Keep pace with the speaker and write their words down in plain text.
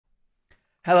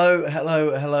Hello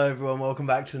everyone, welcome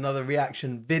back to another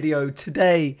reaction video.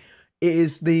 Today it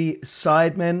is the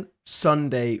SIDEMEN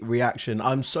Sunday reaction.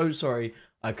 I'm so sorry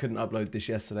I couldn't upload this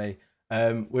yesterday.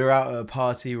 We were out at a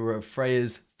party, we were at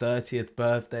Freya's 30th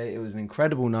birthday. It was an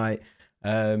incredible night,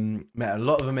 met a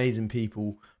lot of amazing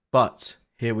people, but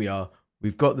here we are.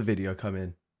 We've got the video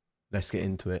coming, let's get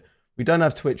into it. We don't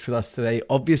have Twitch with us today,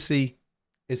 obviously.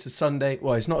 It's a Sunday,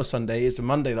 well it's not a Sunday, it's a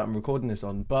Monday that I'm recording this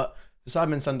on, but for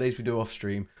SIDEMEN Sundays we do off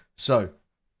stream, so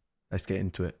let's get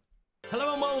into it.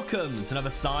 Hello and welcome to another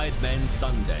SIDEMEN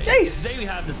Sunday. Jace. Today we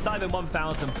have the SIDEMEN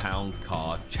 £1,000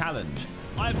 card challenge.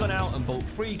 I've gone out and bought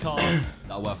 3 cards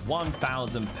that are worth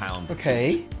 £1,000.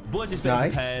 Okay. Boys have split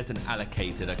into pairs and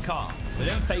allocated a card. We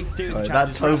then face series of that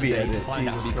challenges Toby to edit, find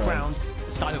out Jesus who be Christ. crowned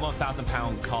the SIDEMEN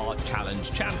 £1,000 card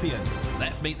challenge champions.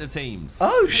 Let's meet the teams.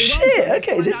 Oh shit,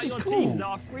 okay, this is your cool. Teams. There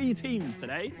are 3 teams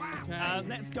today.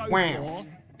 Let's go for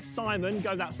Simon,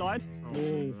 go that side.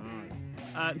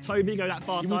 Toby, go that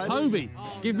far side. Toby.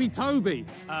 Give me Toby.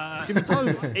 Give me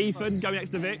Toby. Ethan, go next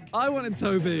to Vic. I wanted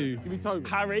Toby. Give me Toby.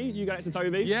 Harry, you go next to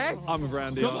Toby. Yes. I'm with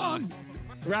Randy. Come on.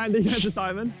 Randy, go to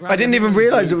Simon. I didn't even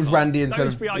realise it was Randy instead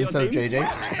Those of 3 are your JJ.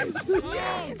 Yes. Yo,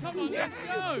 come on, let's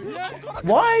go. Yeah.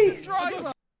 Why?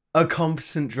 Driver. A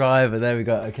competent driver, there we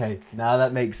go. Okay, now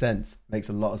that makes sense. Makes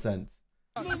a lot of sense.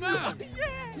 Small man.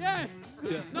 Yes.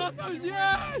 Not those.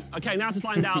 Yes. Okay, now to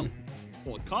find out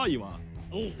what car you are.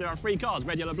 So there are 3 cars,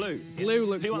 red, yellow, blue. Blue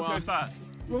looks Who wants to worse. go first?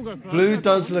 We'll go first. Blue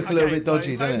does look a little bit so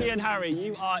dodgy, doesn't Toby it? and Harry,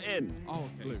 you are in. Oh,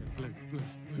 blue.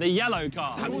 The yellow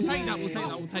car. We'll take that. We'll take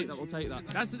that.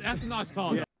 That's a nice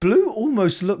car. Yeah. Blue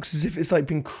almost looks as if it's like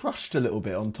been crushed a little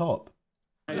bit on top.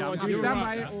 Do you stand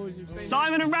by it or is you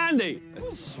Simon and Randy,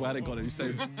 I swear to God, if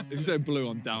you say blue,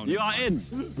 I'm down. you are in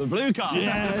the blue car.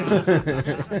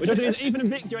 Which also means Ethan and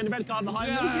Vic, you're in the red car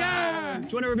behind them. Yeah. Do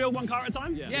you want to reveal 1 car at a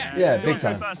time? Yeah, big Go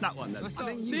time. first that one then.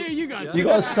 You guys. You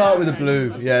gotta start with the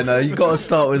blue. Yeah, no, you gotta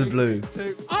start with the blue.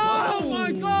 Oh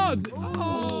my God.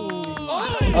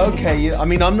 Oh. Okay, I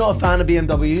mean, I'm not a fan of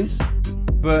BMWs,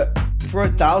 but for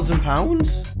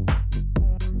 £1,000?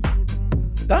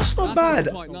 That's not bad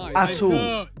at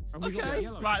all. Okay.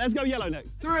 Right, let's go yellow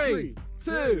next. 3,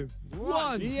 2,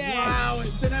 1. Yeah. Wow,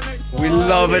 it's an MX-5. We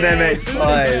love an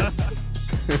MX-5.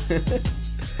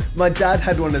 My dad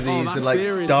had one of these in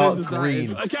like dark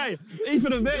green. Okay,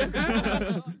 Ethan and Vic.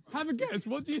 Have a guess.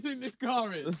 What do you think this car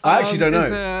is? I actually don't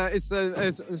know. It's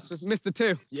Mr.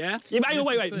 2. Yeah? Yeah, but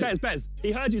wait, Bez.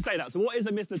 He heard you say that. So what is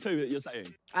a Mr. 2 that you're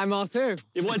saying? MR2.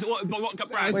 Yeah, what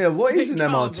brand? Wait, what is an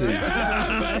MR2?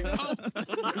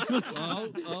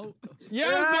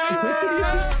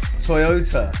 Yeah,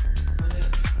 Toyota.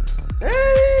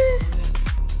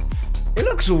 It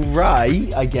looks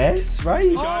alright, I guess, right?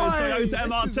 Toyota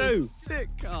MR2. Sick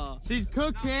car. she's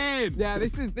cooking. Yeah,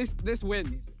 this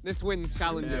wins. This wins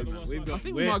challenging. I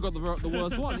think we might have got the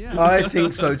worst one, yeah. I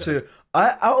think so too.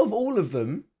 Out of all of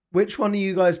them, which one are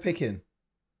you guys picking?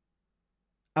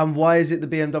 And why is it the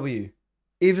BMW?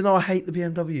 Even though I hate the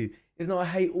BMW, even though I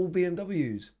hate all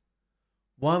BMWs,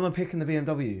 why am I picking the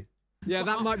BMW? Yeah,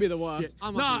 that might be the worst.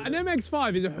 Nah, an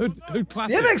MX-5 is a hood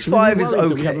classic. The MX-5 is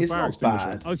okay, it's not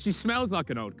bad. Oh, she smells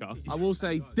like an old car. I will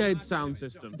say, dead sound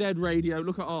system, dead radio.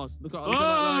 Look at ours. Look at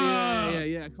that.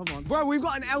 Yeah. Come on. Bro, we've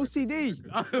got an LCD.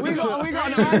 we got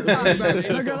an iPad, baby.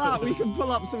 Look at that. We can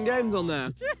pull up some games on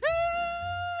there.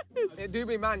 It do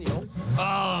be manual. It's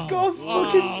got a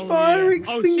fucking fire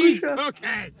extinguisher. Oh, she's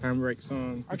cooking. Handbrake's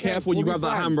on. Be careful you grab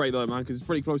that handbrake though, man, because it's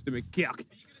pretty close to me. Kick.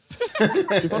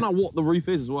 Should you find out what the roof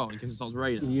is as well, in case it starts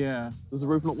raining? Yeah. Does the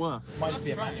roof not work? Might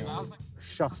be a manual.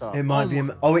 Shut up. It might be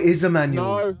oh, it is a manual.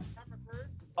 No.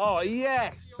 Oh,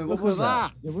 yes. What was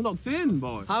that? Yeah, we're locked in,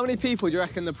 boy. How many people do you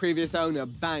reckon the previous owner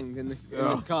banged in this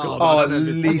car? God. Oh, I at don't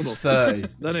know if it's least 30. I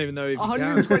don't even know if you can.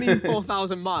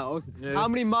 124,000 miles. Yeah. How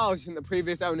many miles do you think the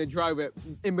previous owner drove it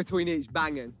in between each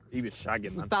banging? He was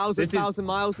shagging, man. 1,000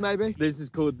 miles maybe? This is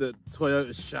called the Toyota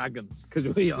Shaggin', because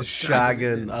we are The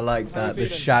shaggin', I like that. The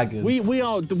shaggin'. We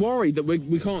are worried that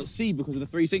we can't see because of the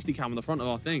 360 cam on the front of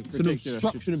our thing. It's an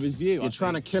obstruction of his view. You're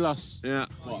trying to kill us. Yeah.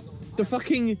 What? The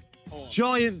fucking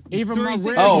giant. Even my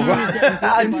 360 rear Oh, camera is right. getting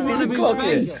I in didn't front even of clock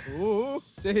his it. face.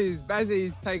 Jeez,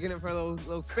 Bezzy's taking it for a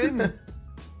little spin.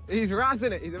 He's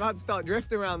razzing it. He's about to start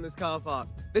drifting around this car park.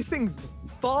 This thing's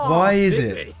far. Why is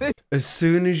it? As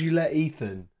soon as you let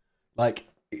Ethan, like,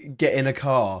 get in a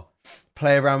car,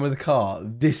 play around with a car,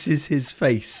 this is his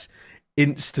face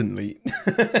instantly.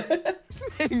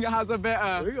 Thing has a bit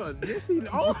of... We got nippy.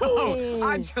 Oh,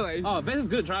 actually. Oh, Bez is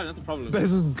good at driving, that's the problem.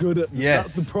 Bez is good at.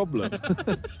 Yes. That's the problem.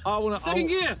 I wanna. Second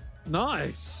gear.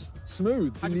 Nice.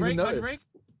 Smooth. Didn't even notice.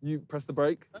 You press the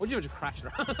brake. What do you do? Just crash?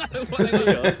 What would you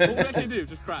actually do?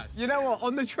 Just crash? You know what?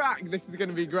 On the track, this is going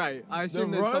to be great. I The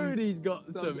assume there's roadie's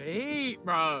got some heat,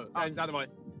 bro. James, out of the way.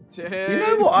 Cheers. You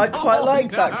know what? I quite like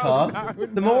that no, car. no,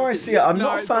 The more I see it, I'm No,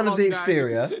 not a it's fan a of the long day.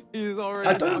 exterior. He's already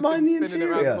I don't mind the spinning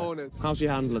around interior. corners. How's she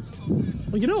handling?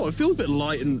 Well, you know what? It feels a bit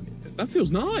light and that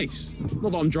feels nice.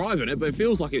 Not that I'm driving it, but it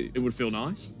feels like it would feel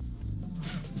nice.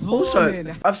 Also,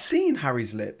 man. I've seen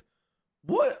Harry's lip.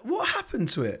 What happened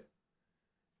to it?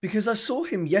 Because I saw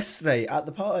him yesterday at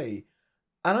the party,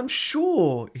 and I'm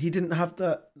sure he didn't have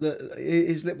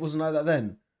his lip wasn't like that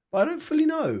then. But I don't fully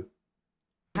know.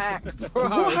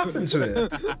 What happened to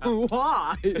it?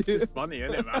 Why? It's just funny,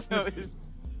 isn't it, man?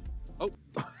 Oh.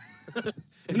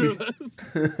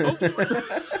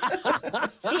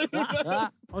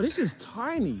 Oh, this is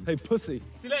tiny. Hey, pussy.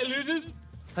 See you later, losers.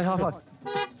 Hey, high five.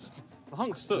 The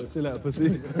hunk sucks. See you later, pussy.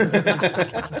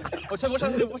 Watch out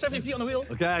for your feet on the wheel.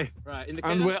 Okay. Right,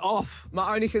 indicator. And we're off.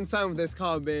 My only concern with this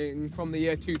car being from the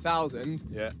year 2000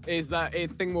 is that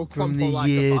it thing will From crumple the like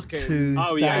year a fucking... 2000.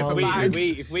 Oh yeah, if we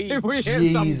If we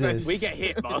hit something, Jesus. we get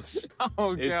hit, boss.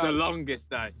 oh It's god. the longest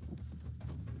day.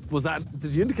 Was that?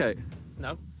 Did you indicate?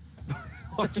 No.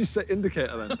 Why did you say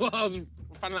indicator then? Well, I was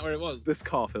finding out where it was. This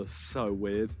car feels so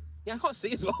weird. Yeah, I can't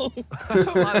see as well. That's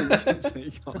not matter. You can see.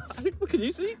 You can't see. What can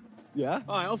you see? Yeah.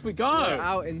 All right, off we We're go.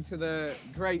 out into the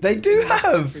great... They do English have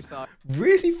countryside.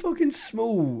 really fucking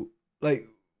small, like,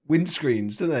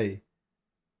 windscreens, don't they?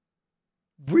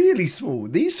 Really small.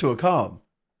 These two are calm.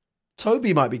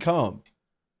 Toby might be calm.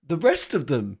 The rest of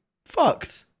them,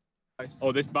 fucked.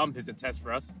 Oh, this bump is a test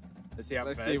for us. Let's see how it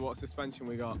Let's fares. see what suspension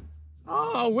we got.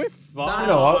 Oh, we're fine. That's You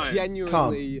know what?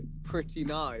 genuinely pretty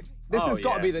nice. This Oh, has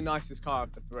got to yeah. be the nicest car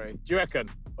of the three. Do you reckon?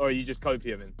 Or are you just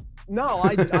copiuming? No,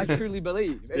 I truly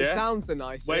believe. It Yeah? sounds the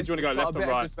nicest. Where do you wanna go, It's got left a or bit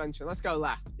of right? suspension. Let's go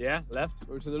left. Yeah, left?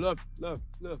 Go to the left.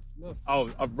 Oh,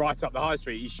 right up the high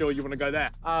street. You sure you want to go there?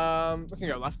 We can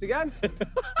go left again.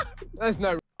 There's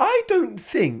no... I don't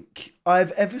think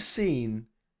I've ever seen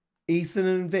Ethan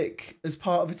and Vic as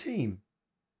part of a team.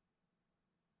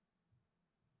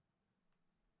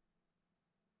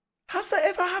 Has that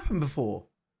ever happened before?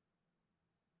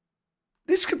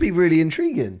 This could be really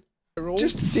intriguing.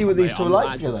 Just to see what these two are like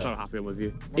I'm so together. happy I'm with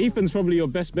you. Ethan's probably your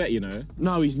best bet, you know.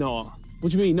 No, he's not.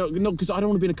 What do you mean? No, because I don't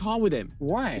want to be in a car with him.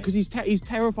 Why? Because he's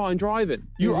terrifying driving.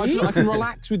 I can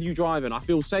relax with you driving. I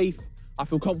feel safe. I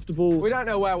feel comfortable. We don't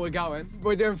know where we're going.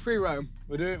 We're doing free roam.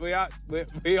 We are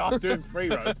doing free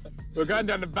road. We're going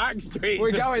down the back streets. We're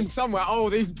of going somewhere. Oh,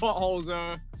 these potholes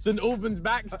are... St Albans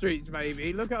back streets,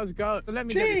 maybe. Look at us go. So let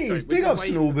me get Jeez, this straight. big We're up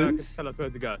waiting St for Zach Albans. to tell us where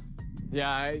to go.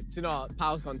 Yeah, do you know what?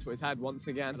 Power's gone to his head once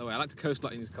again. By the way, I like to coast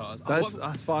like in these cars.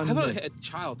 That's fine. I haven't hit a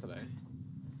child today.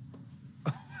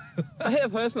 If I hit a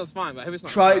person, that's fine, but I hope it's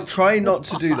not a child. Try not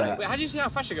to do that. Wait, how do you see how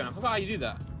fast you're going? I forgot how you do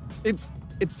that. It's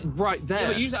right there. Yeah,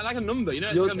 but use that like a number, you know?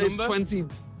 It's like a It's number. 23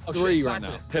 Oh, shit, right now.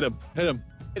 cyclist. Hit him. Hit him.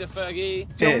 Hit a Fergie.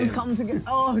 Yeah. come to get...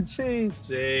 Oh, jeez.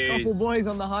 Jeez. boys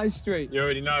on the high street. You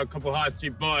already know a couple high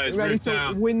street boys. Ready Roof to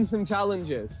down. win some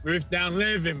challenges. Roof down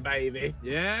living, baby.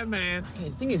 Yeah, man. Okay,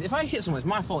 the thing is, if I hit someone, it's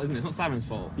my fault, isn't it? It's not Simon's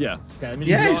fault. Yeah. Okay, let me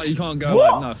Yes. You can't go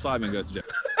What? like, no, Simon, go to jail.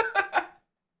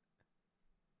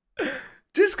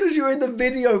 Just because you're in the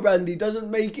video, Randy,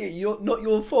 doesn't make it not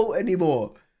your fault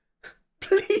anymore.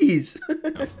 Please.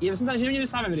 Yeah, but sometimes you know when you're in a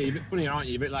Simon video, you're a bit funny, aren't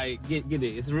you? You're a bit like, get it.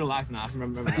 It's real life now. I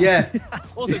remember that. Yeah.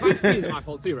 Also, if I speed, it's my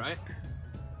fault too, right?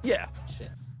 Yeah.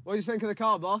 Shit. What do you think of the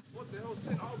car, boss? What the hell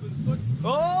said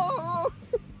Oh!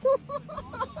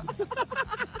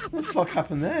 What the fuck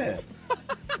happened there?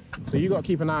 So you got to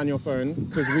keep an eye on your phone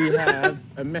because we have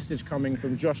a message coming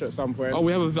from Josh at some point. Oh,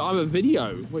 I have a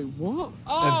video. Wait, what?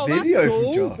 A video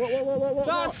from Josh.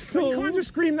 That's cool. You can't just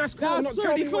scream that's cool. That's not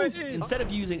tell really me cool. what it is. Instead of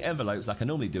using envelopes like I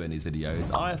normally do in these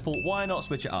videos, I thought why not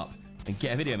switch it up and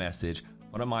get a video message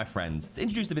from one of my friends to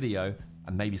introduce the video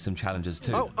and maybe some challenges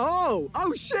too.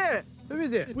 Oh, shit. Who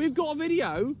is it? We've got a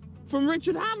video from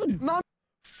Richard Hammond.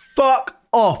 Fuck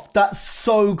off. That's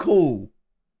so cool.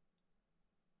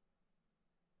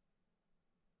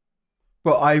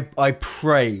 Bro, I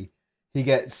pray he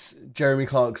gets Jeremy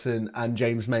Clarkson and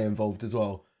James May involved as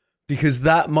well. Because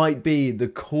that might be the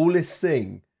coolest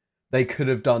thing they could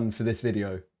have done for this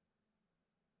video.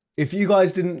 If you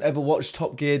guys didn't ever watch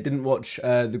Top Gear, didn't watch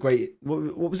the great...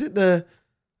 What was it? The...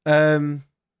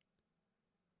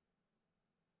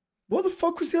 What the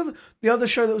fuck was the other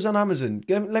show that was on Amazon?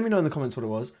 Let me know in the comments what it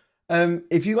was.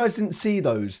 If you guys didn't see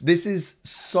those, this is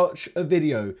such a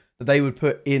video that they would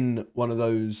put in one of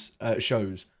those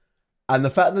shows. And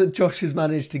the fact that Josh has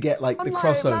managed to get like the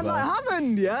crossover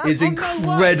Hammond, yeah? is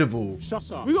incredible.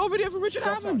 Shut up. We got a video from Richard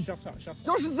Hammond. Shut up.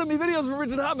 Josh has sent me videos from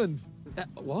Richard Hammond.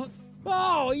 What?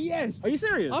 Oh, yes. Are you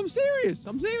serious? I'm serious.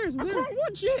 I'm serious. I can't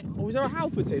watch it. Oh, is there a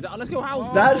Halford here? Let's go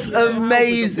Halford. That's That's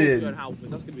amazing. going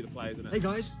to be the players, isn't Hey it?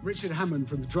 guys, Richard Hammond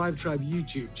from the Drive Tribe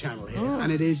YouTube channel here,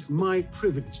 and it is my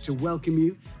privilege to welcome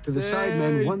you to the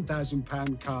Sidemen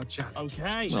 £1,000 car challenge.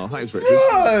 Okay. Oh, thanks, Richard.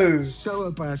 Whoa! So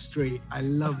up our street, I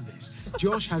love this.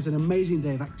 Josh has an amazing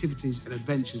day of activities and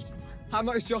adventures. How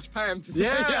much Josh pay him to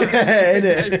Yeah,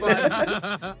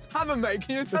 innit? Hammond, mate,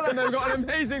 can you tell him they've got an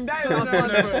amazing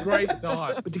day? Great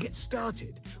time. But to get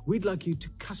started, we'd like you to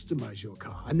customize your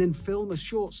car and then film a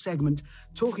short segment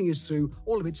talking us through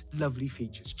all of its lovely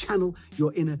features. Channel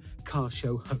your inner car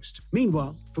show host.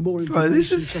 Meanwhile, for more Bro, information,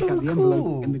 this is check so out the envelope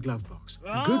cool. in the glove box.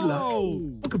 Good luck.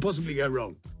 What could possibly go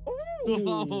wrong?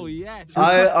 Oh, yes.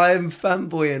 I am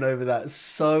fanboying over that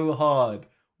so hard.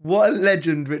 What a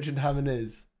legend Richard Hammond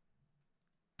is.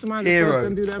 Hero.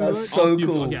 That's so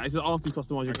cool. Okay, it's after you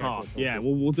customise your car. Yeah,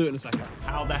 we'll do it in a second.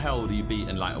 How the hell do you beat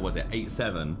in like, was it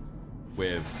 8-7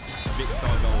 with Vic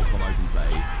Star goal from open play?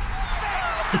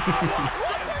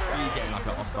 Speed getting like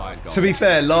an offside goal. To be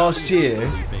fair, last year,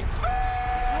 These things.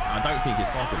 I don't think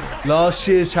it's possible. last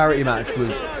year's charity match was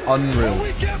unreal.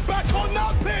 We get back on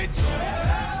that pitch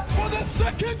for the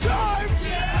second time.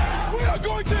 We are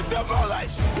going to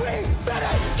demolish. We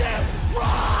better get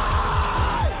right.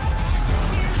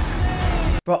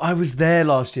 Bro, I was there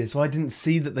last year, so I didn't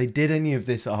see that they did any of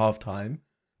this at halftime.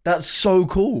 That's so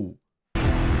cool.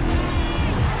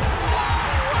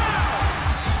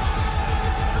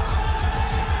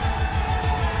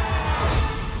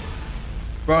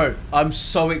 Bro, I'm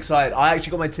so excited. I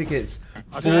actually got my tickets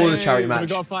for the charity So we match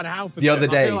got to find out how for the other I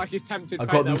day. feel like he's tempted I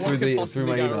fate got them there. through What could the possibly through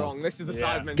my go email. wrong? This is the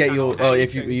Sidemen Get your channel.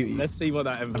 if you Let's see what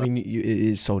that I envelope. mean, it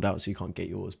is sold out, so you can't get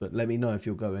yours. But let me know if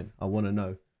you're going. I want to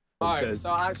know. Alright, so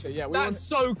actually, yeah, we That's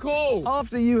so cool.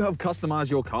 After you have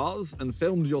customized your cars and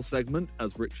filmed your segment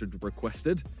as Richard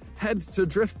requested, head to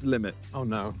Drift Limits. Oh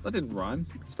no. That didn't rhyme.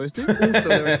 It's supposed to. Also,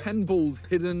 there are 10 balls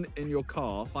hidden in your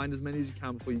car. Find as many as you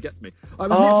can before you get to me. I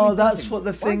was Oh, literally that's thinking, what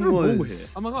the why is there a thing ball was. here?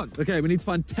 Oh my god. Okay, we need to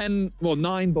find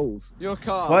 9 balls. Your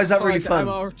car. Why is that really tied to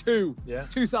fun? MR2, Yeah.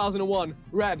 2001,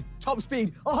 red, top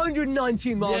speed,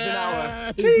 119 miles an hour.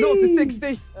 Yeah. 0 to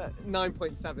 60,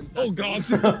 9.7 seconds. Oh god.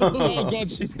 Oh god,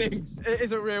 she stinks. It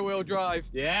is a rear-wheel drive.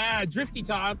 Yeah, drifty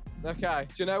time. Okay,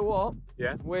 do you know what?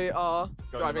 Yeah. We are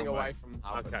Going driving the wrong away way. from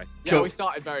Halford. Okay. Yeah, Cool. we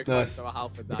started very close Nice. to our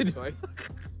Halford, actually.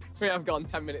 We have gone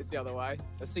 10 minutes the other way.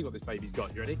 Let's see what this baby's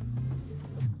got. You ready?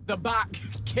 The back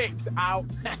kicked out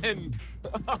 10.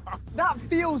 That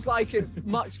feels like it's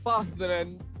much faster than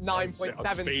a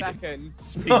 9.7 speeding. second.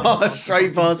 Oh,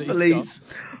 straight past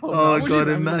police. Oh, What God,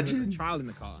 do you- imagine. Child in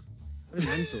the car. That's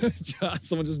mental.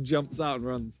 Someone just jumps out and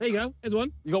runs. There you go. Here's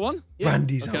one. You got one? Yeah.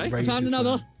 Randy's Okay. outrageous. Found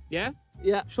another. man. Yeah.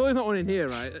 Yeah. Sure, there's not one in here,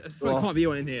 right? There can't be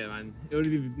one in here, man. It would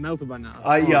be melted by now.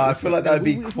 Yeah, I feel like that would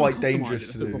be If we quite customise dangerous it, to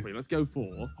let's do it do. properly. Let's go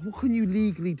for. What can you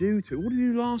legally do to it? What did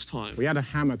you do last time? We had a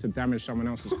hammer to damage someone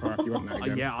else's car if you want that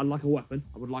again. Yeah, I'd like a weapon.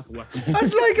 I would like a weapon.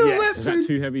 I'd like a Is that weapon.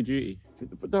 too heavy duty?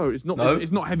 But no, it's not. No.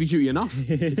 It's not heavy duty enough.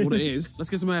 It's what it is. Let's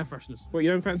get some air freshness. What, you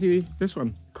don't fancy this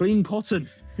one? Clean cotton.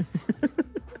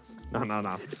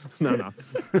 No.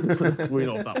 Let's wean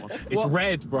off that one. It's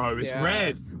red, bro. It's Yeah.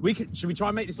 red. Should we try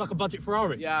and make this like a budget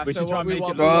Ferrari? Yeah, We so should try what and we make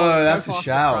want, it we look. Bro, want to go that's a past the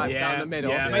shout. stripes down the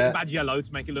middle. Yeah, make Yeah. the badge yellow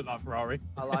to make it look like Ferrari.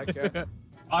 I like it.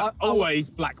 Always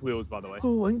black wheels, by the way.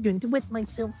 Oh, I'm going to wet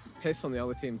myself. Piss on the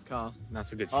other team's car.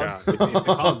 That's a good Odds. shout. If the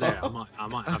car's there, I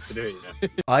might have to do it. You know?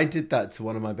 I did that to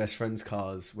one of my best friend's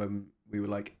cars when we were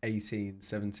like 18,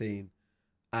 17.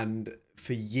 And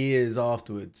for years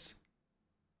afterwards,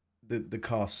 the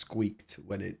car squeaked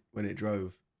when it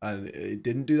drove. And it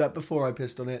didn't do that before I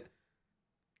pissed on it.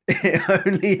 It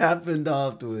only happened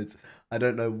afterwards. I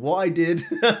don't know what I did.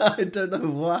 I don't know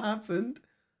what happened.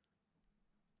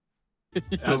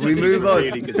 But we move on.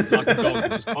 Really good, like a dog,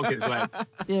 just conk its way.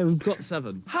 Yeah, we've got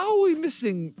 7. How are we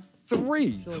missing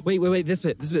 3? Wait. This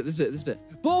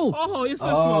bit. Ball. Oh, you're so Oh,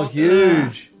 smart.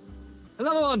 huge.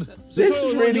 Another one. This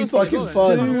is really fucking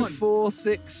fun. 2, 4,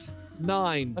 6,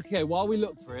 9. Okay, while we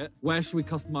look for it, where should we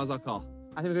customize our car?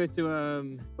 I think we go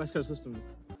to West Coast Customs.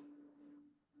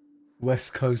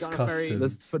 West Coast Got a very-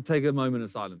 Customs. Let's take a moment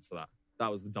of silence for that.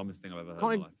 That was the dumbest thing I've ever heard in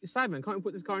my life. Sidemen, can't we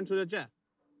put this car into a jet?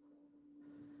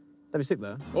 That'd be sick,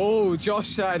 though. Oh, Josh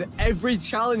said every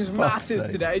challenge matters sake.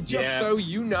 today, just Yeah. so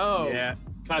you know. Yeah.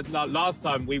 Last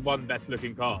time we won best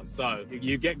looking cars, so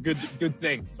you get good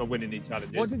things for winning these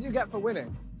challenges. What did you get for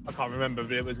winning? I can't remember,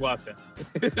 but it was worth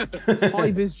it.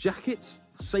 High-vis jackets,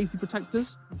 safety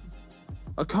protectors,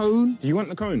 a cone. Do you want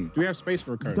the cone? Do we have space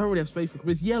for a cone? Don't really have space for it,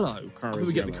 but it's yellow. Car I think is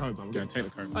we get the yellow. cone, bro. Yeah, take the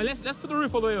cone. All right, let's put the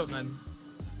roof all the way up, man.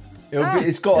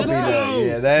 It's got to be there.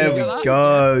 Yeah, there we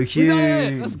go.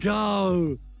 Huge. Let's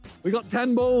go. We got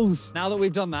 10 balls. Now that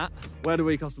we've done that, where do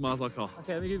we customize our car?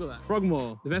 Okay, let me Google that.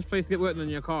 Frogmore, the best place to get work done on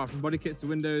your car, from body kits to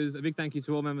windows. A big thank you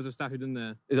to all members of staff who've done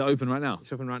there. Is it open right now?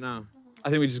 It's open right now. I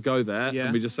think we just go there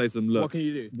and we just say to them, look, what can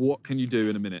you do? What can you do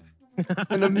in a minute?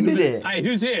 In a minute. Hey,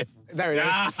 who's here? There it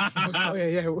is. Oh,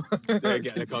 yeah.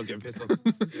 The car's getting pissed off.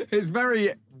 It's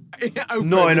very open.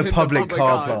 Not in a public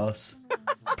car class.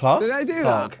 Plus? Did they do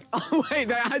Park. that? Oh, wait,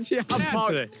 they actually have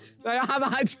parked. They have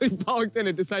actually parked in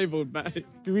a disabled bay.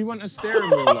 Do we want a steering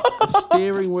wheel lock? A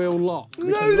steering wheel lock?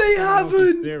 No, they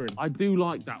haven't. I do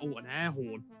like that. Oh, an air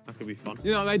horn. That could be fun.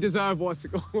 You know, they deserve what's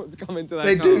coming to their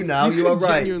They car. do now, you are could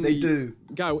right. genuinely They do.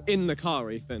 Go in the car,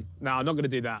 Ethan. No, I'm not going to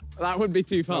do that. That would be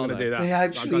too far. I'm not going to do that. They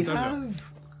actually Don't have.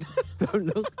 look.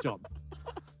 Don't look, John.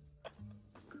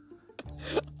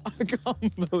 I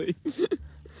can't believe.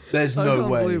 There's I no can't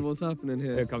way. believe what's happening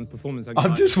here. Here comes performance.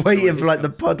 I'm just waiting for like the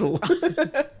puddle.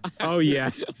 Oh, yeah.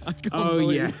 I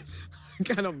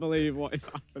cannot believe what is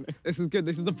happening. This is good.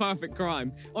 This is the perfect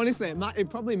crime. Honestly, it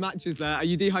probably matches their. Are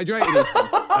you dehydrated?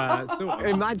 Ethan?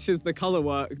 It matches the color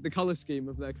work, the color scheme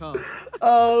of their car.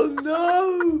 Oh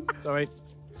no! Sorry.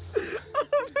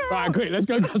 Right, quick, let's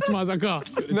go customize our car.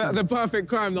 The perfect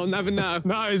crime. They'll never know.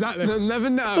 No, exactly. They'll never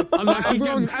know.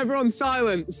 Everyone,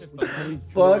 silence.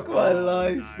 Fuck my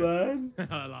life, man.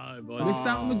 List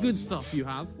out on the good stuff you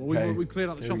have. Well, we cleared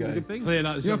out the shop with the good things. Clear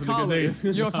out the Your shop with the car good looks.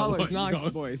 things. Your car looks nice,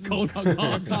 boys. Cold car. Your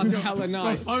car's hella Got a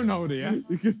nice. phone holder, yeah?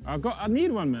 I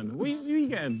need one, man. What are you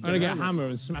getting? I'm gonna get a hammer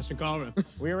and smash a car in.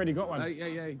 We already got one.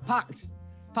 Yeah.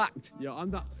 Packed. Yeah,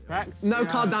 I'm that. Packed? No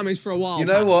car damage for a while. You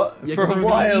know what? Yeah, For 'cause a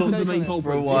while. Ethan's the main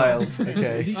culprit. For a while.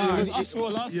 Okay. Is he, It was is us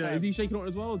four last time. is he shaking on it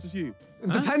as well, or just you?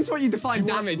 Depends what you define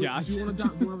damage as. Do you want to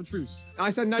have a truce?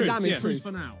 I said no Truce, damage. yeah. Truce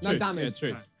for now. No damage.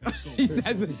 Yeah, truce. He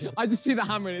says, I just see the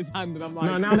hammer in his hand and I'm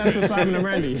like, No, now that's for Simon and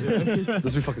Randy. This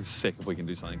would be fucking sick if we can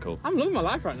do something cool. I'm loving my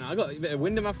life right now. I got a bit of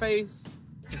wind in my face,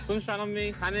 some sunshine on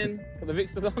me, tanning, got the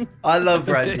Victors on. I love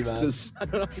Randy, man. Just I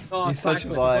don't know. Oh, He's such a cyclist,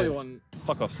 that's what you vibe. want.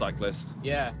 fuck off, cyclist.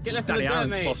 Yeah, get left in the Danny dirt,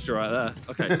 Allen's mate. posture right there.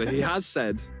 Okay, so he has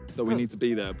said that we need to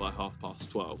be there by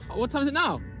 12:30. What time is it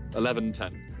now?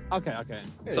 11:10. Okay.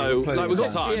 So you've got like we've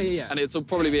got plenty of time, Yeah. and it'll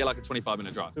probably be like a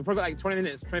 25-minute drive. So we've probably got like 20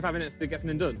 minutes, 25 minutes to get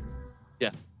something done.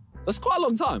 Yeah, that's quite a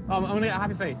long time. I'm gonna get a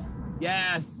happy face.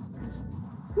 Yes.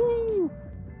 You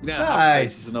know, happy Nice.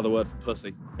 face is another word for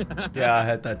pussy. Yeah, I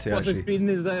heard that too, What's the actually. speeding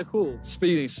is cool?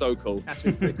 Speeding is so cool.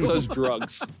 Actually, pretty cool. So's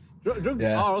drugs. Drugs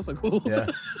Yeah. are also cool. Yeah.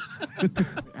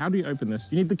 How do you open this?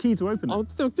 You need the key to open it. Oh,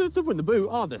 they're in the boot,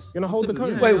 are this? You're gonna hold the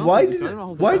code. Wait, why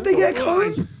did they get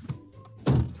code?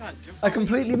 I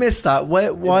completely missed that. Why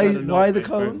the Don't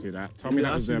code? do that. Tell me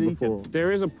that was there before.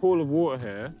 There is a pool of water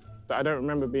here that I don't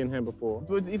remember being here before.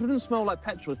 But if it doesn't smell like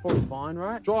petrol, it's probably fine,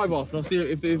 right? Drive off, and I'll see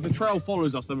if the trail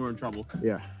follows us, then we're in trouble.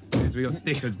 Yeah. Yes, we got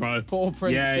stickers, bro. Paw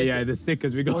print Yeah, stickers. the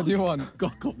stickers. We got. What do you want?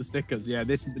 Got the stickers. Yeah,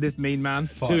 this mean man.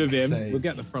 Fuck's Two of him. sake. We'll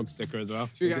get the frog sticker as well.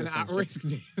 Should we We'll get an some at-risk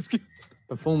disc?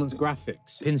 Performance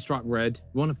graphics. Pinstripe red.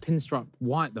 We want a pinstripe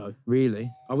white though.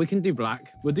 Really? Oh, we can do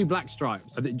black. We'll do black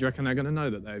stripes. Do you reckon they're gonna know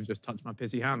that they've just touched my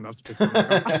pissy hand after pissing on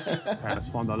the car? Okay, let's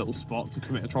find our little spot to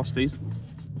commit atrocities.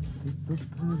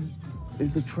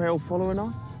 Is the trail following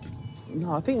us?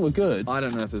 No, I think we're good. I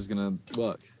don't know if this is gonna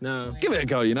work. No. Give it a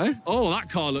go, you know? Oh, that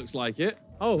car looks like it.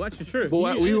 Oh, actually true.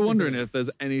 But we were wondering if there's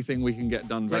anything we can get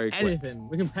done very quick. Anything.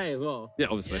 We can pay as well. Yeah,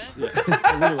 obviously. Really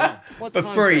well. What For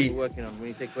time free. are we working on when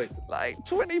you say quick? Like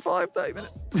 25, 30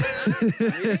 minutes.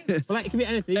 But like, it can be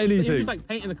anything. You Anything. can just like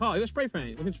paint in the car. You got spray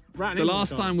paint. We can just write an The name on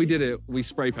last car. time we did it, we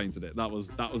spray painted it. That was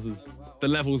the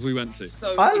levels we went to.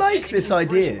 So I is like there this any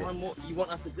idea. information on what you want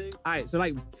us to do? Alright, so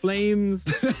like flames.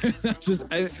 Just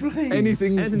anything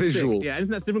Anything visual. sick. Yeah,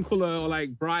 anything that's different colour or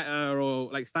like brighter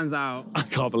or like stands out. I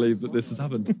can't believe that this has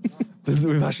happened.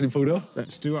 We've actually pulled off.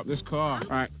 Let's do up this car. All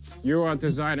right, you are a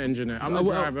design engineer. I'm the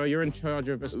driver. You're in charge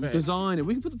of the space. Design it.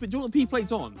 We can put the. Do you want the P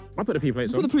plates on? I'll put the P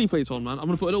plates Put on. the P plates on, man. I'm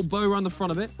gonna put a little bow around the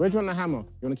front of it. Where do you want the hammer?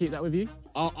 You want to keep that with you?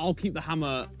 I'll keep the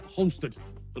hammer holstered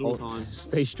at all times.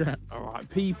 Stay strapped. All right.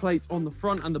 P plates on the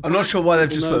front and the back. I'm not sure why they've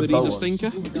We'll just know put that a he's bow a on.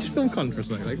 stinker. Just film con for a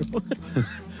second. Like,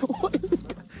 what is this?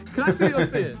 Can I see it or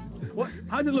see it? What?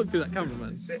 How does it look through that camera,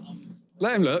 man?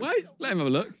 Let him look. Wait. Let him have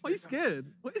a look. Why are you scared?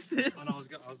 What is this?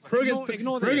 Pro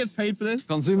Ignore gets paid for this.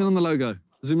 Come on, zoom in on the logo.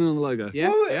 Zoom in on the logo.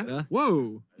 Yeah. Yeah.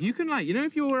 Whoa. You can like, you know,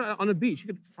 if you were on a beach, you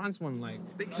could find someone like.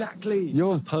 Exactly.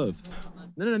 You're a perv.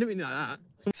 No, I didn't mean like that.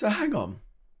 So hang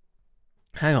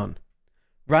on.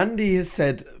 Randy has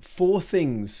said 4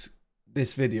 things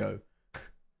this video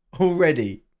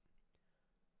already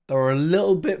that are a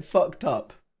little bit fucked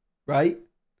up, right?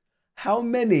 How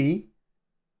many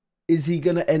is he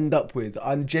going to end up with?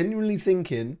 I'm genuinely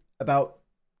thinking about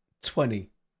 20.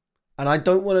 And I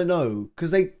don't want to know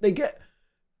because they get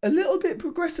a little bit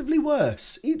progressively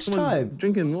worse each time.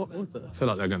 Drinking what water? I feel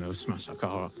like they're going to smash that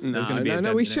car up.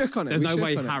 No, we shook on it. There's no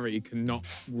way Harry cannot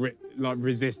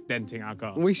resist denting our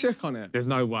car. We shook on it. There's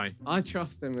no way. I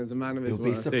trust him as a man of his word.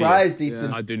 You'll be surprised,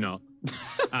 Ethan. Yeah. I do not.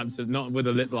 Absolutely not with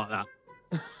a lip like that.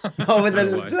 Oh, with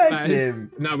a bless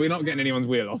him. No, we're not getting anyone's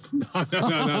wheel off. No.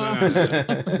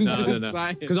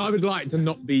 Because I would like to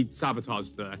not be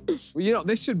sabotaged today. Well, you know,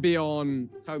 this should be on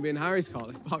Toby and Harry's car.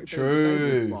 They parked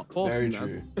True. spot. Very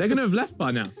true. They're going to have left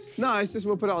by now. No, it's just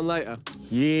we'll put it on later.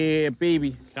 Yeah,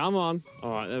 baby. Come on.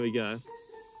 All right, there we go.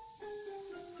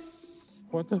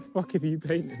 What the fuck have you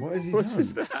painted? What is he What's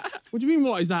done? that? What do you mean,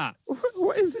 what is that?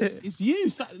 What is it? It's you.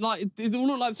 Like, it will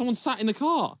look like someone sat in the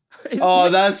car. Oh,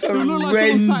 that's It will look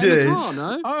horrendous. like someone sat in the car,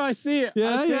 no? Oh, I see it.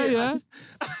 Yeah.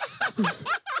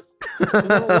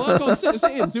 Well, go on, sit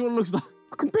in. See what it looks like.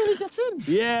 I can barely get in.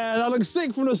 Yeah, that looks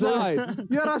sick from the side.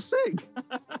 Yeah, that's sick.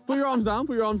 Put your arms down.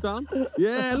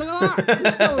 Yeah, look at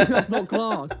that. Tell me that's not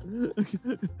class.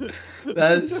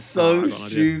 That's so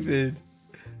stupid.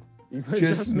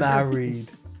 Just married.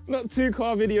 Not 2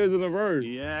 car videos in a row.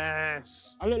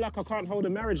 Yes. I look like I can't hold a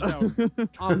marriage down.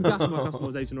 I'm gassing my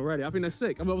customization already. I think they're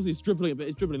sick. I mean, obviously it's dribbling a bit.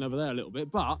 It's dribbling over there a little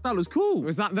bit, but that looks cool.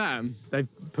 Was that them? They've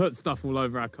put stuff all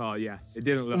over our car, yes. It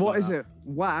didn't look What like is that. it?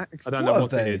 Wax? I don't know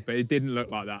what it is, but it didn't look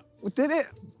like that. Did it?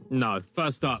 No.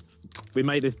 First up, we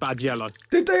made this badge yellow.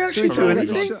 Did they actually do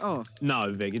anything? Oh. No,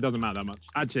 Vic, it doesn't matter that much.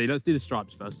 Actually, let's do the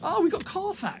stripes first. Oh, we got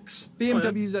Carfax.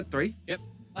 BMW Z3. Yep.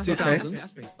 That's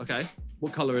 2000. Okay.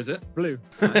 What colour is it? Blue.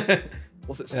 Nice.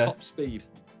 What's its top speed?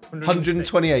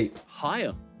 128.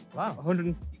 Higher. Wow,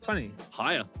 120.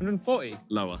 Higher. 140.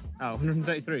 Lower. Oh,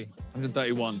 133.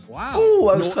 131. Wow. Oh,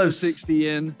 that was 0 to close. 60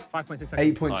 in 5.6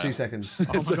 seconds. 8.2 seconds. Oh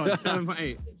my god,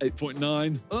 7.8.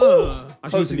 8.9. I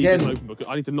Close need to leave this again. open because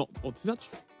I need to not. Oh, did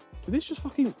this just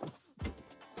fucking.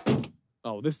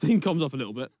 Oh, this thing comes up a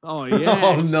little bit. Oh, yes.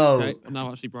 Oh, no. Okay, I've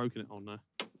now actually broken it. Oh, no.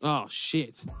 Oh,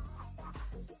 shit.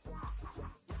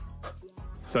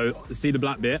 So, see the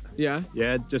black bit? Yeah.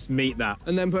 Yeah, just meet that.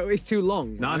 And then, but it's too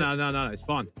long. No, right? no, it's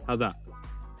fine. How's that?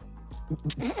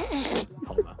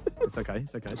 It's okay,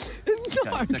 it's okay. It's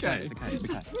not It's okay. okay. It's okay. It's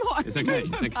okay. It's not It's okay,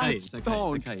 it's okay, That's it's okay,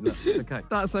 dog. It's okay. Look, it's okay.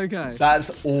 That's okay.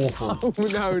 That's awful. Oh,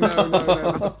 no.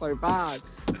 That's so bad.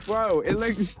 Bro, it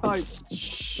looks like...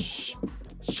 Shh.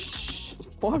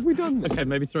 What have we done? Okay,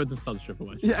 maybe throw the sun strip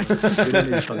away. Yeah. We don't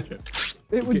need a sun strip.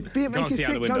 It would be, You make can't it see out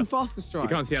the sick, window. go faster strike. You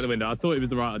can't see out the window. I thought it was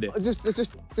the right idea. Just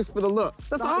for the look.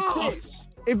 That's us.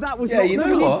 If that was Yeah, not you know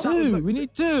the what? look, that would We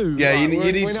need two. Yeah, Right, you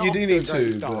we're do not need off to a great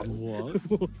two. start.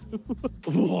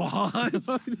 But... What?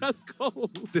 That's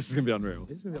cold. This is going to be unreal.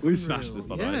 We smashed this,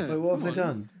 by the way. Yeah. Wait, what have they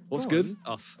done? What's good?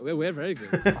 Us. We're very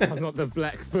good. I'm not the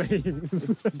black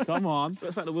flames. Come on.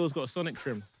 Looks like the wheel's got a sonic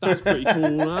trim. That's pretty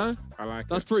cool, no? I like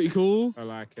That's it. pretty cool. I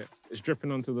like it. It's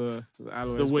dripping onto the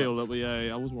alloy. The as wheel well. that we,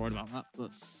 I was worried about that,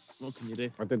 but what can you do?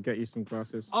 I did get you some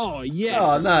glasses. Oh, yes.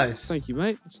 Oh, nice. Thank you,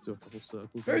 mate. Let's do a couple circles.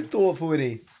 Very thoughtful, isn't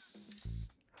he?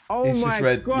 Oh He's my just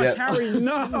read. God, Yep. Harry,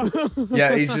 no.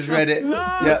 Yeah, he's just read it.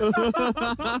 Yeah.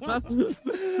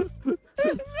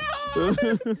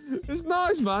 It's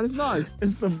nice, man. It's nice.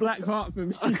 It's the black heart for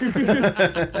me.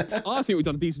 I think we've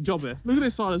done a decent job here. Look at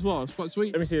this side as well. It's quite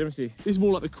sweet. Let me see. This is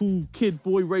more like the cool kid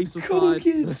boy racer Cool side.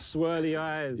 The kid. swirly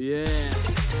eyes. Yeah.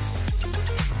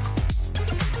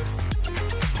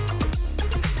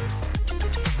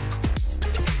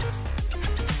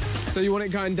 So you want it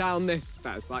going down this,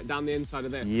 Bez, like down the inside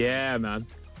of this? Yeah, man.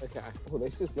 Okay. Oh,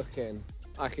 this is looking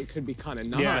like it could be kind of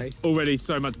Yeah. nice. Already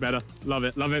so much better. Love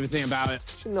it. Love everything about it.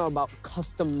 Should know about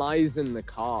customizing the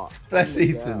car. Bless Yeah.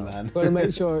 Ethan, man. Got to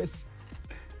make sure it's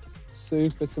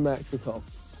super symmetrical.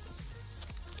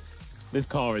 This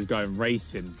car is going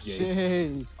racing. G.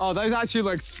 Jeez. Oh, those actually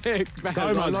look sick, Bez. So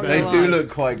I'm much not better. They gonna do lie. look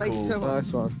quite cool.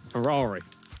 Nice one. Ferrari.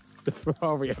 The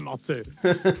Ferrari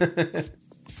MR2.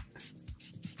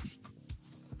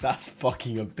 That's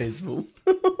fucking abysmal.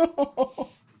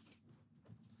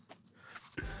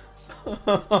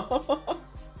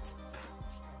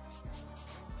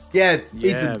 Yeah,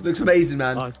 Ethan, looks amazing,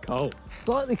 man. Oh, it's cold.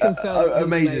 Slightly concerned that these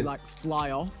may amazing. like fly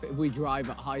off if we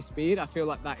drive at high speed. I feel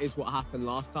like that is what happened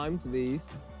last time to these.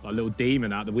 Like a little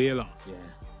demon out the wheel arch. Yeah.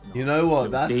 You know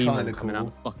what? That's Demon kind of coming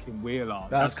out cool. the fucking wheel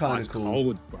arch. That's kinda ice cool.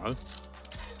 cold, bro.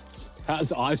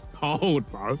 That's ice cold,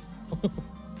 bro.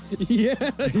 Yeah,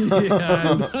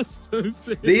 that's so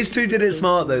sick. These two did it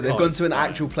smart though. They've gone to an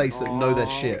actual place that know their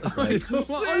shit. Right? It's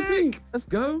sick. Let's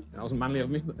go. That wasn't manly of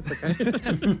me, but it's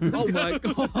okay. Oh my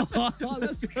god.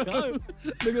 Let's go.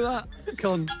 Look at that.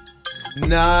 Come on.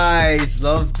 Nice,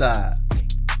 love that.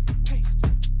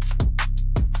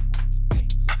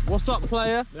 What's up,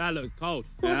 player? That looks cold.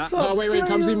 What's yeah. up, Oh, wait,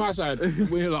 come see player? my side.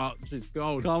 Wheel arch is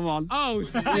gold. Come on. Oh,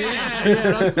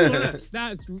 yeah,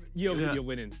 that's cool. You're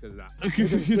winning because of that. Look at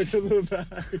the back.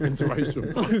 Interracial.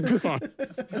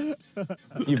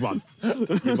 You won.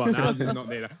 You won. Ours is not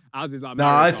near. Ours is like. No,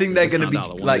 I think they're going to be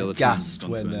Found out that one of the other like teams gassed gone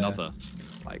to when another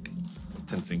like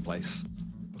tenting place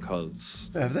because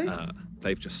Have they?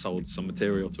 They've just sold some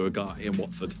material to a guy in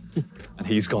Watford, and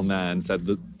he's gone there and said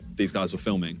that these guys were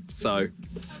filming. So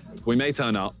we may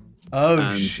turn up. Oh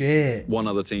and shit! One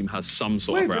other team has some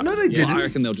sort Wait, of but rap. no, they didn't. I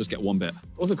reckon they'll just get one bit.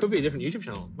 Also, could be a different YouTube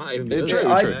channel. Might even be.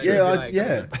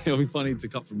 Yeah. It'll be funny to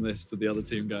cut from this to the other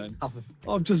team going,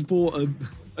 I've just bought an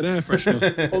air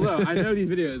freshener. Although I know these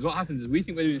videos, what happens is we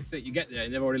think we're doing sick. You get there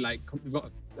and they've already like we've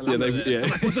got. Oh,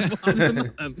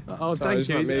 thank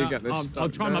you. I'll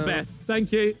try my best.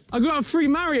 Thank you. I got a free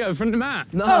Mario from the man.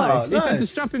 Nice. He said to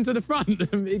strap him to the front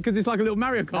because it's like a little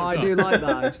Mario Kart. Oh, I do like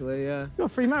that actually. Yeah. Got a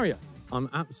free Mario. I'm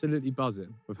absolutely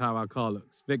buzzing with how our car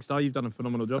looks. Vicstar, you've done a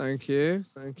phenomenal job. Thank you.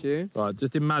 Thank you. Right,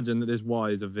 just imagine that this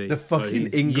Y is a V. The fucking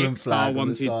England flag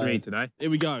on the 1, 2, 3 side. today. Here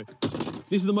we go.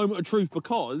 This is the moment of truth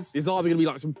because it's either going to be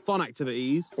like some fun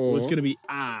activities or it's going to be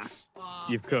ass.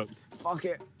 You've cooked. Fuck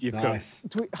it. You've Nice.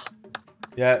 cooked.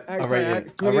 Yeah, I rate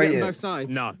it. I rate Both it. sides.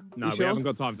 No, we sure? haven't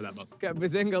got time for that, boss. Get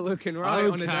Bazinga looking right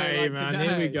on a day like man, today.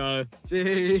 here we go.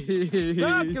 Jeez.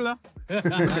 Circular.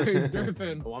 Who's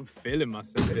dripping? Oh, I'm feeling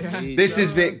myself. This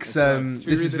is Vic's.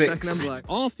 This is Vic's.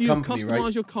 After you've company, customised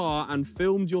right? your car and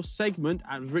filmed your segment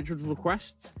at Richard's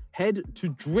requests, head to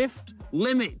Drift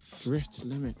Limits. Drift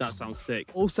limit. That sounds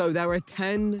sick. Also, there are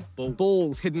 10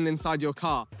 balls hidden inside your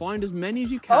car. Find as many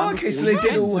as you can. Oh, okay, so they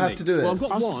did all have to do it. Well, I've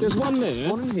got one. There's one there.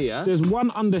 One in here. There's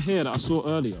one under here that I saw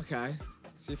earlier. Okay.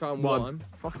 So you found One. one.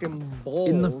 Fucking balls.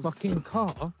 In the fucking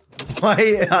car.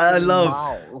 I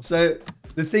love. So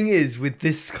the thing is, with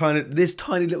this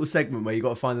tiny little segment where you got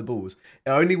to find the balls,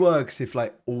 it only works if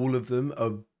like all of them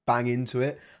are bang into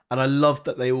it, and I love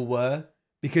that they all were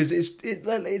because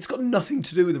it's got nothing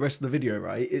to do with the rest of the video,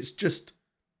 right? It's just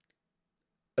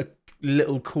a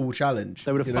little cool challenge.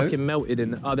 They would have you know? fucking melted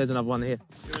in. Oh, there's another one here.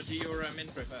 You want to do your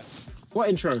intro first? What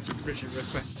intro? Richard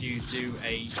requested you do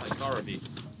a car review.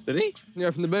 Did he? You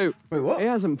open the boot. Wait, what? He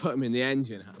hasn't put them in the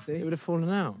engine, has he? It would have fallen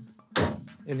out.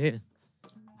 In here.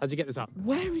 How'd you get this up?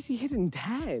 Where is he hidden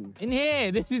 10? In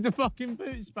here. This is the fucking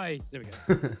boot space. There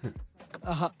we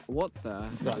go. What the?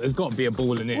 Right, there's got to be a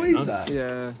ball in here. What is no? that?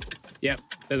 Yeah. Yep,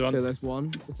 there's one. Okay, there's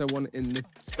one. Is there one in the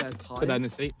spare tire? Put that in the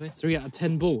seat, please. 3 out of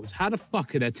 10 balls. How the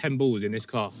fuck are there 10 balls in this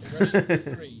car? Ready?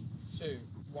 3, 2,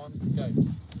 1, go.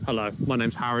 Hello, my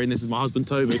name's Harry and this is my husband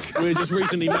Toby. We're just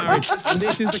recently married and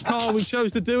this is the car we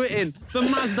chose to do it in. The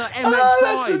Mazda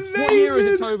MX-5. What year is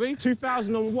it, Toby?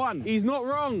 2001. He's not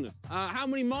wrong. How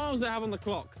many miles does it have on the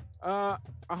clock?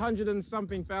 100 and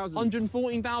something thousand.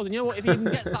 114,000. You know what? If he even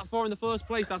gets that far in the first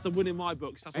place, that's a win in my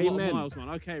books. That's a lot of Amen. miles, man.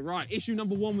 Okay, right. Issue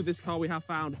number 1 with this car we have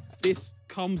found. This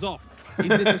comes off. Is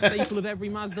this a staple of every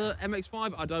Mazda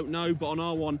MX-5? I don't know, but on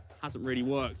our one, hasn't really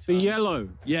worked. The yellow.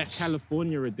 Yes.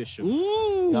 California edition.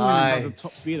 Ooh. Has Nice. a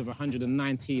top speed of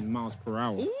 119 miles per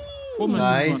hour.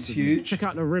 Nice, huge. Check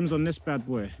out the rims on this bad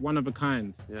boy. One of a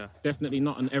kind. Yeah. Definitely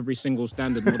not on every single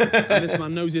standard model. And this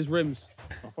man knows his rims.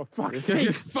 Oh, for fuck's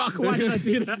sake. Fuck, why did I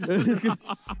do that?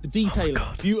 The detailing,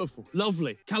 beautiful,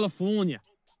 lovely. California.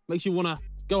 Makes you want to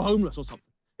go homeless or something.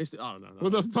 It's, I don't know.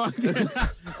 What the fuck?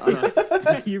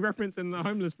 You referencing the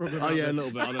homeless problem? Oh, yeah, a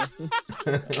little bit. I know.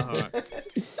 All right.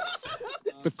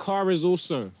 The car is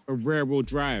also a rear-wheel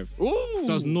drive. Ooh.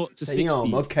 Does 0 to 60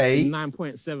 Damn, okay. in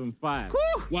 9.75.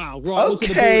 Wow, right. Look at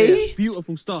the Okay. ball here.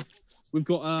 Beautiful stuff. We've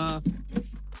got,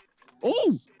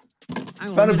 oh! Hang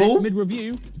on, Found a ball?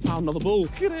 Mid-review, found another ball.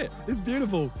 Look at it. It's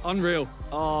beautiful. Unreal.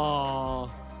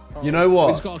 Oh. You know We've what?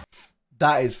 just got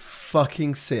That is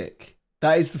fucking sick.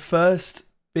 That is the first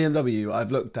BMW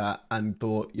I've looked at and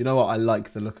thought, you know what? I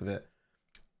like the look of it.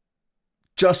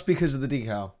 Just because of the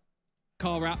decal.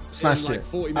 car wraps Smashed in like it.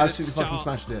 40 minutes. Absolutely Shout fucking out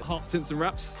smashed it. Hearts, Tints and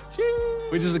Wraps.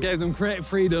 We just gave them creative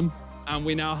freedom and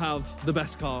we now have the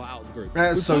best car out of the group.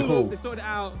 That's so cool. They sorted it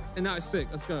out and now it's sick.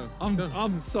 Let's go.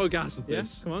 I'm so gassed with Yeah,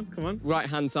 this. come on, come on. Right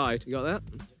hand side, you got that?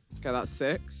 Okay, that's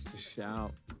 6.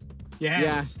 Shout.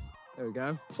 Yes. There we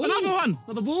go. Another one!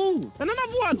 Another ball! And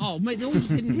another one. Oh, mate, they're all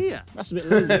just in here. That's a bit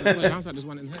lazy. It sounds like there's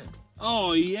one in here.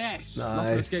 Oh, yes! Nice.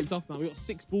 Nothing escaped off now. We've got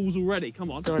 6 balls already. Come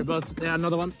on. Sorry, Buzz. Yeah,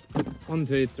 another one. 1,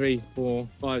 2, 3, 4,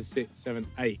 5, 6, 7,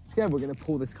 8. Scared we're going to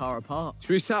pull this car apart. Should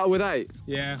we settle with 8?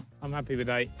 Yeah. I'm happy with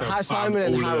 8. Simon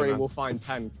and Harry will find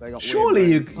 10 because they got.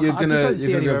 Surely you're I gonna don't see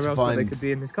be anywhere able to else where they find could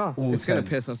be in this car. all It's gonna 10.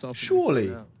 piss us off. Surely.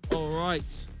 Yeah. All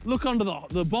right. Look under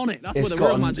the bonnet. That's It's where the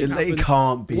real got magic happens. it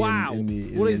can't be Wow. in the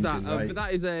What the is that? engine, right?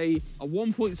 That is a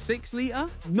 1.6 litre,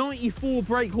 94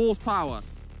 brake horsepower,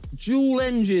 dual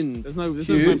engine. There's no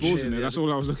Huge. balls in it. That's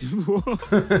all I was looking for.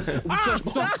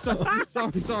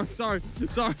 Sorry.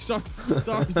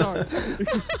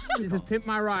 This is Pimp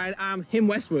My Ride. I'm him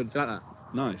Westwood. Do you like that?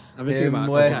 Nice. Him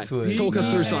Westwood. Okay. Talk us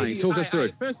through something. Talk us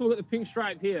through. First of all, look at the pink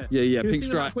stripe here. Yeah, Can you pink see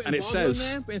stripe, that? and it Put Volvo in says.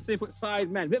 there, but instead put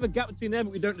SIDEMEN. Bit of a gap between there,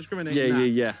 but we don't discriminate.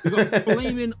 Yeah. We've got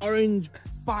flaming orange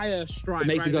fire stripe. It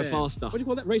makes right it go there. faster. What do you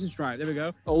call that? Racing stripe. There we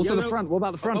go. Also the Yellow- front. What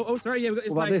about the front? Oh, sorry. Yeah, we've got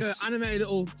this What about like this? animated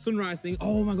little sunrise thing.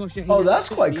 Oh my gosh, yeah. Oh, that's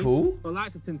quite cool. The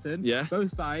lights are tinted. Yeah.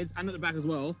 Both sides and at the back as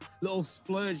well. Little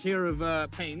splurge here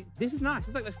of paint. This is nice.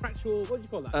 It's like the fractal. What do you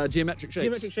call that? Geometric shapes.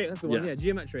 Geometric shape. That's the one. Yeah,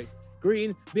 geometric.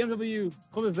 Green. BMW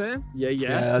colours there. Yeah.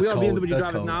 That's We are cold. BMW That's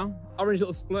drivers cold. now. Orange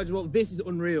little splurge as well. This is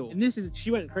unreal. And this is,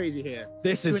 she went crazy here.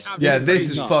 This She is. went Yeah, absolutely this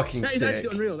is nuts. fucking That is sick. actually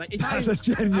unreal. Like, if That's I,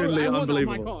 genuinely I want that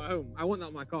unbelievable. on my car at home. I want that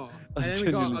on my car. That's And then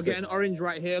we got, genuinely I'll get an orange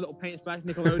right here, little paint splash,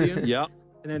 Nickelodeon. Yeah.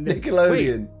 And then this.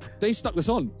 Nickelodeon. They stuck this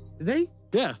on. Did they?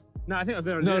 Yeah. No, I think I was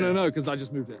there. No, because I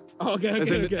just moved it. Oh, okay.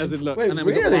 As in, look. Wait, and then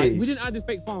we got really? lights. We didn't add the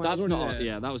fake farm. That's not. there.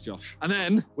 Yeah, that was Josh. And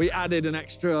then we added an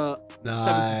extra Nice.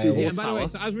 72 Yeah, and by the way,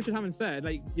 horsepower. so as Richard Hammond said,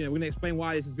 like, you know, we're going to explain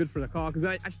why this is good for the car, because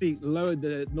I actually lowered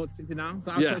the 0 to 60 now.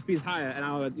 So our top speed is higher, and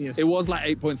our, you know, It was like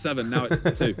 8.7. Now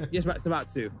it's 2. yes, it's about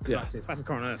 2. It's about 2. It's fastest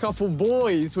car on earth. Couple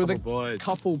boys with Boys.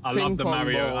 couple I ping love the pong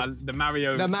Mario. balls. The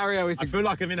Mario. The Mario is I feel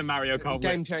like I'm in a Mario Kart.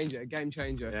 game changer. Game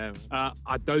changer. Yeah.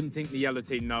 I don't think the yellow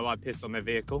team know I pissed on their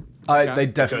vehicle. They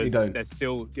definitely because don't. They're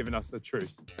still giving us the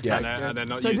truth. Yeah. And they're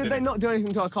not So using did they it. not do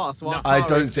anything to our car? So our I car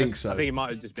don't is think just so. I think it might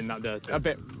have just been that dirty. a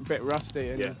bit rusty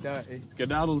and dirty.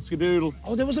 Skedaddle.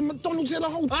 Oh, there was a McDonald's here the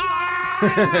whole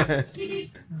time.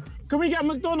 Can we get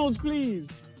McDonald's, please?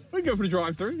 We can go for the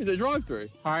drive-through. Is it a drive-through?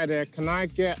 Hi there. Can I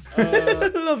get I a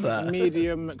love that.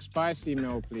 medium McSpicy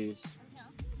meal, please?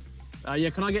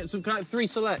 Yeah, can I get 3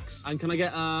 selects? And can I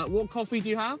get, what coffee do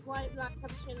you have? White, black,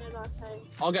 cappuccino, latte.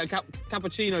 I'll get a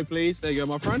cappuccino, please. There you go,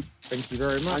 my friend. Thank you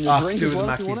very much. And your drink do as with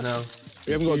well, if you want Mackies it. now.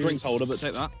 We haven't got a drinks holder, but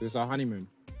take that. This is our honeymoon.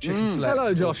 Chicken select.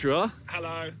 Hello, Joshua.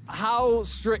 Hello. How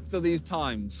strict are these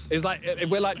times? It's like if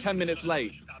we're like 10 minutes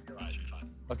late.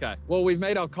 Okay. Well, we've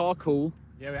made our car cool.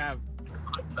 Yeah, we have.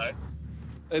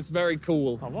 It's very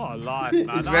cool. Oh, what a life, man.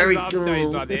 It's very I love cool. days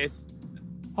like this.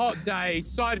 Hot day,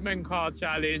 Sidemen car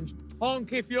challenge.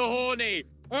 Honk if you're horny.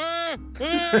 We're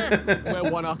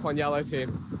 1 up on yellow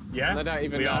team. Yeah? They don't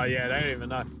even we know. are, yeah, they don't even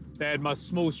know. They had my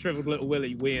small, shriveled little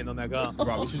Willy weeing on their car.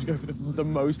 Right, we should go for the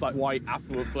most, like, white,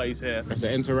 affluent place here. It's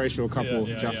an interracial couple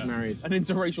Yeah, just yeah. married. An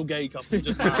interracial gay couple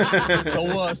just married.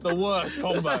 the worst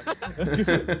combo.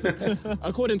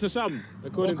 According to some.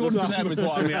 According to them is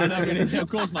what I mean. I don't really, of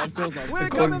course not, of course not. We're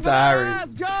According coming to Harry.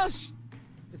 fast, Josh!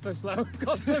 It's so slow.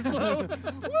 God, so slow.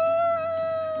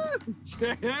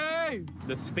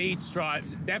 The speed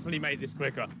stripes definitely made this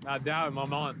quicker. I doubt in my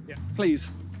mind. Yeah. Please.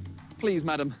 Please,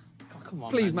 madam. Come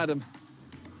on, Please, man. madam.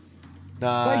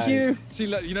 Nice. Thank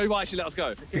you. You know why she let us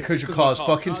go? Because your car's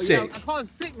fucking sick. Yeah, a car's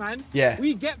sick, man. Yeah.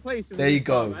 We get places. There in you this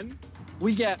car, go. man.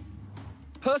 We get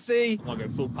pussy. I'll go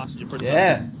full passenger princess.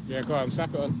 Yeah. Yeah, go on,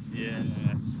 slap it on.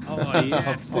 Yes. Oh,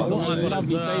 yes. Oh,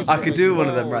 Lovely day. I could do one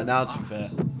of them right now, to be fair.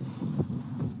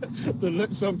 The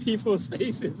looks on people's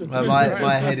faces. Are so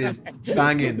My head is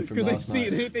banging from because last they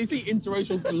night. see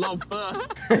interracial love first.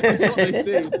 That's what they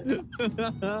see.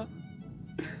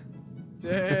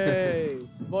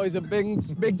 Jeez. Boys are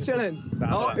big chilling.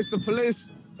 Oh, it's the police.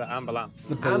 It's an ambulance.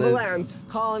 The police. Ambulance.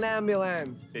 Call an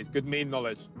ambulance. It's good meme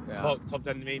knowledge. Yeah. Top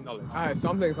 10 meme knowledge. Alright,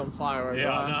 something's on fire over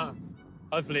Yeah, I know.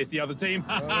 Hopefully it's the other team.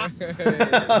 there. I'm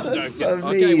joking. So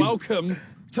Okay, mean. welcome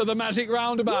to the magic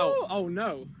roundabout. Oh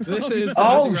no. This is the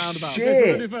Oh, magic roundabout.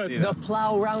 shit. The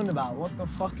plough roundabout. What the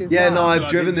fuck is Yeah, that? no, I've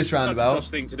Like, driven this is such a roundabout. Josh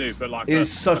thing to do, but like It's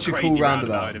such a crazy cool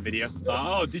roundabout. in a video. Like,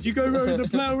 oh, did you go round the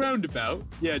plough roundabout?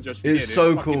 Yeah, Josh, we It's did.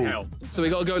 so It's fucking cool. hell. So we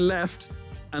got to go left,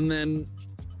 and then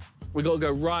we got to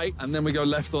go right, and then we go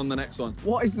left on the next one.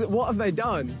 What have they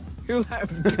done? Who let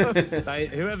them go?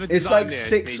 Whoever It's designed like this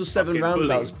 6 or needs 7 fucking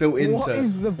roundabouts bullying. built What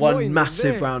is the into point one of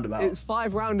massive this? roundabout. It's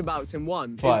 5 roundabouts in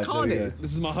one. 5, It's there we go. carnage.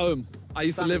 This is my home. I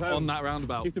used to Sam's live home. on that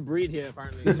roundabout. You have to breed here,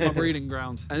 apparently. This is my breeding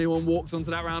ground. Anyone walks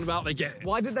onto that roundabout, they get it.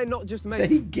 Why did they not just They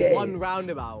make get one it.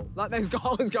 roundabout? Like there's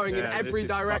cars going in Yeah, every this is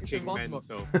direction fucking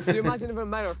possible. mental. Can you imagine if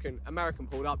an American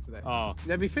pulled up to this? Oh,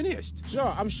 they'd be finished.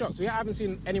 No, I'm shocked. We haven't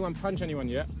seen anyone punch anyone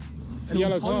yet. A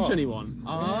yellow punch car. anyone.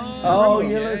 Oh,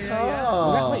 yellow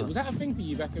car. Wait, was that a thing for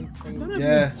you back in? I don't know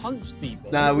Yeah. if we punched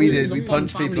people. Nah, we did. It was We a fun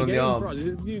punched people family on the game arm. for us.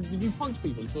 Did you punch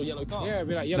people and saw a yellow car? Yeah,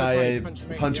 be like yellow Nah, car. yeah, you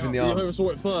punch him in the Yeah, arm. whoever saw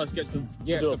it first gets to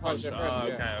Yeah, do so a punch their friend.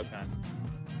 okay, yeah. okay.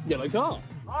 Yellow car.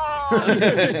 Ah! We'll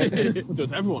do it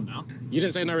to everyone now. You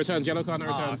didn't say no returns. Yellow car, no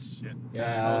returns. Shit.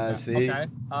 Yeah. Ah, see. Okay.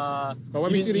 But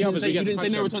when we see the others, we get you didn't say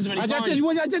no returns of any I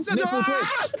kind. just said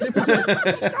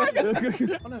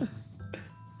no.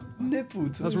 Nipple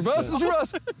twist. That's reverse. That's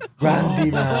reverse. Randy,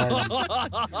 man.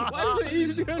 Why is it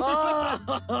easy to go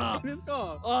in this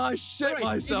car? Oh, I shit Wait,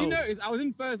 myself. If you notice, I was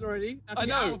in first already. I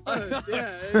know.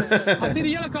 Yeah. I see the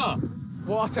yellow car.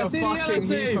 What a I see the yellow fucking heap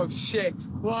team. of shit.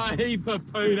 What a heap of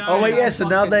poo. Oh wait, yeah. So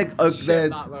now they're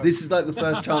shit that low. this is like the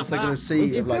first chance they're going to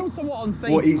see It of like feels somewhat unsafe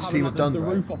what each having, team like, have done. the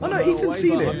Right? roof off Oh on no, the Ethan's motorway,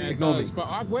 seen but- it. Yeah, it Ignore me. does,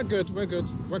 but we're good. We're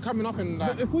good. We're coming off in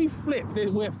like. If we flip,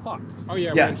 then we're fucked. Oh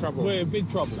yeah, Yeah. we're in trouble. We're in big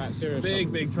trouble. Like, serious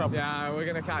Big trouble. Yeah, we're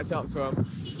gonna catch up to him.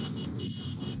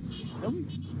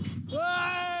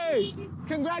 Hey!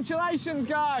 Congratulations,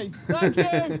 guys! Thank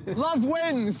you. Love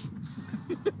wins.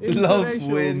 Love Interracial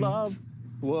wins. love.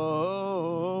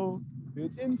 Whoa.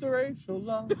 It's interracial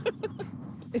love.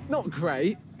 It's not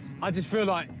great. I just feel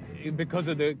like because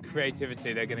of the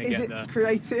creativity, they're going to Is get it the.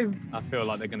 creative? I feel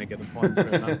like they're going to get the points for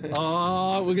it. Now.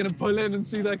 Oh, we're gonna pull in and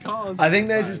see their cars. I think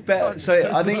theirs is better. So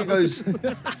I think it goes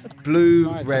blue,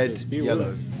 red,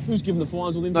 yellow. Who's giving the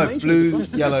flyers all the No, information?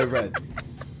 blue, yellow, red.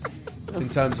 In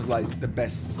terms of like the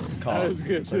best car. That was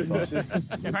good. So far.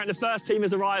 Apparently the first team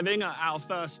is arriving at our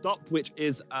first stop, which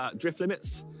is Drift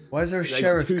Limits. Why is there a They've got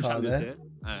sheriff two car challenges there?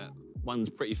 here. One's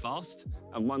pretty fast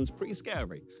and one's pretty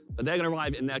scary. But they're going to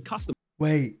arrive in their custom.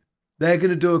 Wait, they're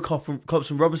gonna do a cops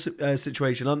and robbers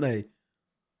situation, aren't they?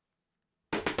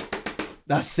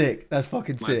 That's sick. That's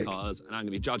fucking sick. Cars, and I'm going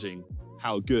to be judging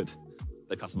how good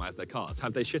they customize their cars.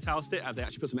 Have they shithoused it? Have they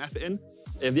actually put some effort in?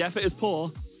 If the effort is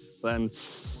poor, then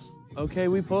Okay,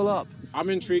 we pull up. I'm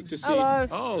intrigued to see. Hello.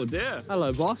 oh dear.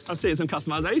 Hello, boss. I'm seeing some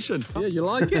customization. Yeah, you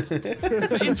like it?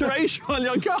 Interracial on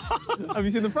your car. Have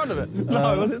you seen the front of it?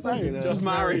 No, what's it saying? Just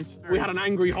married. We had an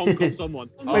angry honk of someone.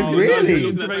 Wait, really?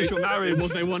 Interracial marriage.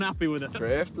 Was they weren't happy with it?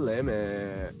 Drift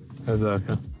limits.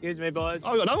 Excuse me, boys.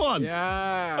 Oh, we got another one.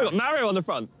 Yeah. We got Mario on the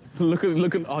front. Look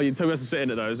at. Oh, you Toby has to sit in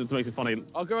it though, which makes it funny.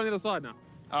 I'll go on the other side now.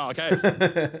 Oh, okay.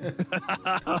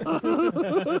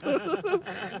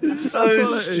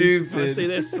 So stupid. Let's see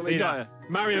this. What we got here?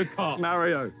 Mario Kart.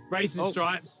 Mario. Racing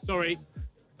stripes. Sorry.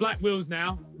 Black wheels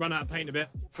now. Run out of paint a bit.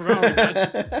 Ferrari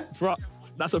badge.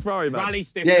 That's a Ferrari badge. Rally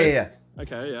stickers. Yeah.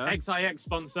 Okay, yeah. XIX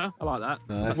sponsor. I like that.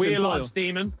 Nice. Wheel Arch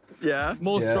Demon. Yeah.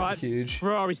 More Yeah, stripes. huge.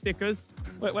 Ferrari stickers.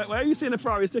 Wait, where are you seeing the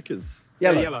Ferrari stickers?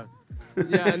 Yellow. Yellow.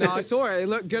 Yeah, no, I saw it. It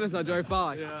looked good as I drove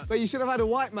by. Yeah. But you should have had a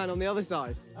white man on the other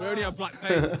side. We only have black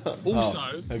paint.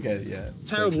 Also, Okay, yeah.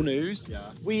 terrible news.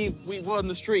 Yeah. We were on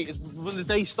the street. When the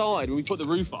day started, when we put the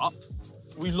roof up,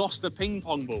 we lost the ping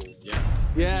pong ball. Yeah.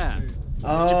 Yeah.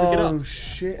 Oh pick it up?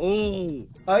 shit! Oh.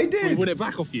 I We did. win it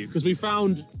back off you because we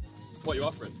found what you're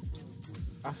offering.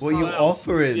 What are you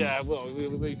offering? Yeah, well,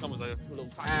 we come as a little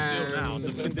package deal now. So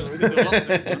we can do a lot of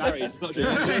it. Married.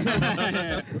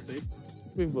 We'll see.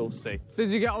 We will see. Did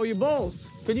you get all your balls?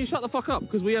 Can you shut the fuck up?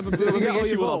 Because we have a big you get all your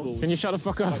issue with our balls? balls. Can you shut the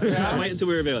fuck up? Wait until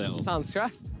we reveal it all. Sounds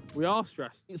stressed. We are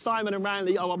stressed. Simon and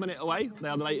Randy are 1 minute away. They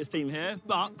are the latest team here.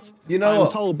 But You know I'm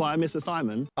what? told by Mr.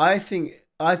 Simon. I think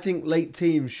late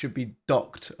teams should be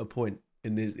docked a point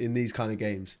in these kind of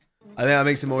games. I think that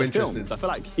makes it more It's filmed. interesting. I feel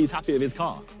like he's happy with his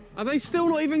car. Have they still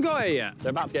not even got it yet? They're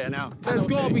about to get it now. There's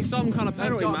got to be some kind of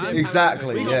penalty, man.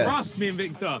 Exactly. We got Yeah. rust, me and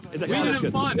Victor. Is it We good? didn't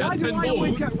Good. find it. Why 10 do we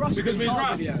balls get rushed because we car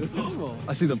rushed. videos?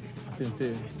 I see them. I see them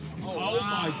too. Oh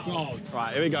my god.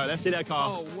 Right, here we go. Let's see their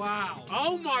car. Oh wow.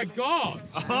 Oh my god.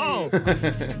 Oh!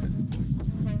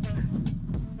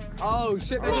 Oh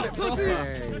shit, they did it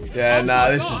properly. Yeah, nah,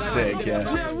 this is sick. Yeah.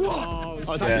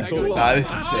 Oh, it's Yeah. actually cool. Nah,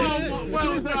 this is sick.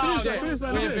 Well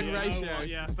done. We have been ratioed.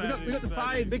 Yeah, We got the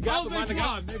side, big gap Oh, behind the they've gap.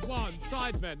 won. They've won.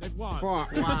 Sidemen. They've won.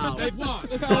 Wow. They've won.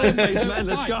 Space Man,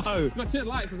 let's go. Got tinted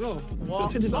lights as well. Got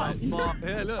tinted lights.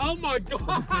 Yeah, look. Oh my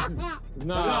god.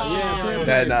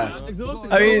 Yeah, nah.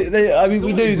 I mean,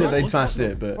 we knew that they smashed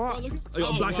it, but I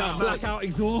got blackout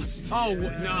exhaust. Oh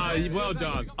no, well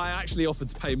done. I actually offered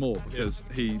to pay more because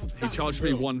he charged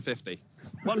me 150.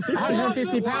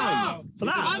 150. Wow. For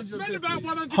that? I spent about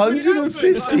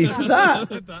 150 for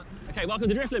that. Okay, welcome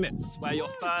to Drift Limits, where your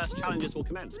first challenges will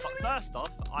commence. But first off,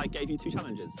 I gave you 2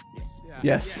 challenges.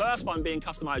 Yes. First one being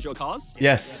customize your cars.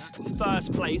 Yes.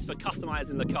 First place for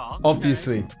customizing the car.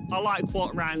 Obviously. I like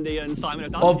what Randy and Simon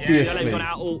have done. Obviously. They've gone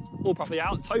out all properly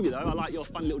out. Toby, though, I like your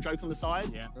fun little joke on the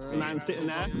side. Yeah. The man sitting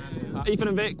there. Ethan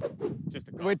and Vic.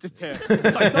 We're just here. So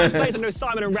first place, I'm going to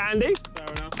Simon and Randy.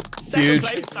 Second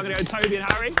place, I'm going to go Toby and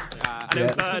Harry. And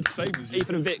then third,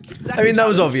 Ethan and Vic. I mean, that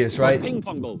was obvious, right? Ping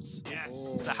pong balls. Yes.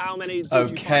 So how many did you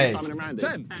Okay. find Simon and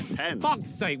Randy? 10.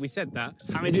 Fuck's sake, we said that.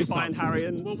 How many did you find Harry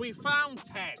and... Well, we found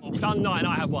 10. You found 9,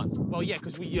 I have 1. Well, yeah,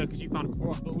 because you found it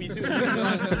before us, but we Vic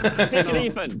and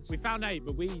Ethan. We found 8,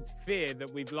 but we fear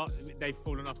that they've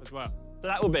fallen off as well. So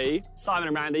that will be Simon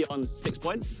and Randy on 6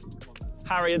 points.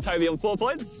 Harry and Toby on 4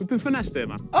 points. We've been finessed here,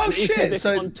 man. Oh, and Ethan and Vic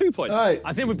So, on 2 points. Right.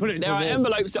 I think we put it into There a are wall.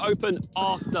 envelopes to open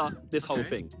after this whole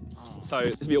thing. So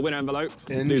this will be a winner envelope,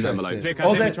 loser envelope. Vic, I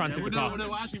think we're trying to tip the car.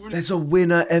 There's a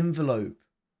winner envelope.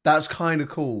 That's kind of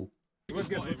cool. I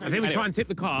think we try and tip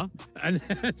the car and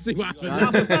see what happens.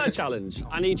 Now for the third challenge,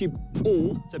 I need you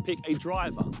all to pick a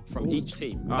driver from each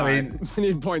team. I mean, We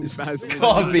need points, Baz.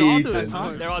 can't be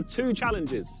Ethan. There are 2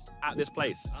 challenges at this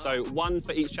place, so 1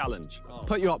 for each challenge.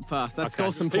 Put you up first. Let's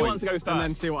score some Who points. wants to go first? And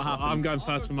then see what happens. I'm going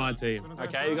first for my team.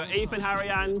 Okay, you've got Ethan, Harry,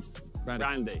 and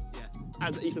Randy.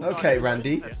 As Ethan's Okay, drivers,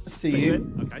 Randy. let's See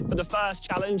you. Okay. But the first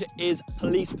challenge is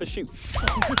police pursuit.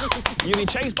 You'll be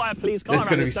chased by a police car This is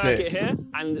around gonna the be circuit sick. here,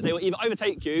 and they will either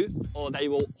overtake you or they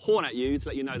will horn at you to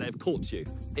let you know they've caught you.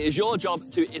 It is your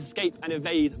job to escape and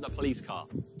evade the police car.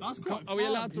 That's quite. Are we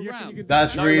allowed to round?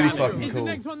 That's No really rounding. fucking Is the cool.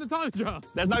 next one the time trial?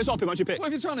 There's no stopping once you pick. What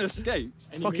if you're trying to escape?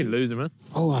 Fucking loser, man.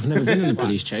 Oh, I've never been in a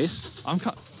police chase.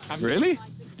 Really?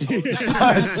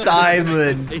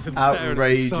 Simon. Ethan's staring at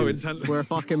me so Outrageous. intensely. We're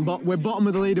we're bottom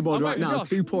of the leaderboard I'm right waiting for now. Josh.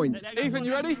 2 points. Ethan,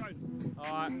 you ready?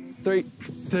 Alright. 3,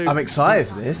 2. I'm excited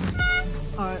for this.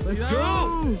 Alright, let's go.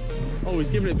 Oh,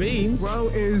 he's giving it beans. Bro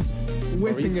is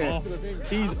whipping He's it. off.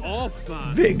 He's off,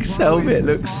 man. Vic's helmet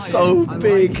looks so I like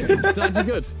big. it. That's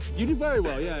good. You did very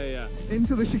well. Yeah.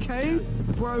 Into the chicane.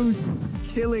 Bro's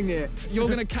killing it. You're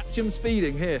gonna catch him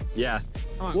speeding here. Yeah.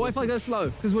 What if I go slow?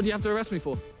 Because what do you have to arrest me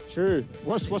for? True.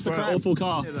 What's the For an crime? awful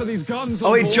car. For these guns. Oh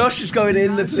on wait, board? Josh is going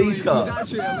in the police He's car.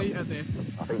 actually elite at this.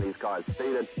 I think these guys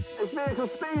speeded. This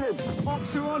vehicle's speeded. Up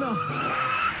to honour.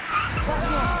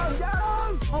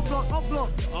 Up block, up block.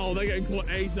 Oh, they're getting caught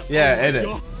ASAP. Yeah, oh, my innit?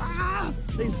 God. Ah!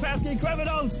 These pesky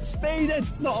criminals speeded.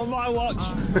 Not on my watch.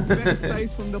 Best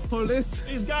space from the police.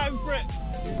 He's going for it.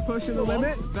 He's pushing the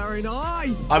limits. Very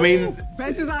nice. I mean,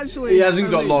 Best is actually. he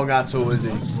hasn't got elite. long at all, has he?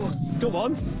 Come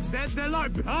on. They're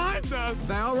like behind us.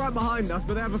 They are right behind us,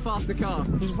 but they have a faster car.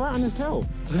 He's right on his tail.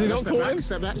 Does he not call him?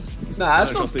 Step back. Nah,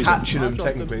 that's not catching him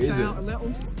technically, is Stay it? out a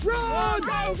little. Run!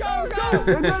 Go, go, go!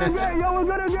 We're gonna get you. We're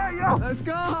gonna get you. Let's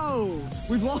go.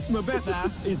 We've lost him a bit there.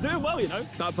 He's doing well, you know.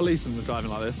 That policeman was driving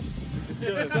like this.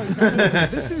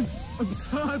 This is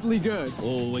absurdly good.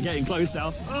 Oh, we're getting close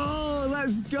now. Oh,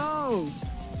 let's go.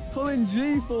 Pulling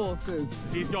G-forces.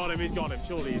 He's got him.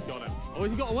 Surely he's got him. Oh,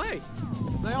 he's got away.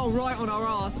 They are right on our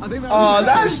ass. I think Oh,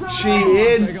 that's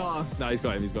cheating. They got us. No, he's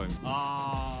got him. He's got him.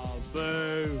 Ah,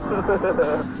 boo.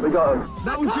 We got him.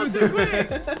 That was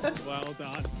good. Well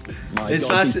done. They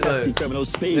smashed it though.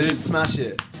 Criminals They speed. didn't smash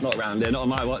it. Not round here, not on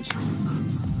my watch.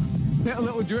 Hit a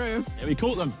little drift. Yeah, we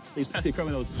caught them. These petty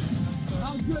criminals.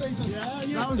 That was good. Yeah.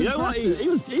 That was You know what?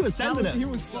 impressive. He was sending it. He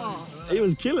was fast. He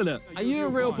was killing it. Are you a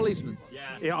real policeman?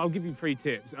 Yeah, I'll give you 3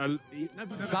 tips. That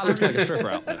looks like a stripper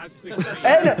outfit.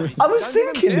 And I was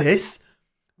thinking this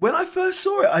when I first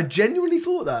saw it. I genuinely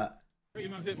thought that.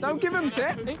 Don't give him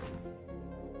tip.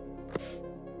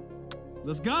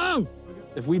 Let's go.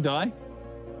 If we die,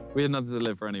 we had nothing to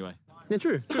live for anyway. Yeah,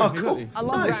 true. Oh, cool. I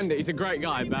love Nice. Randy. He's a great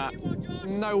guy, but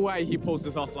no way he pulls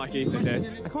this off like Ethan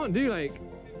did. I can't do like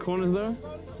corners though.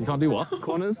 You can't do what?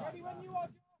 Corners.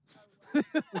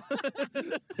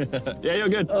 Yeah, you're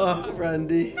good. Oh,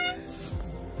 Randy.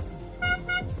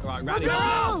 Right, Randy.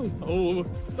 Oh,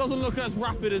 doesn't look as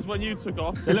rapid as when you took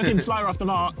off. They're looking slower off the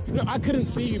mark. Look, I couldn't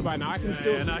see you by now. I can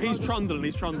still see. No, he's trundling.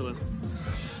 He's trundling.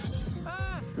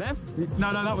 Left?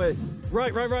 No, that way.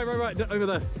 Right. Over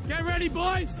there. Get ready,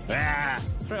 boys.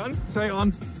 Straight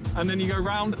on. And then you go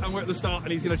round, and we're at the start,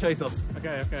 and he's going to chase us.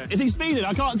 Okay. Is he speeding?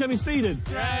 I can't tell he's speeding.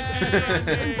 He's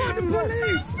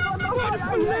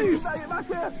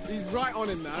right on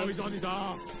him now. Oh, he's on his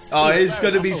arm. Oh, it's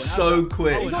going to be so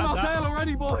quick. He's on our tail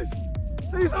already, boys.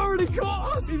 He's already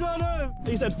caught us. He's on him.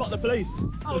 He said, fuck the police.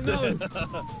 Oh, no.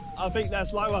 I think they're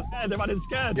slower. Yeah, they're running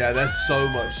scared. Yeah, they're so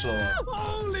much slower.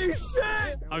 Holy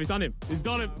shit. Oh, he's done him. He's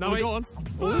done him. No, wait. go on.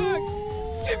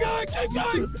 Keep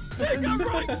going.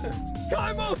 Right. cut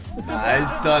him off. Nah,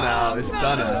 it's done out. It's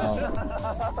done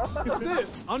out. That's it.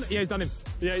 Yeah, he's done him.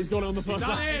 Yeah, he's got it on the first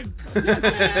lap. him.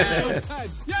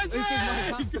 Yes,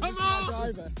 come on.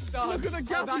 Look at the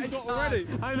gap he's got already.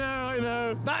 I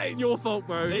know. That ain't your fault,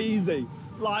 bro. Easy.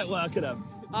 Light work at him.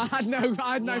 I had no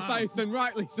faith, and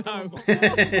rightly so. What's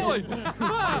the point?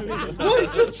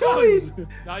 What's the point?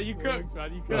 No, you cooked,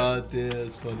 man. You cooked. Oh dear,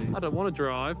 that's funny. I don't want to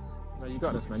drive. No, you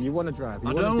got this, man. You want to drive.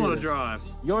 I don't want to drive.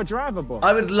 You're a driver, boy.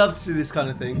 I would love to do this kind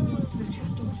of thing.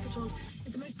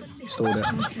 Stalled it.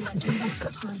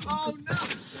 Oh no!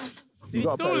 You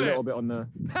got to put a little bit on there.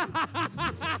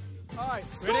 Alright,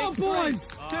 Come on, boys.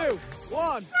 2,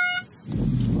 1.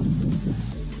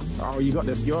 Oh, you got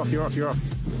this. You're off.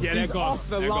 Yeah, they're gone. Off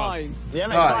the line. The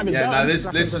MX5 Alright, is yeah, done. now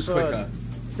this looks quicker.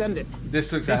 Send it.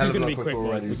 This looks a hell of a lot quicker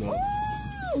already as well.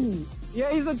 Yeah,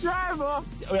 he's a driver.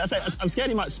 I'm scared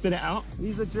he might spin it out.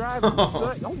 He's a driver.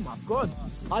 Oh my god.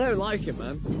 I don't like him,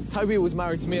 man. Toby was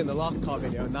married to me in the last car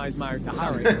video, and now he's married to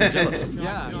Harry.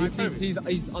 Yeah,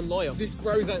 he's unloyal. This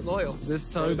bros ain't loyal. This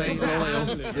Tobe ain't loyal.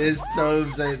 This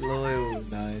Tobes ain't loyal.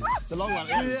 Nice. It's a long one.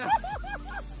 Yeah.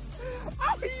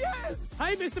 Oh, yes.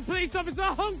 Hey, Mr. Police Officer,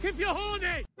 honk if you're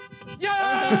horny.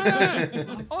 Yeah!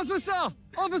 Officer,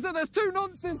 there's 2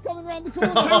 nonsense coming around the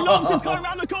corner. 2 nonsense coming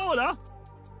around the corner?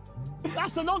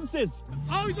 That's the nonsense.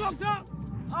 Oh, he's locked up.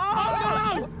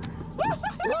 Oh, no.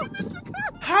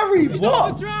 Harry,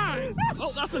 what?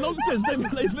 Oh, that's the nonsense.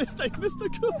 They've missed the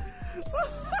call.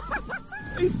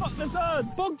 He's fucked the turn.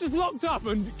 Bog just locked up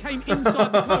and came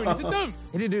inside the cone. It's a dump.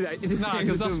 He didn't do that. No,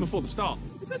 because that's before the start.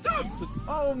 It's a dump.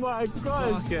 Oh my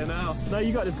god. Fucking hell. No,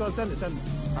 you got this. Go on, send it.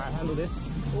 Alright, handle this.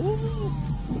 Ooh.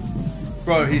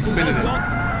 Bro, he's spinning it.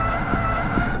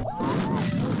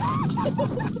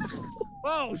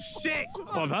 Oh, shit.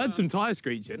 Well, I've heard some tyre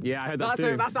screeching. Yeah, I heard that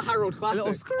too. That's a Harold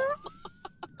classic.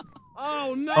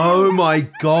 Oh, no. Oh my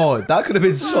god, that could have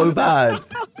been so bad.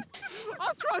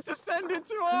 I tried to send it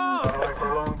to her.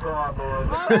 For a long time, boys.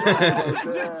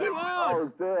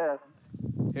 Oh dear.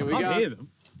 Here we I go. can't hear them.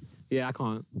 Yeah, I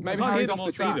can't. Maybe Harry's off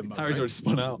the track. Harry's already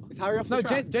spun out. Is Harry off the No,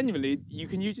 track? genuinely, you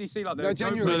can usually see like the. No,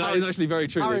 genuinely. No, that is actually very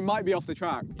true. Harry might be off the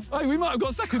track. Hey, we might have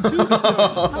got second too.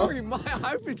 Harry might. I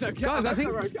hope it's okay. Guys, I think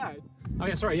we're okay. Oh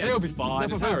yeah, sorry. Yeah, it'll be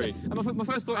fine. It's Harry. My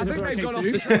first thought I is think okay they've gone off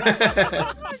too. the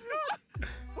track.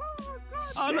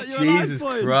 Oh, look, you're Jesus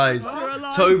alive, boys. Christ. You're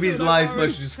alive, Toby's still, life don't worry.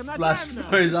 must just flash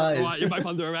before his eyes. All right, you're both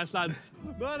under arrest, lads.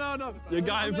 No. You're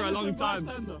going for a long time.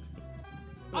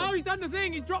 Oh, he's done the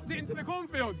thing. He's dropped it into the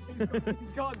cornfields.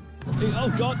 He's gone. Oh,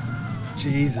 God.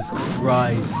 Jesus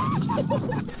Christ.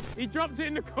 He dropped it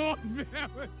in the cornfield.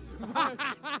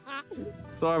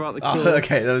 Sorry about the Oh,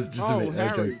 okay, that was just a bit.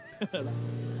 Harry.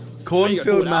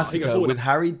 Cornfield Massacre with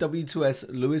Harry W2S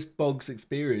Lewis Boggs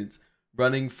experience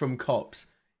running from cops.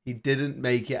 He didn't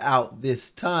make it out this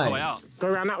time. Go out. Go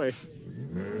around that way.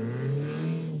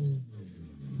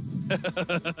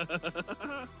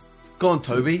 Go on,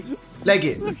 Toby. Leg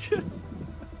it.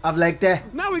 I've legged there.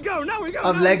 Now we go.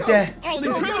 I've legged there. Oh,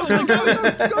 the criminal.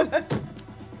 Go.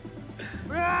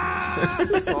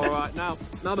 All right, now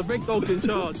the big dog's in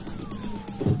charge.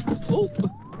 Oh.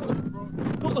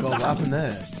 What was God, what that? happened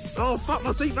there? Oh fuck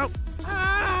my seatbelt!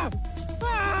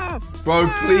 Bro,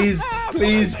 please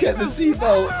get the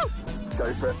seatbelt.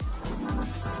 Go for it.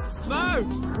 No!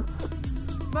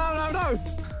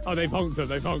 Oh, they've honked him.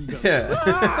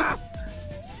 Yeah.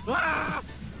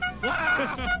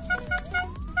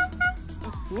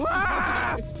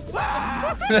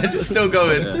 They're just still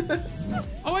going.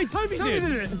 Oh, wait, Toby did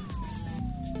it.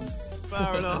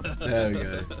 Fair enough. There we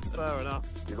go. Fair enough.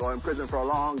 You're going to prison for a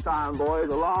long time, boys.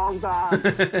 A long time.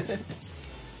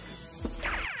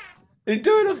 He's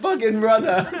doing a fucking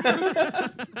runner.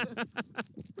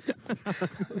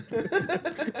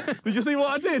 Did you see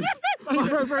what I did? Bro.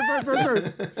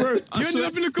 You ended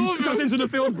up in the corner. Goes into the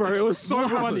field, bro. It was so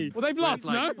funny. Well, they've lost,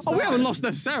 no? Oh, we haven't lost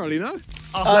necessarily, no?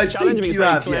 After I that challenge, think it's you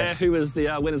very have, clear yes. who was the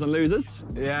winners and losers.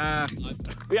 Yeah.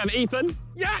 We have Ethan,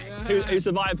 Yes! who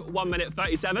survived 1 minute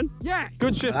 37. Yes!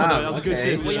 Good shift, Wow, that was a good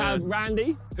okay. shift. We have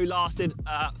Randy, who lasted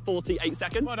 48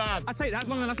 seconds. Well done. I take that as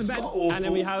long as that's in bed. And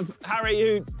then we have Harry,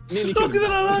 who nearly Longer killed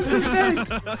than I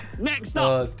himself. last Next up,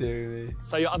 Oh, dear me.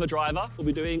 so your other driver will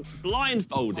be doing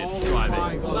blindfolded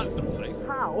driving. Well, that's not safe.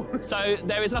 How? So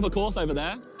there is another course over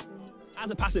there. As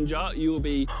a passenger, you will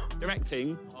be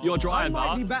directing your driver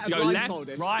might be better to go left,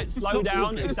 blindfolded. right, slow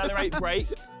down, accelerate, brake,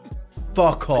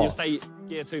 Fuck and you'll off. stay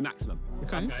gear 2 maximum.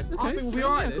 I think we'll be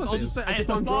alright. I'll just say And it's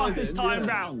the fastest time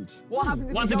round. What happens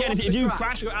if Once you go again, off if the you track?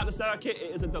 crash or go out the circuit,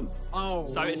 it is a dump. Oh.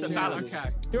 So it's a shit, balance. Okay.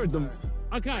 You're a dumb.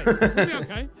 Okay, we'll be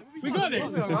okay. We got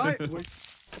this. All right.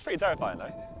 It's pretty terrifying, though.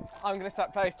 I'm going to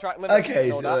set pace, track limit.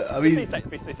 Okay, so, I mean, Be safe.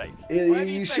 Be safe.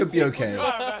 you should be okay.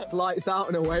 Lights out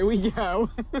and away we go.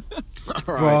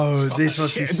 Bro, this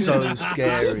must be so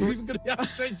scary. We're going to have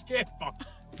to change gear.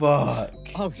 Fuck.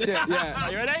 Oh shit, yeah.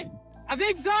 Are you ready? I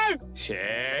think so.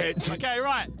 Shit. Okay,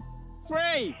 right.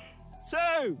 3,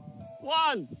 2,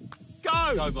 1,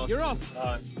 go. Go, boss. You're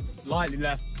off. Lightly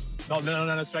left.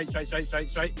 No, straight.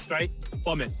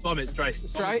 Bomb it, straight.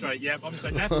 Straight, yeah, bomb it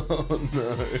straight. Left. Left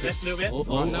a little bit.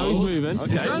 Oh, now he's moving.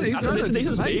 Okay. That's a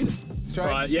decent speed. Straight.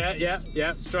 Right, yeah,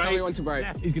 straight. Tell me when to brake.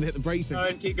 He's going to hit the brake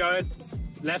thing. Keep going.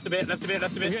 Left a bit. We're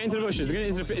getting into the bushes. We're getting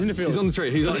into the field. He's on the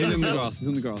tree. He's in the grass. He's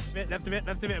on the grass. Left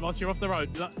a bit, whilst you're off the road.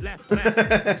 Left.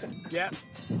 Yeah.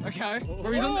 Okay.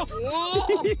 Where he's on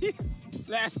the...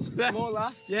 Left. More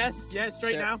left. Yes, straight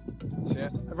Shit. now.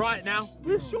 Shit. Right now.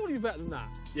 We're surely better than that.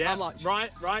 Yeah. How much? Right.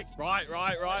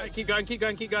 Keep going.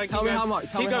 Tell me how much.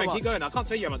 Keep going. I can't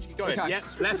tell you how much. Keep going. Okay. Yeah.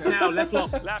 Left now. Left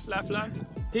lock. Left.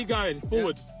 Keep going.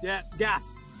 Forward. Yeah.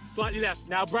 Gas. Slightly left.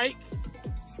 Now brake.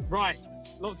 Right.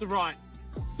 Lots of right.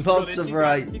 Lots of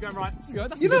right. Keep going right. You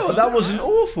know what? That wasn't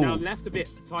awful. Now left a bit.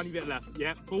 Tiny bit left.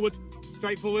 Yeah. Forward.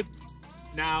 Straight forward.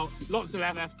 Now lots of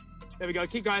left. There we go.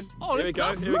 Keep going. Oh, Here we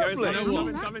go. Coming.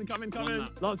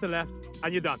 Lots of left.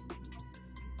 And you're done.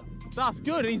 That's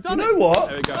good. And he's done You it. know what?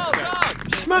 There we go. Well done.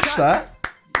 Smash that.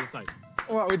 You're safe.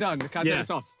 All right, we're done. Can I take this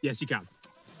off? Yes, you can.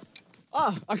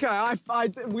 Oh, okay.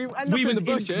 We end up in the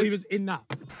bushes. We was in that.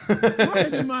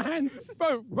 Right in my hand.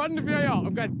 Bro, run the VAR.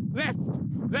 I'm going left.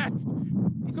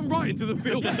 He's gone right into the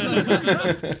field.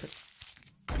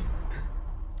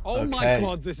 Oh my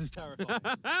God, this is terrifying.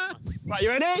 Right, you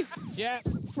ready? Yeah.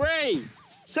 3,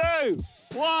 2,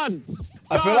 1.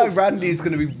 I feel like Randy's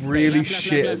going to be really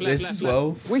shit at this as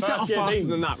well. We set off gear faster means.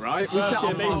 than that, right? We set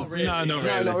off faster. No, not really. No,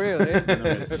 not really.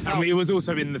 And it was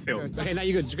also in the field. Okay, now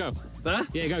you're good. Just go. There?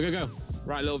 Yeah, go.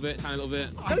 Right, a little bit, tiny little bit.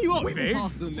 Tell you what, We're Vic.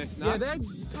 faster than this now. Yeah, they're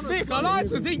Vic, I like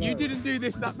to think you didn't do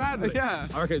this that badly. Yeah.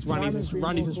 I reckon it's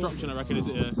Randy's instruction, I reckon, is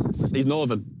it? He's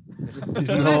northern. He's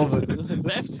northern.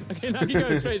 Left. Okay, now keep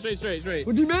going straight.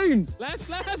 What do you mean? Left.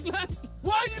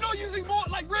 Why are you not using more,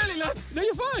 like really left? No,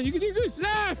 you're fine. You can do good.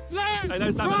 Left. Hey,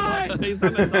 no stand Right. time. He's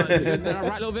stand time. Now,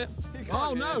 right a little bit.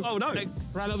 Oh no. Oh no. Right a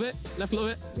little bit. Left a little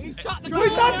bit. He's cut the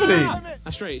What's happening?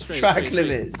 Now straight. Track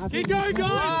limits. Keep going.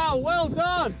 Wow, well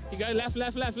done. Keep going left.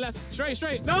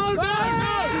 Straight. No!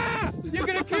 You're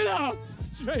going to kill us!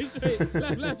 Straight.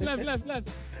 Left.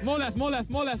 More left.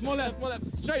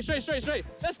 Straight.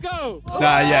 Let's go.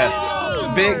 Nah,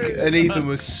 yeah. Vic and Ethan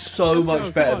was so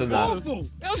much better than that. Awful.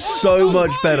 So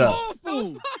much better.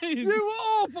 Awful. You were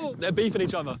awful. They're beefing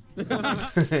each other.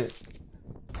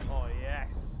 Oh,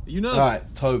 yes. You know. All right,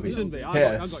 Toby. You shouldn't be. I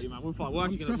Yes. got you, man. We're fine. We're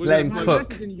Let him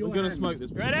cook. We're gonna smoke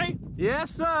this. Ready?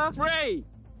 Yes, sir. 3,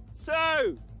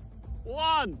 2,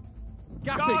 1.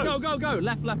 Gas it. Go.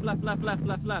 Left. I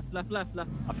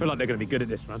feel like they're going to be good at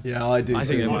this, man. Yeah, I do. I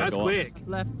think too. it Oh, that's quick.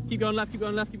 Left. Keep going left.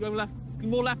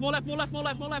 More left.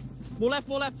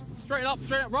 Straight up.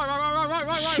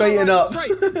 Right. Straighten up.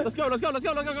 Straight. Let's go. Oh, that's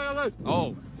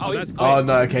quick. Oh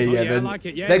no, okay, yeah. I Then like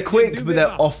it. Yeah, they're do quick, a but bit they're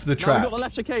of off the Now we've track. got the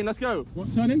left chicane. Let's go.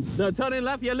 What, turning? No, turn in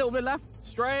left. Yeah, a little bit left.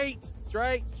 Straight.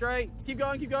 Keep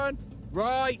going.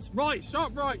 Right.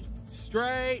 Sharp right.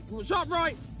 Straight. Sharp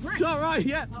right.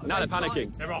 Yeah. now they're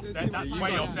panicking. They're off. That's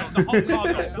way off. The whole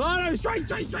car's off. No, straight.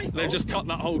 They've just cut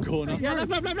that whole corner. Yeah,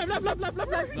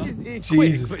 left.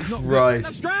 Jesus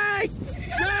Christ. Straight.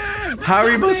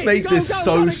 Harry must make this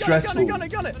so stressful. Got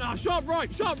it. No, sharp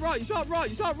right.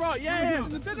 Yeah.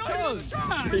 They're not even on the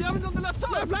track. They haven't done the left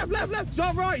turn. Left.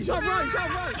 Sharp right.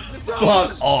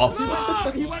 Fuck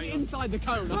off. He went inside the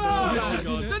cone. They're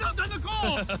not done the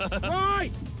course.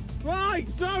 Right. No,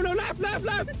 left.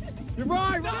 You're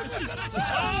right.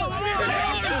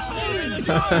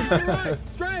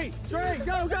 Straight.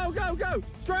 Go.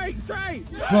 Straight.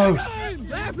 Bro.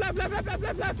 Left.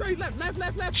 Straight.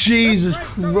 Left. Jesus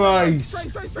Christ.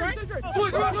 Straight.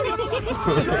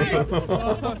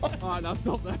 Alright, now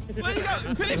stop there. Where you go?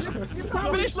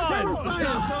 Finish line. Go.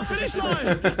 Finish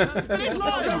line.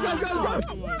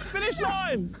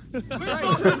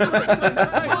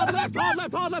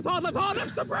 Hard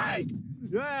left to break.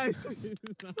 Yes. Where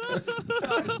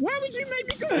would you make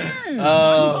me go?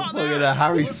 Oh, look at that.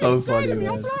 Harry's so funny,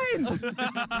 man.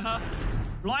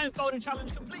 Blindfolded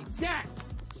challenge complete. Yeah.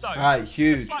 So, All right, the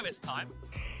huge. slightest time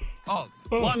of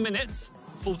 1 minute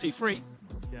 43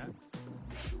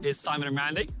 is Simon and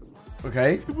Randy.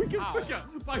 Okay. We can quicker.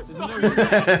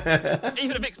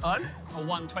 Even a Vic's time of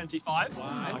 1:25.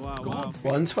 Wow.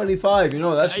 125. You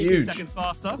know, that's 18 huge. seconds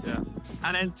faster. Yeah.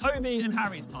 And then Toby and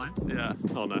Harry's time. Yeah.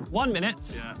 Oh, no. 1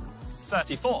 minute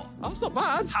 34. That's not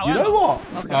bad. You However, know what?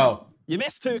 Oh, You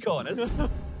missed 2 corners,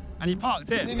 and you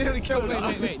parked in. You nearly killed me.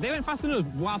 Wait. They went faster than us.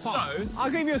 Wow. So, I'll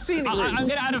give you a scenic route. I'm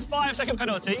going to add a 5-second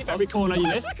penalty for every corner you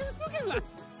missed.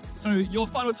 So your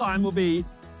final time will be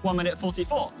 1 minute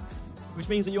 44, which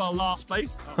means that you are last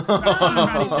place.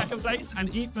 Randy second place, and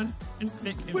Ethan and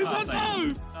Vic in first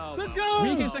place. Let's go!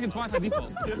 We came second twice by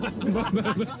default.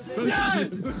 Yes!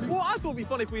 Well, I thought it'd be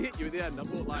fun if we hit you at the end. I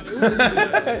thought like It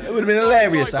would have been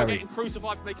hilarious, sorry for Harry. getting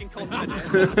crucified for making fine.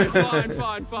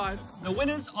 The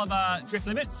winners of Drift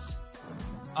Limits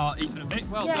are Ethan and Vic.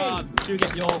 Well done. Do you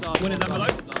get your winner's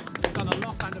envelope? Done a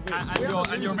lot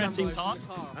And your renting task.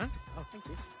 Huh? Oh, thank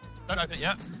you. Don't open it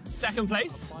yet. Second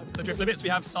place for Drift Limits, we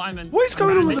have Simon. What is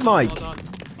going on with the mic? Well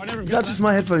done. Is that just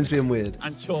my headphones being weird?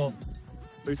 And your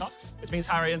blue tasks, which means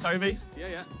Harry and Toby.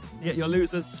 Yeah. You get your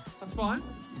losers. That's fine.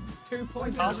 2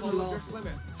 points. Tasks.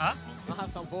 Huh?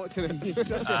 That's unfortunate.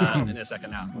 In a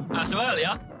second now. So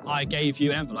earlier, I gave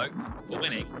you an envelope for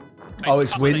winning. Oh,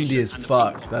 it's windy as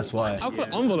fuck. That's why. I'll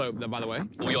put envelope there, by the way.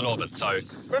 Or you're Northern. So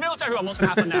reveal to everyone what's going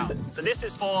to happen now. So this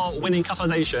is for winning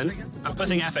customization and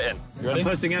putting effort in. You ready?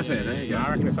 Putting effort in, there you go. I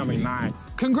reckon it's something nice.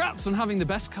 Congrats on having the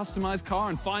best customized car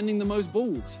and finding the most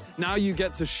balls. Now you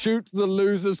get to shoot the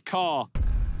loser's car.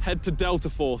 Head to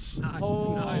Delta Force. Nice.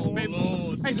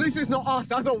 Hey, at least it's not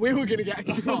us. I thought we were going to get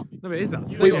a shot. No, it is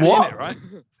us. Wait, what? It, right?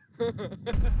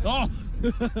 Oh!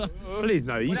 Please,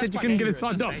 no. You said you couldn't get it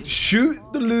signed off. Shoot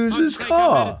the loser's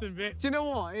car. Do you know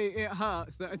what? It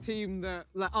hurts that a team that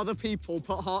let other people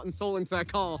put heart and soul into their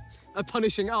car are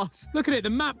punishing us. Look at it, the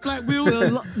matte black wheel.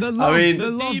 The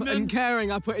love and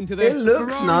caring I put into this. It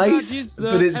looks nice,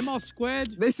 but it's... MR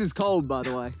squared. This is cold, by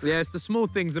the way. Yeah, it's the small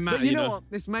things that matter. But you know what?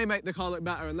 This may make the car look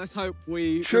better, and let's hope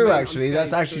we... True, actually.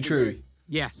 That's actually true.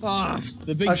 Yes.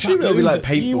 The big I assume it'll be like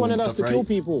paintball. He wanted us stuff, to kill right?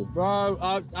 people. Bro,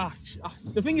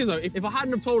 the thing is though, if I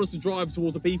hadn't have told us to drive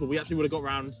towards the people, we actually would have got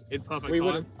round in perfect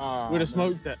time. We'd have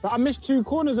smoked it. But I missed 2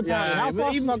 corners apparently. Yeah, How but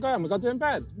fast was I going? Was I doing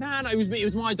bad? Nah, it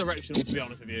was my direction, to be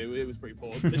honest with you. It was pretty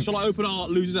poor. Shall I open our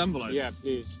loser's envelope? Yeah,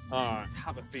 please. I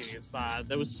have a feeling it's bad.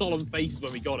 There was solemn faces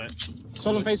when we got it.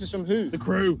 Solemn faces from who? The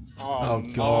crew. Oh,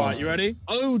 God. All right, you ready?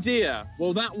 Oh, dear.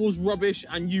 Well, that was rubbish,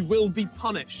 and you will be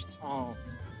punished. Oh.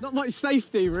 Not much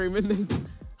safety room in this.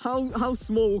 How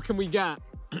small can we get?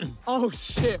 Oh,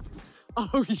 shit.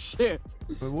 Oh, shit.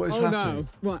 But what is happening? happening?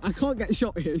 No. Right, I can't get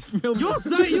shot here. It's filming.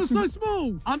 You're so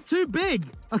small. I'm too big.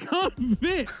 I can't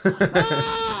fit.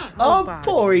 Oh,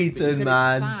 poor Ethan,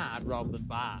 man. Sad rather than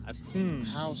bad.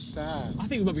 How sad. I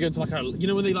think we might be going to like a, you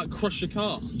know when they like crush your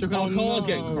car? Do you reckon our car's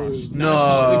getting crushed?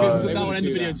 No. Because They that would wouldn't end the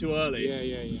do video that. too early.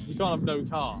 Yeah. You can't have no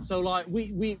car. So like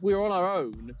we were on our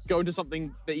own, going to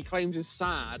something that he claims is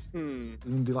sad. We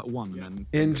can do like 1 and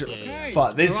then...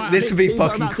 Fuck, this would be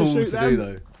fucking cool to do,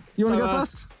 though. You want to go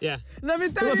first? Yeah. Let me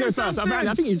tell you something.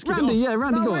 I think you just Randy, yeah,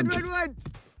 Randy, go on. Wait.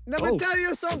 Let me tell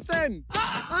you something.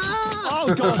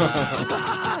 Oh god.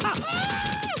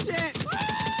 Shit.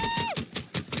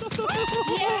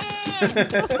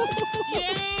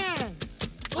 Yeah.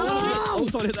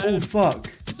 Oh,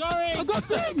 fuck. Sorry. I got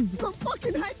things. Got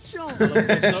fucking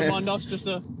headshot. Don't mind us, just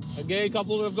a gay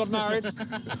couple who have got married. Can't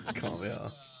be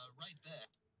arsed.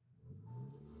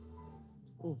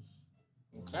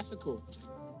 Classical.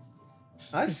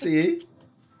 I see.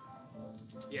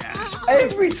 Yeah.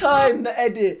 Every time the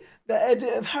edit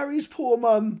of Harry's poor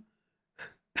mum.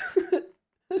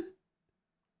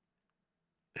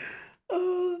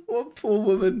 Oh, what poor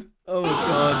woman. Oh,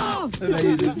 God.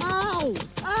 Amazing. Ow!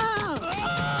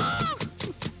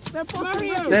 They're fucking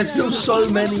real. There's still so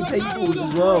many people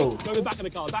as well. Go to the back of the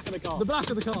car, back of the car. The back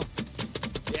of the car.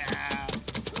 Yeah.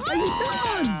 Are you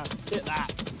done? Hit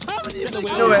that. How many of the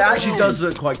No, it actually does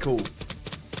look quite cool.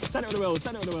 Send it on the wheels,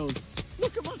 send it on the wheels.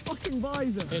 Look at my fucking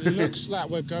visor. It looks like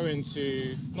we're going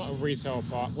to, not a retail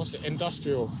park, what's it,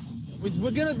 industrial.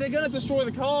 They're gonna destroy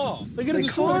the car. They're gonna They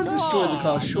can't destroy the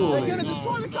car, surely. They're gonna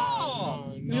destroy the car.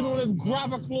 They're gonna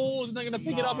grab our claws and they're gonna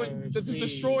pick it up and just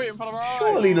destroy it in front of our eyes.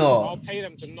 Surely I'll not. pay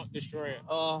them to not destroy it.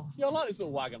 Yeah, I like this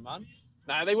little wagon, man.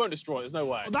 Nah, they won't destroy it. There's no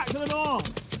way. Back to the door.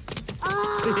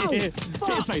 Ow! Hit his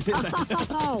face. Hit his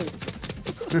face. Ow!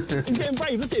 He's getting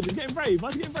brave. Look at him. He's getting brave.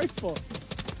 Why's he getting brave for?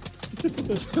 Right,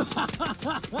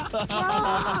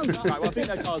 well, I think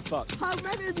that car's fucked. How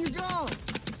many have you got?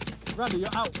 Randy,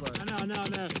 you're out, bro. I know.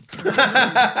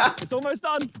 It's almost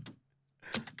done.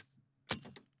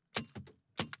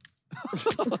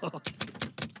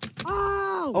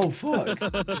 Ow! Oh, fuck.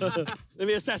 Let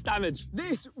me assess damage.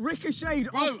 This ricocheted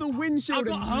off the windshield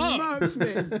and murked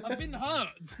me. I've been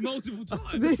hurt multiple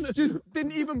times. This just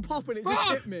didn't even pop and it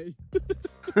just hit me.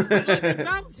 Like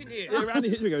bouncing here. Yeah, Randy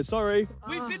hit me. Go. Sorry.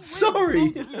 We've been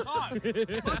Sorry. multiple times.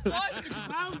 My life just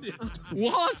found it.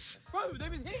 What? Bro, They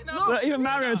was hitting them. Look, even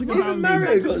Mario took a Even bound.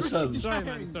 Mario got some. Sorry,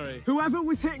 man. Sorry. Whoever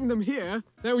was hitting them here,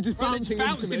 they were just bouncing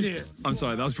into me. here. I'm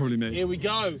sorry, that was probably me. Here we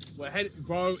go. We're headed,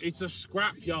 bro. It's a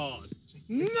scrap yard.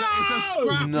 No! It's a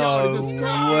scrap No yard. It's a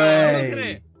scrap way. Look at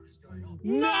it.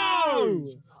 No!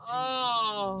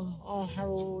 Oh,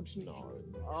 Harold, no.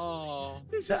 Oh.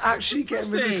 They're actually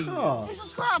getting rid of the car. It's a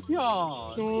scrap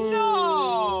yard.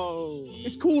 No!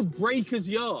 It's called Breaker's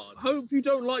Yard. Hope you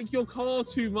don't like your car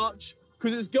too much,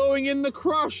 because it's going in the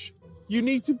crush. You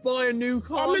need to buy a new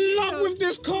car. I'm in love with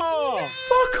this car.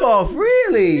 Fuck off,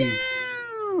 really?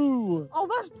 No! Oh,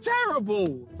 that's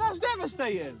terrible. That's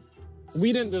devastating.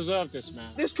 We didn't deserve this,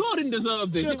 man. This car didn't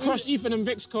deserve this. Should have crushed Ethan and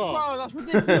Vic's car. Bro, that's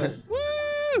ridiculous. Woo!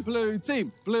 Blue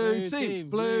team, blue team,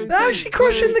 blue team. They're actually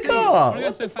crushing the car. I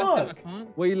go so fast I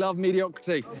can't. We love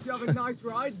mediocrity. Hope you have a nice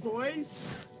ride, boys.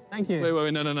 Thank you.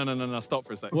 Wait, no, stop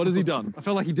for a second. What has he done? I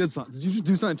feel like he did something. Did you just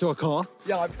do something to a car?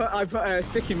 Yeah, I put a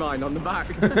sticky mine on the back.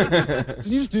 Did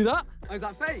you just do that? Oh, is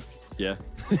that fake? Yeah.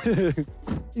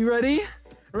 You ready?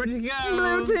 Ready to go.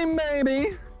 Blue team,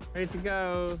 baby. Ready to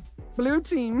go. Blue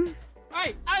team.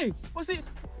 Hey, what's it?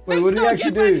 Wait, what did he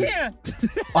actually do?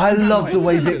 I love the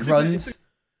way Vic runs.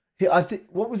 I think,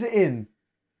 what was it in?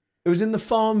 It was in the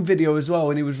farm video as well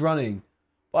when he was running.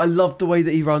 But I love the way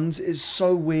that he runs. It's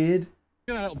so weird.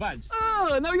 Got a little badge.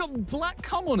 Oh, now we got black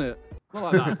cum on it.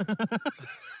 Not like that.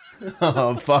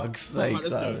 Oh, fuck's sake. Right,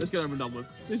 let's go over and done with.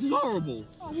 This is horrible.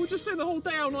 Oh, we'll just say the whole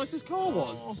day how nice this car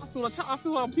was. I feel like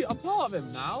I'm a part of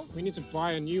him now. We need to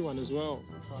buy a new one as well.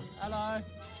 Hello.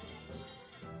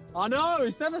 I know,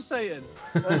 it's devastating.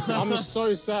 I'm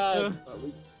so sad.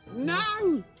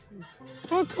 No!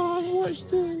 I can't watch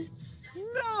this.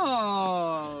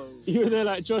 No! You were there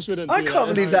like Josh wouldn't I do can't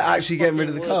it. believe they're actually getting rid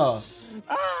of the car.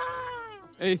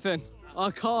 Ethan,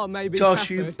 our car may be Josh,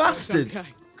 you knackered, bastard. but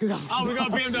it's okay. Oh, we got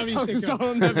a BMW sticker. I'm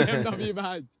on the BMW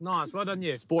badge. Nice, well done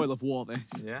you. Spoil of war, this.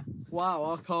 Yeah. Wow,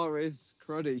 our car is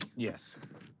cruddy. Yes.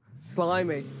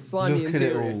 Slimy Look at it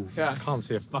interior. all. Yeah. I can't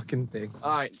see a fucking thing.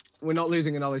 All right, we're not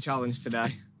losing another challenge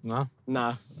today. No?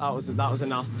 No, that was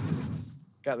enough.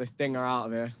 Get this dinger out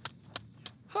of here.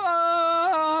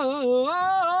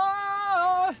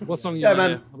 What song? Yeah,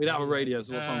 man. We don't have a radio,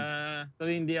 so what song?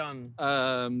 Celine Dion.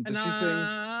 Does she sing?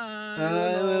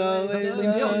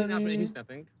 Celine Dion. I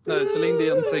think. No, Celine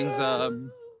Dion sings. I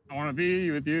want to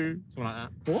be with you. Something like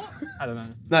that. What? I don't know.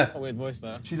 No. A weird voice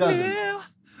there. She doesn't. Okay.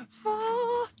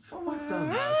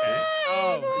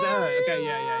 Oh, okay,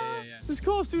 yeah. This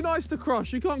car's too nice to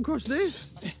crush. You can't crush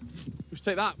this. We should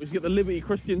take that. We should get the Liberty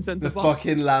Christian Centre The bus.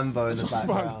 fucking Lambo in the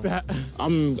background.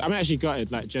 I'm actually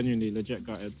gutted, like genuinely legit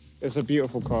gutted. It's a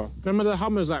beautiful car. Remember the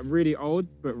Hummer's like really old,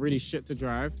 but really shit to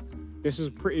drive? This is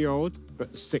pretty old,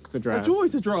 but sick to A drive. joy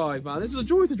to drive, man. This is a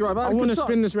joy to drive. I want to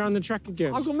spin this around the track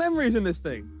again. I've got memories in this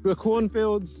thing. The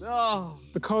cornfields, Oh,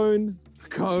 the cone. the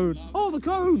cone. Oh, the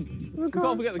cone. We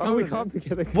can't forget the cone. Oh, we in can't it.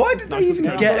 forget the cone. Why did they even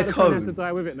get a The cone has to cone?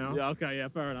 die with it now. Yeah, okay, yeah,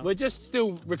 fair enough. We're just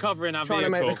still recovering our Trying to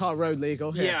vehicle. make the car road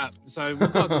legal. Yeah, so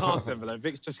we've got a task envelope.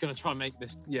 Vic's just going to try and make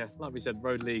this, like we said,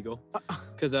 road legal.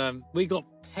 Because we got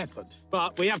peppered.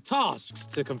 But we have tasks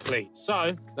to complete.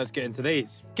 So let's get into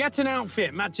these. Get an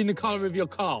outfit matching the colour of your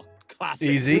car. Classic.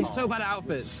 Easy. We're so bad at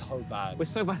outfits. So bad. We're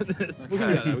so bad at this. We can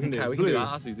do that. We can do Blue.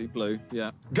 that. That's easy. Blue.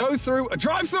 Yeah. Go through a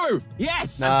drive-through.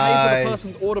 Yes! Pay for the Nice.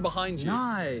 person's order behind you.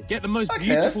 Nice. Get the most Okay,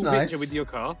 beautiful that's nice. picture with your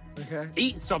car. Okay.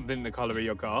 Eat something in the colour of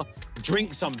your car.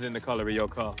 Drink something in the colour of your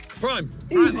car. Prime.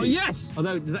 Easy. Oh, yes!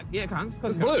 Although, does that, it counts.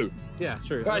 It's blue. Yeah,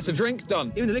 true. Right, so drink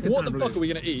done. Even the liquor's What kind the of fuck blue. are we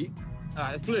gonna eat?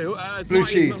 Alright, it's blue. It's Blue not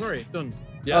easy, cheese. Don't worry. Done.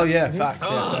 Oh, yeah, facts.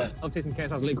 Ah. Yeah, fair. I'll taste some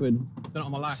KSI's liquid. Done it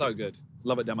on my life. So good.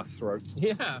 Love it down my throat.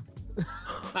 Yeah.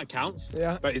 That counts.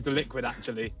 Yeah. But it's the liquid,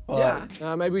 actually. Yeah.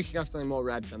 Maybe we could have something more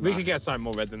red than We that. could get something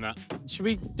more red than that. Should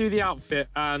we do the outfit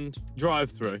and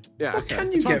drive through? Yeah. What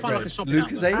can you Try and get find, like, red? a shopping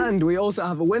Lucas outlet. 8? And we also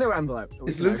have a winner envelope.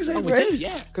 Is Lucas 8 we red? do,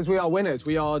 yeah. Because we are winners.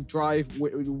 We are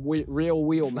real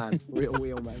wheel man. Real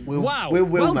wheel man. Wow. We're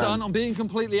well man. done on being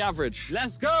completely average.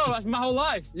 Let's go. That's my whole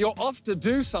life. You're off to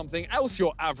do something else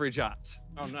you're average at.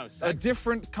 Oh, no. A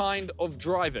different kind of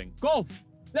driving. Golf.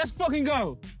 Let's fucking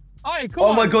go. Alright, come Oh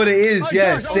on. my god, it is. Oh,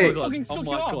 yeah, Josh, sick. fucking Oh suck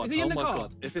my you off. god. Is he in Oh the my car?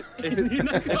 god.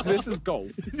 If this is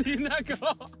golf. Is he in that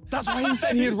car? That's why he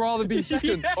said he'd rather be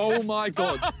second. Yeah. Oh my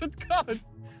god. Oh, God.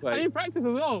 Wait. And you practice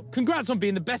as well. Congrats on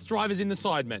being the best drivers in the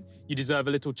Sidemen. You deserve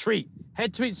a little treat.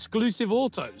 Head to Exclusive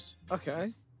Autos.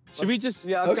 Okay. Should we just...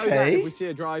 Yeah, let's go there. Okay. If we see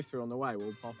a drive-through on the way,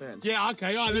 we'll pop in. Yeah,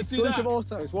 okay, all right, let's do that. Exclusive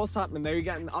Autos. What's happening? Are you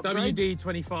getting upgrades?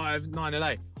 WD-25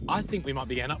 9LA. I think we might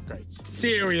be getting upgrades.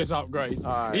 Serious upgrades.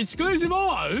 All right. Exclusive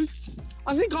Autos?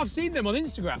 I think I've seen them on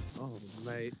Instagram. Oh,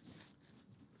 mate.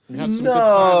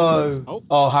 No.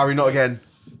 Oh, Harry, not again.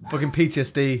 Fucking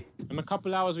PTSD. In a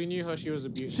couple hours we knew her, she was a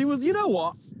beauty. She was, you know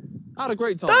what? I had a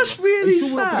great time. That's really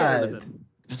sad.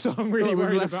 So I'm really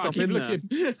worried about I keep looking.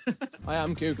 I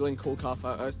am Googling cool car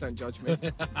photos, don't judge me.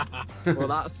 Well,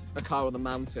 that's a car with a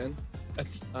mountain.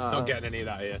 Not getting any of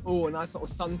that here. Oh, a nice little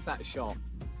sunset shot.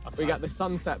 We get the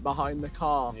sunset behind the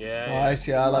car. Yeah. Oh, I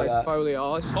see. I like nice that.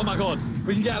 foliage. Oh my god,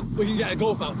 we can get a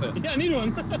golf outfit. Yeah, I need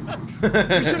one. We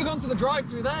should have gone to the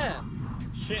drive-through there.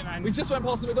 Shit, man. We just went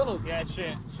past the McDonald's. Yeah,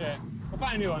 shit. We'll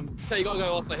find a new one. So you gotta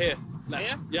go off of here. Left.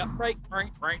 Yeah? Yeah. Brake.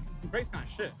 Brake's kind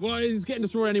of shit. Well, it's getting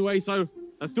destroyed anyway, so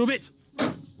let's do a bit.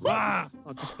 Ah!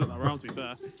 I'll just flip that around to be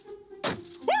fair.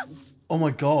 Oh my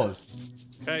god.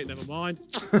 Okay, never mind.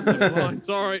 Never mind.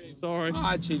 Sorry.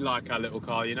 I actually like our little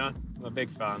car, you know? I'm a big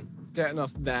fan. It's getting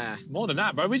us there. More than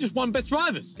that, bro. We just won best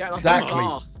drivers. Getting us Exactly.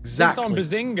 fast. Just on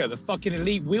Bazinga, the fucking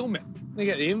elite wheelman. They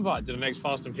get the invite to the next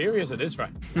Fast and Furious at this rate.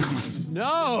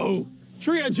 No!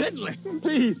 Treat her gently.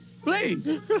 Please. Wait,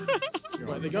 they're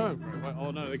going for it. Wait, oh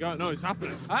no, they're going. No, it's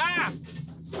happening. Ah!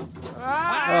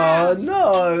 Oh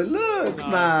no, look,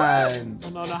 man. Oh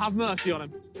no, have mercy on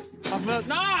him. Have mercy.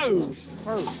 No!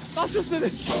 Bro, that's just the.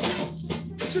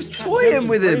 Just toying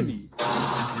with him.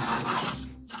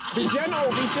 Be gentle,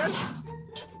 be gentle.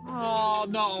 Oh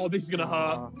no, this is gonna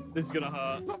hurt. This is gonna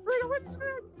hurt. Oh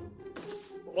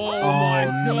Oh, my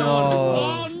no.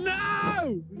 god! Oh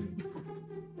no!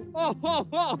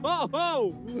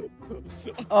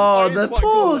 Oh, the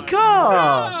poor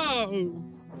car. No!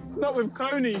 Not with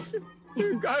Coney.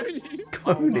 Coney.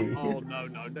 Coney. Oh no!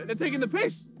 They're taking the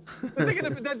piss. They're taking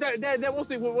the. They're what's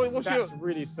That's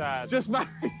really sad. just married.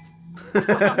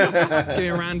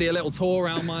 Giving Randy a little tour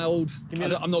around my old.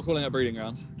 I'm not calling it a breeding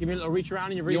ground. Give me a little reach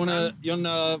around and you're You reading. want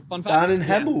a fun fact? Down in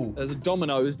Hemel. There's a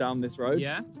Domino's down this road.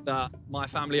 Yeah? That my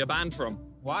family are banned from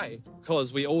Why?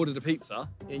 because we ordered a pizza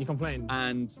Yeah, you complained.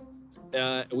 and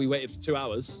we waited for 2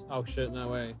 hours. Oh shit, no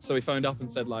way. So we phoned up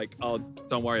and said like, oh,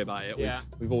 don't worry about it. Yeah.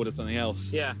 We've ordered something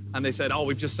else. Yeah. And they said, oh,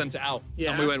 we've just sent it out.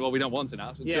 Yeah. And we went, well, we don't want it now.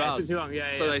 It's been 2 Yeah, it hours. took too long.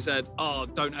 Yeah, So yeah. they said, oh,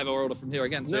 don't ever order from here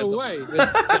again. So No we way. had to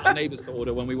get our neighbours to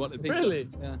order when we wanted pizza. Really?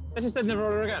 Yeah. They just said never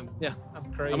order again. Yeah. That's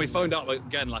crazy. And we phoned up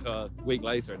again like a week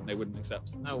later and they wouldn't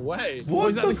accept. No way.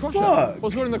 What the fuck?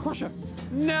 What's going in the crusher?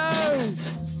 No!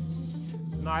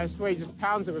 Nice way, just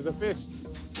pounds it with a fist.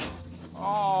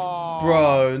 Oh.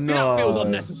 Bro, no. That feels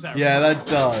unnecessary. Yeah, that Oh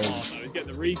does. no, he's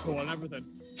getting the recall and everything.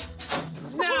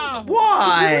 No! We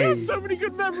Why? had so many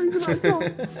good memories of that car.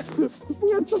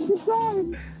 We had some good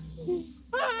times.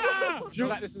 I feel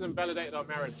like this has invalidated our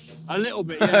marriage. A little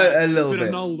bit, yeah. A little It's been bit.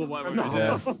 annulled or whatever.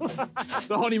 Yeah.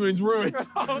 The honeymoon's ruined.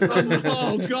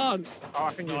 Oh god. Oh,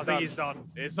 I think He's done.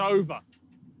 It's over.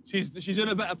 She's in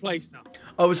a better place now.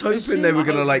 I was hoping they were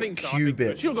gonna I like think so, I cube think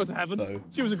so. it. She'll go to heaven. So.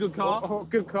 She was a good car. Oh,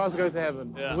 good cars go to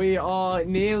heaven. Yeah. We are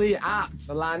nearly at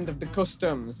the land of the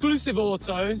customs. Exclusive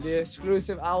autos. The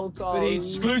exclusive alcohol. For the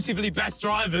exclusively best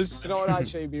drivers. Do you know what would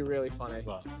actually be really funny?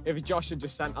 If Josh had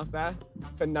just sent us there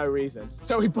for no reason.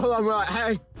 So we pull on, we're like,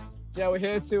 hey, yeah, we're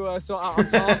here to sort out our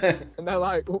car. And they're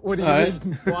like, what do you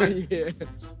mean? Why are you here?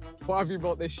 Why have you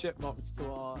brought this shit box to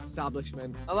our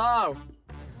establishment? Hello?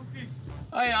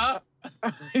 Hiya.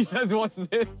 He says, what's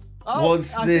this?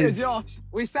 What's I this? See Josh.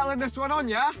 We selling this one on,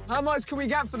 yeah? How much can we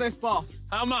get for this, boss?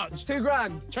 How much? $2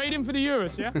 grand. Trade in for the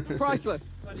euros, yeah?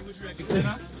 Priceless.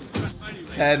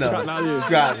 Tenner.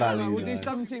 Scrap value. We'll do nice.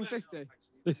 1750.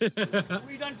 What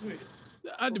have you done to it?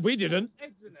 We didn't.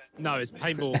 No, it's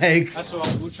paintball. Eggs. That's all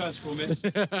right, we'll transform it.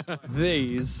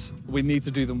 These, we need to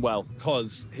do them well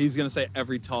because he's going to say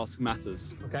every task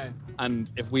matters. Okay. And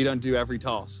if we don't do every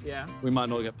task, Yeah. we might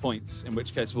not get points, in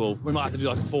which case we might have to do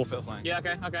like a forfeit or something. Yeah,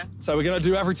 okay. So we're going to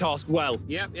do every task well.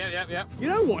 Yep. You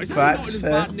know what? It's Facts, not as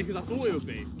fair. bad, Nick, as I thought it would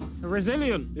be.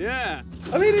 Resilient. Yeah.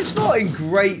 I mean, it's not in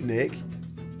great nick.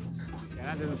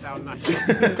 Yeah, that doesn't sound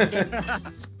nice.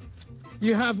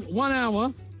 You have 1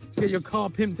 hour to get your car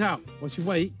pimped out. Once you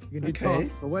wait, you can do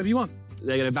tasks or whatever you want.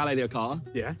 They're going to validate your car,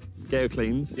 Yeah. get it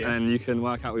cleaned, and you can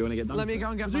work out what you want to get done. Let me go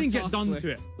and get So my you can get task done list.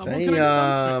 to it. Like, what can I get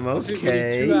done to it?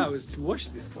 Okay. 2 hours to wash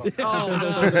this car. Oh,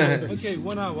 no. Okay,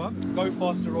 1 hour. Go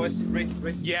faster, race.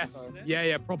 Yes.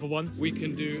 Yeah, proper ones. We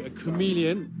can do a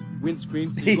chameleon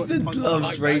windscreen. So you've got Ethan the front loves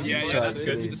light. racing Yeah, stripes, that's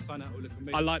doesn't good.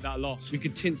 he? I like that a lot. We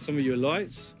could tint some of your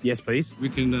lights. Yes, please. We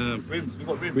can.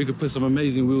 We could put some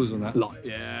amazing wheels on that. Light.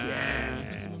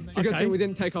 Yeah. It's a good thing we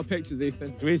didn't take our pictures,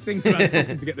 Ethan. We think about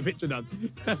something to get the picture done.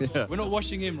 We're not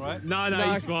washing him, right? No,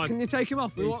 he's fine. Can you take him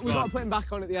off? We've got fine. to put him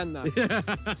back on at the end now.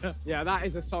 Yeah, that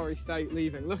is a sorry state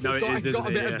leaving. Look, No, it's got, it is, it's got a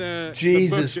isn't bit it? of the.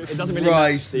 Jesus the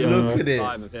Christ, look at it.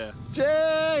 Time of here.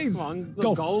 James! Come on,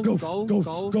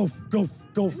 golf.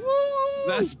 Golf.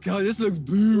 Let's go. This looks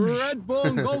boo. Red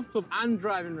Bull Golf Club and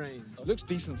driving range. It looks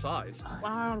decent sized.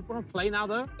 Wow, I want to play now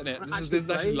though. Isn't it? This is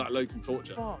actually like local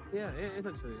torture. Oh, yeah, it is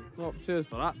actually. Well, cheers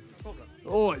for that.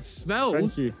 Oh, it smells.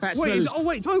 Thank you.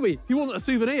 Wait, Toby, if you want a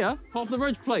souvenir, half the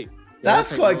reg plate.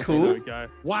 That's quite cool. There we go.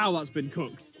 Wow, that's been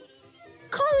cooked.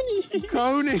 Coney.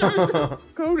 Coney 2012.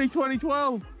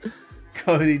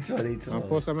 Coney 2012. I'll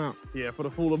pour some out. Yeah, for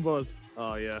the Fallen Buzz.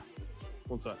 Oh, yeah.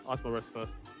 One sec. Ice my wrist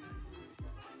first.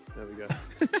 There we go.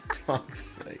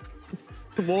 Fuck's sake.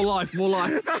 More life, more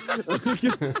life.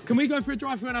 Can we go for a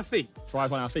drive through on our feet?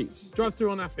 Drive on our feet. Drive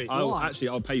through on our feet. Actually,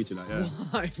 I'll pay you to that, yeah.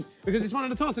 Why? Because it's one of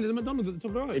the tasks and there's a McDonald's at the top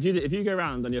of the road. If you go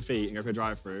around on your feet and go for a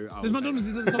drive-through, there's McDonald's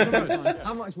at the top of the road.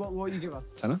 How much? What will you give us?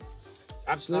 Tenner?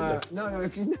 Absolutely. No,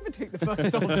 because you never take the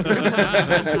first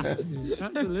offer.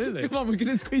 Absolutely. Come on, we're going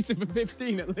to squeeze it for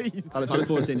 15 at least. I look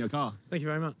forward to seeing your car. Thank you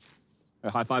very much.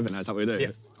 High five it now, is that what we do?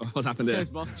 Yeah. What's happened here? Cheers,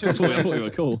 boss. I thought we were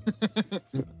cool.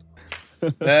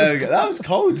 There we go. That was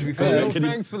cold, to be fair.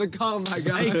 Thanks for the car, my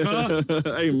guy. Hey, car.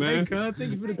 Hey, man. Hey, car.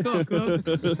 Thank you for the car,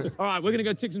 car. All right, we're going to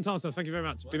go tick some tasks. Thank you very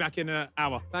much. Be back in an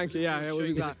hour. Thank you. Yeah, we'll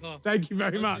be back. Thank you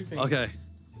very much. Okay.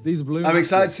 These are blue. I'm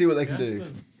excited to see what they can do.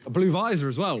 A blue visor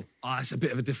as well. Ah, it's a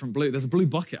bit of a different blue. There's a blue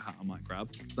bucket hat I might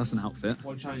grab. That's an outfit.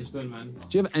 What change done, man?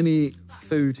 Do you have any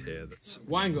food here that's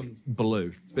Wangums.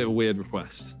 blue? It's a bit of a weird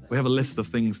request. We have a list of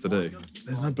things to do.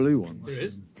 There's no blue ones. There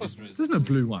is. Of course there is. There's no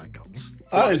blue wine gums.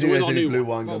 I don't think there's our any new blue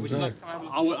one. wine gums.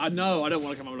 I know. I don't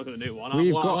want to come and look at the new one.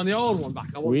 We've I got want the old one back.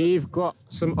 We've got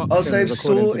some Oh, options so they've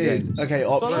according to sorted. James. Okay, So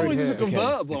options. long as it's a Okay.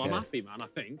 convertible, I'm Okay. happy, man, I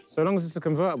think. So long as it's a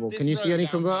convertible. Can you see any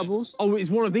convertibles? Oh, it's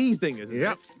one of these things, isn't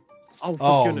Yep. it? Oh, for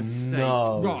Oh, goodness sake.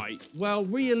 no. Right. Well,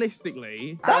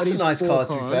 realistically... That's a these nice four car,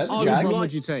 to be cars, fair. which Jack. one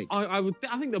would you take? I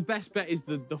think the best bet is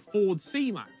the Ford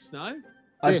C-Max, no?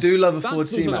 I do love a That Ford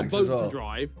looks like a C-Max boat as well. to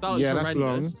drive. That looks Yeah, that's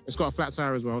horrendous. long. It's got a flat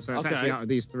tire as well, so it's Okay. actually out of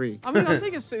these three. I mean, I'll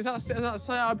take a Seat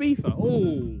Ibiza.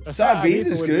 Oh. Seat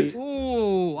Ibiza's good.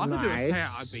 Oh, I could do a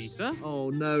Nice. Seat Ibiza.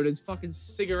 Oh, no, there's fucking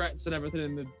cigarettes and everything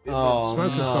in the... Oh,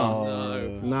 Smoker's car.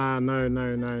 No. Nah,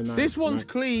 no. This one's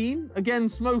clean. Again,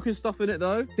 smoker's stuff in it,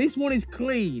 though. This one is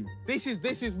clean. This is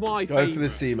my Go favourite, for the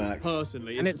C-Max.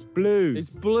 personally. And it's blue. It's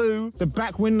blue. The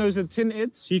back windows are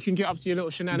tinted, so you can get up to your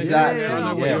little shenanigans. Exactly. I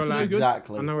know what Yes, you're like.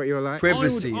 exactly. I know what you're like.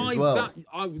 Privacy as well.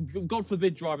 God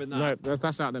forbid driving that. No,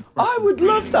 that's out there. I would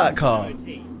love that car.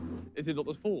 Is it not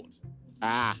the Ford?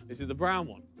 Ah, Is it the brown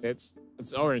one? it's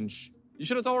orange. You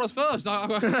should have told us first.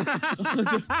 I'd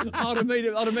have made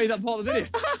that part of the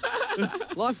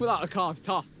video. Life without a car is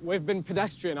tough. We've been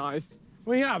pedestrianised.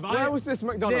 We have. Where was this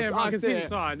McDonald's? Yeah, I can see the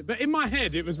sign. But in my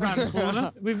head, it was round the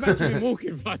corner. We've actually been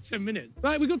walking for like 10 minutes.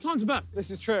 Right, we've got time to burn.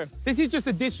 This is true. This is just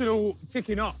additional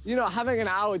ticking off. You know, having an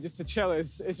hour just to chill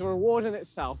is a reward in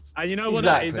itself. And you know what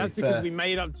that is? Exactly, That's because fair. we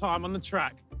made up time on the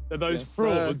track. That those Yes,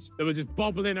 frauds that were just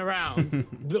bobbling around,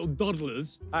 little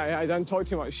dawdlers. I don't talk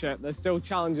too much shit. There's still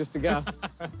challenges to go.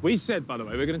 We said, by the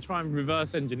way, we're going to try and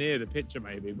reverse engineer the picture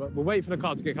maybe, but we'll wait for the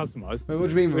car to get customised. Wait, what do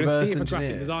you mean We're going to reverse see if a graphic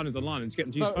engineer? designers online and just get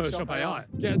them to use Photoshop Photoshop AI. AI.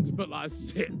 Get them to put like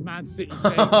a mad city.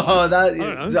 Oh, that is, I I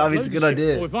mean, it's loads a of good shit.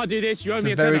 idea. Or if I do this, you owe It's me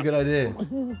a a very tenner. good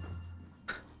idea.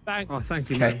 Bang. Oh, thank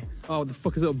you, Okay. mate. Oh, the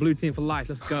fuck is it? A blue team for life.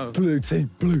 Let's go. Blue team.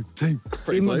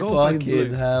 Pretty blue.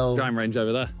 Fucking hell. Driving range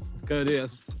over there. Go do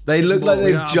it. They look like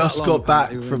they've Yeah, just that got long, back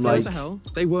apparently. from What like the hell?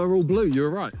 They were all blue. You were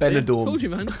right. Benidorm. Told you,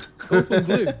 man. Golf on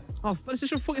blue. Oh, let's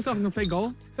just fuck yourself and go play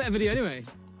golf. Better video anyway.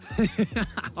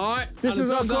 All right. This and is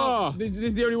it our turns out car. This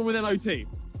is the only one with an OT.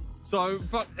 So,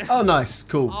 fuck. Oh, nice,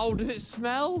 cool. Oh, does it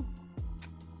smell?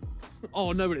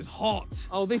 Oh, no, but it's hot.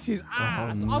 Oh, this is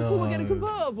ass. I thought we were getting a no.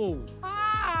 convertible.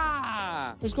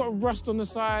 Ah! It's got rust on the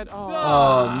side. Oh,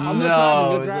 Oh, I'm no. not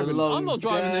driving. You're it's a driving. long I'm not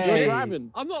driving this day. shit. You're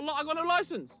driving. I'm not. I got no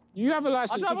license. You have a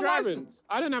license. I don't You're have a driving. license.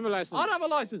 I don't have a license. I don't have a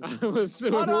license.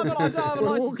 We're I don't have a we're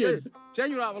license. walking.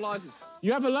 Genuinely, I have a license.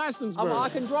 You have a license, bro. I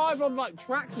can drive on like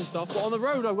tracks and stuff, but on the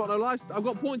road, I've got no license. I've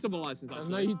got points on my license. Actually.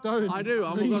 No, you don't. I do.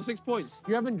 I've got 6 points.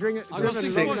 You haven't driven I've got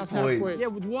 6 long points. enough to have points. Yeah,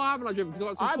 but why haven't I driven?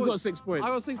 Because I've got 6 points.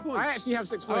 I've got 6 points. I got 6 points. I actually have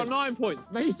 6 I points. got 9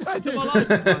 points. No, you I don't. took my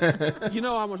license, man. You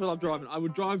know how much I love driving. I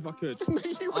would drive if I could. No,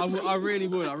 you wouldn't. I really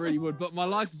would. I really would. But my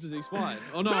license is expired.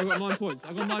 Oh no, I got 9 points.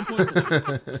 I got 9 points. On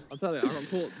it. I'll tell you, I got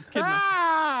caught kidnapped.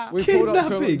 Ah! We pulled up to a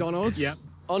Kidnapping. McDonald's. Yep.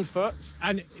 On foot.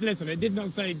 And listen, it did not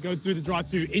say go through the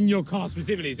drive-through in your car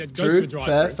specifically. It said go True, to a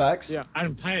drive-through. fair, facts. Yeah.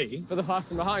 And pay. For the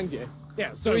person behind you.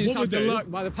 Yeah, So so we just what have we'll to do...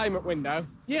 look by the payment window.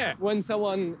 Yeah. When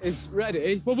someone is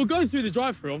ready. Well, we'll go through the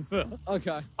drive-through on foot.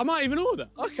 Okay. I might even order.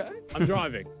 Okay. I'm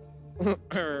driving. I'm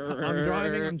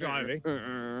driving.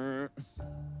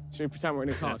 Should we pretend we're in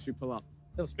a car? Should we pull up?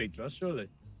 They'll speak to us, surely.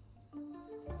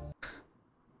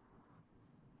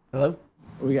 Hello?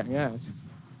 Are we getting out?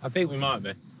 I think we might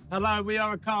be. Hello, we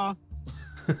are a car.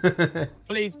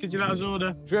 Please, could you let us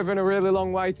order? Driven a really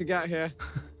long way to get here.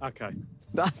 Okay.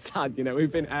 That's sad, you know.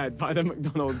 We've been aired by the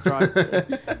McDonald's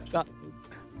drive-thru.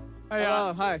 Hey,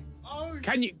 hi.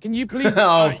 Can you please?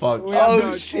 Oh fuck!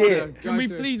 Oh shit! Can we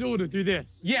please order through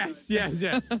this? Yes.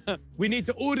 We need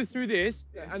to order through this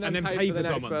and then pay for the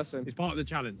next person. It's part of the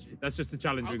challenge. That's just the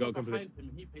challenge we got to complete.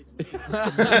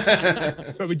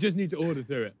 But we just need to order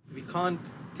through it. We can't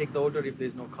take the order if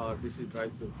there's no car. This is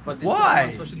drive-through. But this Why?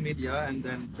 on social media and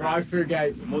then drive-through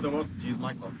gate. More than welcome to use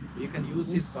my car. You can use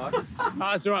his car.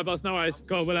 That's all right, boss. No worries.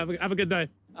 Cool. We'll have a good day.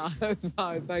 That's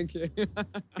fine. Thank you.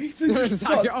 Ethan just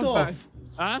fucked off.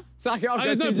 Huh? Sack it off.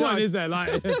 There's no point, is there?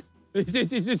 Like, it's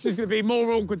just going to be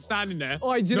more awkward standing there.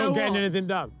 Oh, do you know not getting what? anything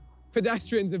done.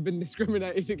 Pedestrians have been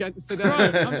discriminated against today.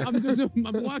 Right,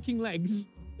 I'm working legs.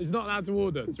 It's not allowed to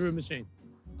order through a machine.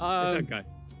 It's okay.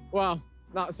 Well,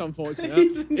 that's unfortunate.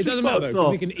 It doesn't matter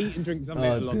though, we can eat and drink something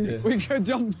along this. We could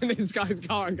jump in this guy's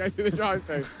car and go through the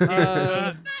drive-thru.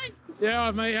 Yeah, all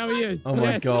right, mate. How are you? Oh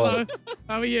my God. Hello.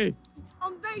 How are you?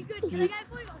 I'm very good. Can I get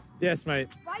a photo? Yes, mate.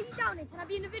 Why are you down here? Can I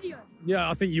be in the video? Yeah,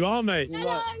 I think you are, mate.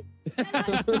 Hello.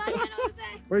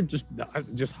 Bro, just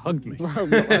hugged me. Bro, I'm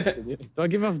not arrested you. Do I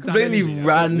give off? Completely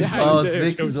ran past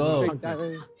Vic as well.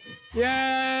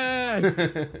 Yes.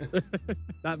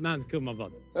 That man's killed my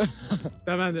blood.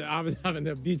 That man, I was having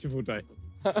a beautiful day.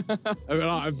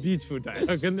 A beautiful day.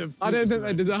 I don't think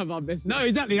they deserve our business. No,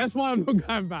 exactly. That's why I'm not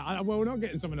going back. Well, we're not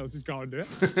getting someone else's car and do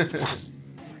it.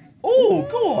 Oh,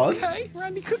 go on. Okay,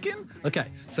 Randy cooking. Okay,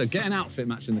 so get an outfit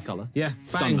matching the colour. Yeah,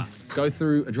 done that. Go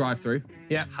through a drive-through.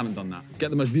 Yeah, haven't done that.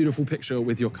 Get the most beautiful picture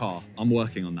with your car. I'm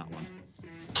working on that one.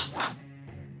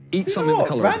 Eat something the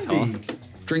colour of the car.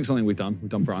 Drink something we've done. We've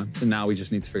done brine. So now we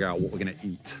just need to figure out what we're going to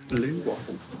eat. Blue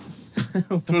waffle.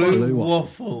 Blue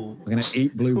waffle. We're going to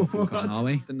eat blue waffle, are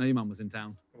we? Didn't know your mum was in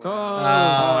town.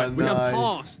 Oh, we have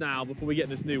tasks now before we get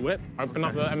this new whip. Open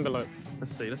up the envelope.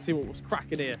 Let's see what's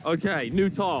cracking here. Okay,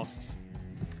 new tasks.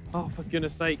 Oh, for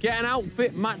goodness sake. Get an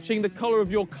outfit matching the colour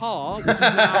of your car, which is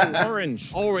now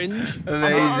orange. Orange.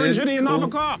 Amazing. Orange in another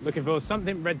car. Looking for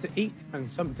something red to eat and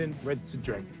something red to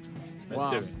drink. Let's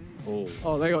do it.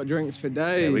 Oh, they got drinks for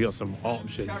days. Yeah, we got some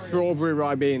options. Strawberry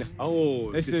Ribena.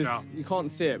 Oh, this is, you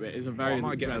can't see it, but it's a very I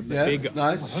might get a Yeah, big.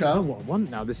 nice. I don't know what I want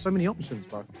now. There's so many options,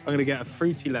 bro. I'm going to get a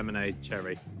fruity lemonade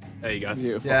cherry. There you go.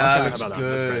 Beautiful. Yeah, Okay. that looks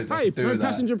good. Hey, Do that.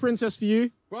 passenger princess for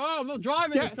you. Bro, I'm not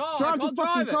driving the car. Drive the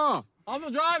fucking car. I'm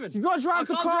not driving. You gotta drive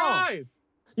the car. Drive.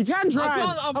 You can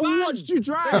drive. I'm I banned. watched you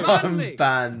drive. I'm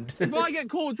banned. If I get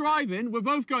caught driving, we're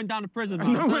both going down to prison.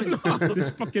 No, we're not.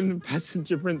 This fucking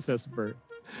passenger princess, bro.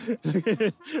 Look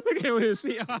at your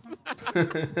seat up.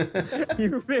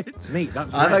 You bitch. Mate,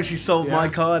 that's I've red. actually sold my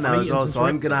car now I'm as well, eating so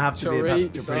I'm going to have to be a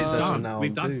passenger Chorizo. princess Done. from now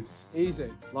We've on done. too. Easy.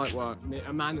 Light work.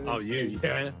 A man in his you,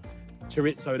 yeah.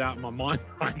 Chorizoed out of my mind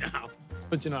right now.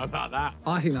 What do you know about that?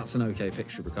 I think that's an okay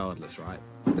picture regardless, right?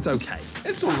 It's okay.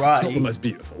 It's all right. It's not the most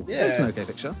beautiful. Yeah. It's an okay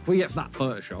picture. If we get that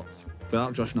photoshopped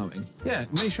without Josh knowing, Yeah,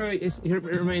 make sure it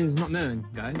remains not known,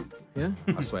 guys. Yeah?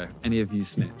 I swear, any of you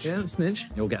snitch, Yeah, snitch.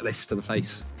 you'll get this to the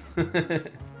face.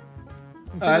 Consider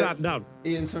that done.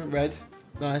 Eating something red.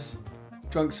 Nice.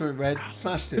 Drunk something red.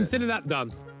 Smashed it. Consider that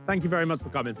done. Thank you very much for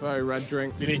coming. Very red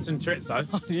drink. You need some chorizo.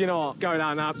 You know what? Go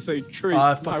down an absolute treat.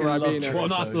 I by fucking love Ribena. What a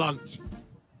nice chorizo. lunch.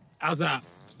 How's that?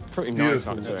 Pretty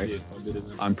Beautiful. nice, actually.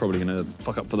 I'm probably going to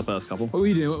fuck up for the first couple. What were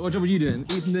you doing? What job were you doing?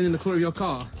 Eat something in the colour of your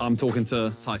car? I'm talking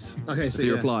to Tice. Okay, If so he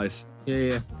yeah. replies.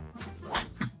 Yeah.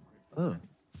 Oh.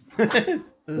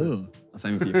 Oh. That's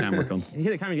aiming for your camera, Con. You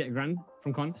hit the camera, you get a grand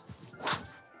from Con.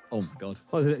 Oh my god.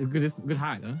 Oh, is it good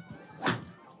height though?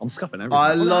 I'm scuffing everything.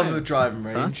 I love a driving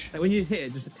range. Like when you hit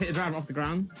it, just hit the driver off the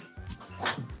ground.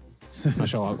 Not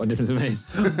sure what difference it makes.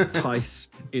 Tice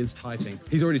is typing.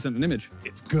 He's already sent an image.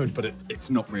 It's good, but it's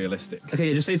not realistic. Okay,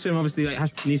 yeah, just say to him, obviously,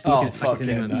 like, needs to look Oh, at it like it's in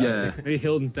fuck England. it, Yeah. Maybe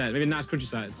Hild instead. Maybe nice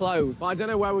countryside. Clothes. I don't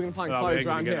know where we're going to find Oh, clothes we're gonna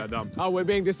around get here. that done. Oh, we're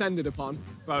being descended upon.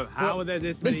 Bro, how are there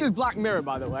this many? This is Black Mirror,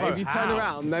 by the way. Bro, if you turn how?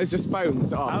 around, there's just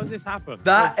phones on. How does this happen?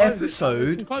 That There's clothes- episode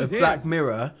there's some clothes of here. Black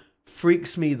Mirror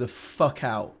freaks me the fuck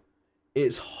out.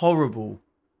 It's horrible.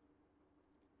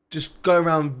 Just go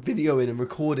around videoing and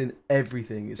recording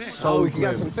everything. It's so we can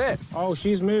get grim. some fits. Oh,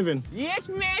 she's moving. Yes,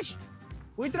 miss.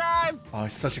 We drive. Oh,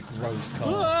 it's such a gross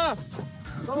car.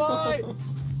 Come on.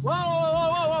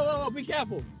 Whoa. Be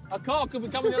careful. A car could be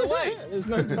coming the other way. There's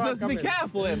no car Let's coming. be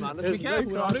careful here, man. Let's There's be no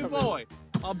careful. car Our new coming. boy.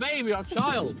 Our baby, our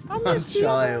child. A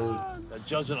child. They're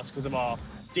judging us because of our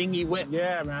dingy whip.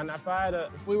 Yeah, man. If I had a...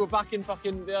 If we were back in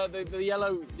fucking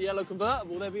the yellow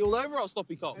convertible, they'd be all over our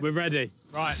stoppy cop. We're ready.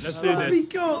 Right, let's do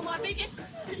this. You're my biggest.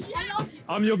 I love you.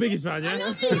 I'm your biggest fan, yeah? I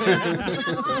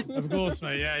love you. Of course,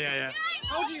 mate. Yeah.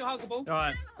 Told you, huggable. All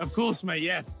right. Of course, mate.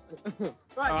 Yes.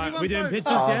 Right, All right. We doing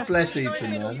pictures, Oh, yeah? bless Ethan,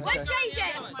 man. Where's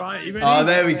JJ? Right. You ready? Oh,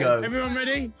 there we go. Everyone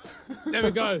ready? There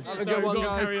we go. Have a Sorry, good one, we've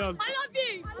got to guys. carry on. I love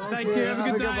you. Thank you. Have a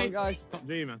good one, day. guys. Top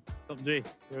G, man. Top G. You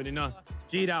already know.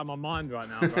 G'd out of my mind right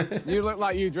now, bro. You look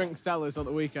like you drink Stellas on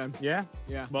the weekend. Yeah?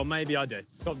 Yeah. Well, maybe I do.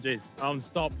 Top G's.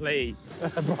 Stop, please.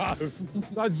 Bro.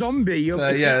 That zombie. You're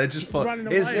Yeah, they're just fun. running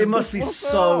It away. must be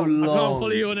so I can't long. follow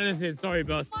you on anything. Sorry,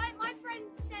 boss. My friend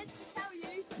says to tell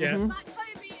you. Yeah. That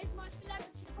Toby is my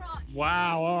celebrity crush.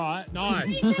 Wow, all right. Nice.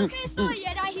 He's still there,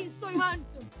 yeah, that he's so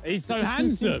handsome. He's so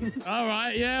handsome. All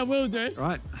right, yeah, we'll do.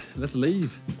 Right, let's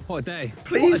leave. What a day.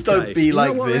 Please What a don't day. be You know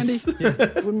like what, this. Randy? Yeah,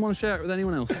 wouldn't want to share it with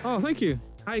anyone else. Oh, thank you.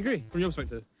 I agree, from your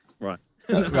perspective. Right.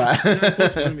 Right.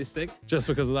 It's going to be sick just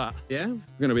because of that. Yeah? We're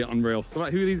going to be unreal. So,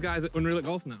 like, who are these guys at Unreal at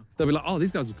Golf now? They'll be like, oh,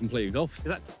 these guys have completed golf. Is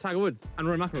that Tiger Woods and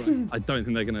Roy McIlroy? I don't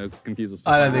think they're going to confuse us.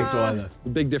 I don't think so either. It's a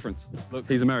big difference. Look,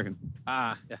 he's American.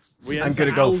 Ah, yes. We I'm enter good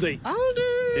at golf. Aldi.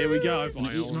 Aldi! Here we go. Wanna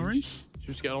eat an orange? Should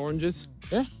we just get oranges?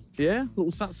 Yeah. Yeah,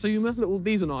 little Satsuma,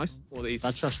 these are nice. What are these?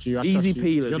 I trust you. Easy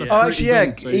peelers. Yeah. Oh, actually,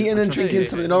 yeah, So eating I and trust drinking you.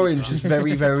 something orange is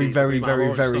very, very, very,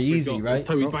 very, very easy, right?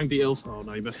 Toby's bang deals. Oh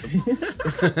no, you messed up.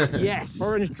 Yes.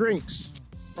 Orange drinks.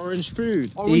 Orange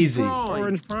food. Easy.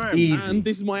 Orange prime. Easy. And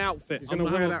this is my outfit. He's going to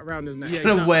wear that round his neck. He's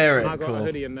gonna wear it. I got Cool. a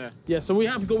hoodie in there. Yeah, so we've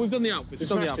done the outfit. We've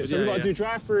done the outfit. So we've got to do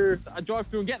drive-through. I drive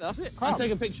through and get there. That's it. And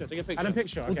take a picture. Take a picture. And a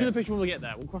picture. We'll do the picture when we get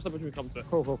there. We'll cross that bridge when we come to it.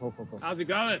 Cool. How's it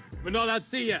going? We're not allowed to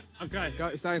see yet. Okay. Go,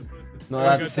 it's down. Not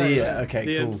allowed to see it. Okay,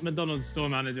 The cool. McDonald's store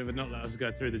manager would not let us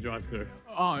go through the drive-through.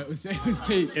 Oh, it was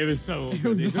Pete. It was so awkward.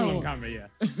 was It's all so on camera, yeah.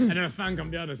 And then a fan come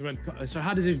down and went, so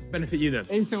how does it benefit you then?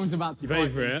 Ethan was about to You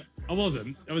paid for it. I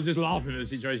wasn't. I was just laughing at the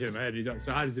situation in my head. He's like,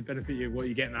 so how does it benefit you? What are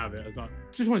you getting out of it? I was like,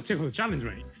 just want to tickle the challenge,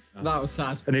 mate. That was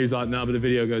sad. And he was like, no, but the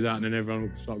video goes out and then everyone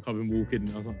will start coming walking.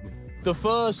 And I was like, The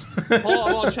first part of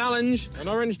our challenge, An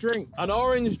orange drink. an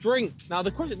orange drink. Now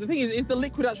the thing is the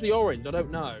liquid actually orange? I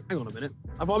don't know. Hang on a minute.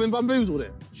 Have I been bamboozled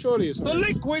it? Surely it's The not.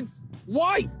 liquid's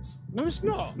white. No, it's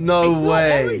not. No It's not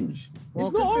way. orange. Well,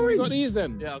 It's good not thing we orange. got these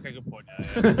then. Yeah, okay, good point.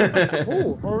 Yeah.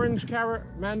 Oh, orange, carrot,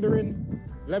 mandarin,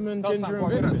 lemon, Does ginger, sound and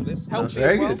quite good, vinegar. actually. Sounds Healthy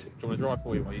very as well. good. Do you want to drive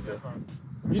for you while you do it?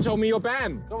 You told me you're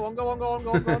banned. Go on.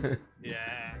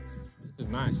 This is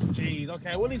nice. Jeez,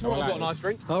 okay, well at least one I of us like got a nice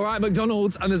drink. All right,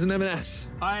 McDonald's, and there's an M&S.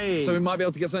 hey. So we might be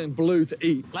able to get something blue to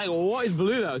eat. Like, what is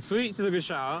blue though? Sweets is a good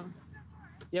shout.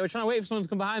 Yeah, we're trying to wait for someone to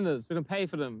come behind us. We can pay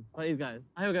for them. Like these guys.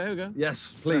 Here we go.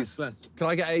 Yes, please. Let's. Can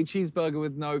I get a cheeseburger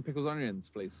with no pickles or onions,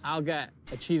 please? I'll get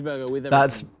a cheeseburger with everything.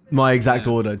 That's my exact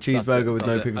Yeah. order. Cheeseburger with no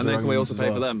That's it. pickles And then or can we onions also as pay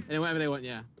well. for them? And then whatever they want,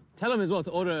 yeah. Tell them as well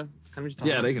to order. Can we just tell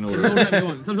Yeah, them? they can order. Whatever they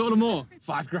want. Tell them to order more.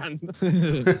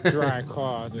 $5,000. Dry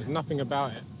car. There's nothing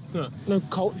about it. No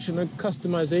culture, no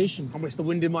customization. I miss the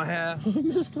wind in my hair. I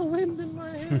miss the wind in my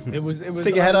hair. It was.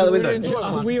 Stick your head out the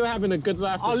window. We were having a good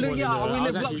laugh. Oh, this look, morning, yeah, though. we I was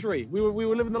lived actually- luxury. We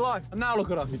were living the life, and now look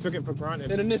at us. We took it for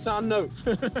granted. In a Nissan Note.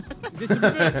 Is this the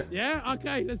reveal? Yeah?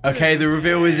 Okay, let's do it. Okay, the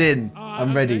reveal is in. Alright, I'm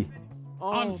okay. ready.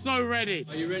 I'm so ready.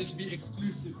 Are you ready to be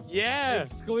exclusive? Yeah.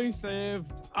 Exclusive.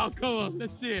 Oh, come on.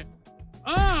 Let's see it.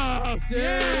 Oh,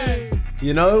 yay.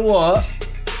 You know what?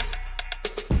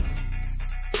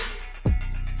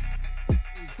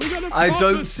 We got a I proper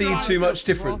don't see stripe. too much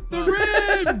different. The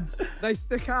rims. They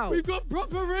stick out. We've got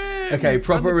proper rims. Okay,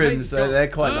 proper And the rims. paint's They're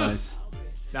got- quite Ah. nice.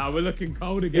 Now we're looking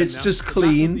cold again. It's now. just The back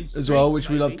clean will be as well, straight, which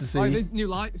we love baby. to Oh, see. there's new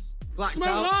lights. Blacked Smoke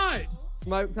out. lights.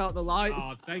 Smoked out the lights.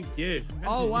 Oh, thank you.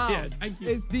 Oh, wow. Yeah, thank you.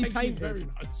 It's Thank you depainted. very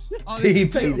much. Oh, this is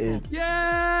Depainted. beautiful.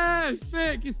 Yes,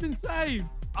 Vic, it's been saved.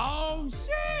 Oh,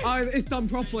 shit. Oh, it's done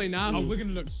properly now. Oh, we're going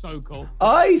to look so cool.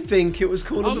 I think it was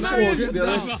cooler Oh, before, no, to be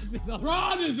honest.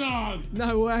 Rada's on.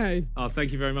 No way. Oh,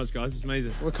 thank you very much, guys. It's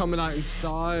amazing. We're coming out in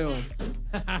style.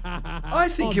 I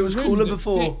think Oh, it was the cooler rims are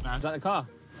before. sick, man. Is that the car?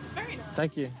 Very nice.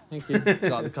 Thank you. Like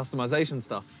the customization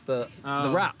stuff, the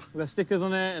wrap. With stickers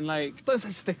on it and like. Don't say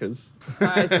stickers.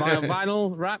 It's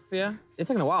vinyl wrap, yeah. It's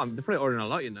taking a while. They're probably ordering a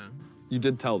lot, you know. You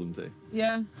did tell them to.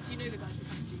 Yeah. Do you know the guys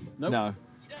who Nope. No.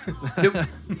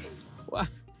 Well,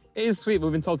 it is sweet.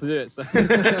 We've been told to do it. So.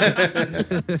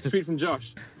 Sweet from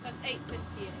Josh. That's 8.28.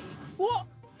 What?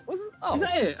 Is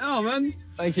that it? Oh man.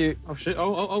 Thank you. Oh shit.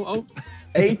 Oh.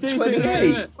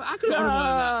 8.28. Well, I could have ordered more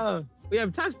than that. We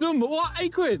have tax done, but what?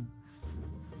 £8?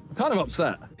 I'm kind of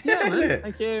upset. Yeah, Isn't man. it?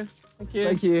 Thank you.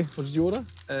 Thank you. What did you order?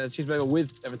 Cheeseburger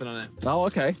with everything on it. Oh,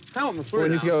 okay. Hang on, We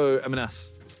need to go M&S.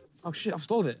 Oh shit, I've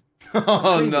stole it.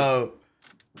 Oh no.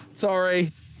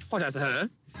 Sorry. Apologize to her.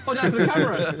 Oh, that's the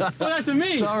camera. Oh, that's to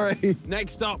me. Sorry.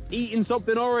 Next up, eating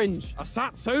something orange. A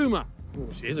satsuma. Oh,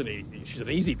 she isn't easy. She's an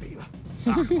easy peeler.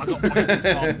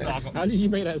 How did you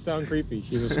make that sound creepy?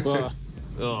 She's a squirter.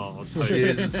 Oh, I'll tell She you.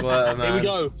 is a squirter, man. Here we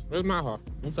go. Where's my half?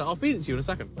 One sec. I'll feed it to you in a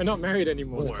second. We're not married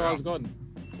anymore. Oh, The car's yeah. gone.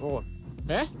 Oh.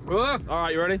 Eh? All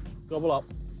right, you ready? Gobble up.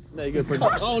 There you go,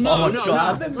 princess. Oh my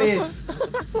God, the miss.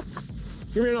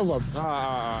 Give me another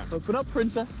one. Open up,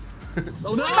 princess.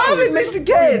 Oh no! How did it miss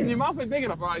again? Your mouth is big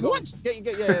enough. All right, go What? on. There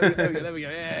we go.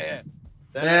 Yeah.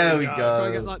 There we Try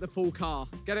and go. get like the full car.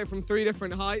 Get it from 3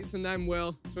 different heights and then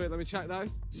we'll... Sweet, let me check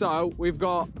those. So we've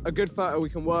got a good photo we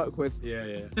can work with.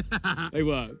 Yeah. They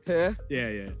work. Here.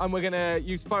 Yeah. And we're gonna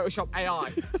use Photoshop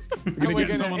AI. We're gonna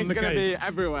get someone on the It's gonna case. be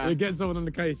everywhere. We'll get someone on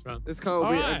the case, man. This car will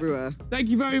All be right. everywhere. Thank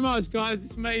you very much, guys.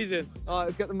 It's amazing. All right,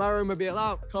 let's get the Maromobile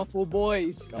out. Couple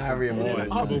boys. Harry and Boys, boys.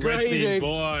 couple red team Upgrading.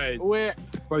 boys. We're...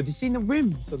 Bro, have you seen the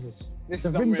rims on this? This The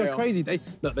is rims unreal. are crazy. They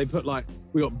put like,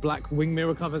 we got black wing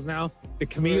mirror covers now. The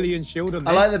chameleon shield on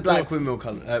I this. like the black windmill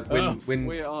colour.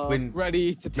 We are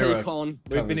ready to mirror take on.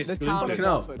 We've been colours. exclusive. Fucking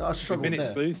hell, We've I We've struggled been there.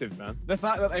 exclusive, man. The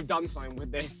fact that they've done something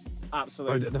with this, Bro,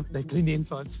 absolutely. they clean the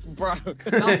insides. Bro,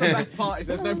 that's the best part is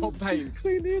there's no more paint.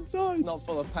 Clean the insides. It's not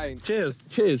full of paint.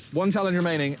 Cheers. One challenge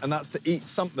remaining, and that's to eat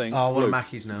something. Oh, I want blue.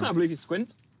 Mackey's I now. can't believe you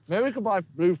squint. Maybe we could buy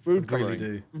blue food I really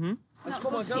coloring. do. That's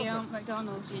good for you at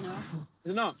McDonald's, you know.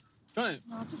 Is it not? Try it.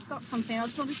 No, I've just got something. I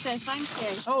just want to say thank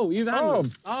you. Oh, you've had them.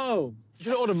 Oh, you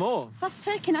should order more. That's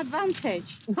taking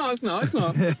advantage. No, it's not. It's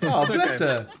not. Oh, bless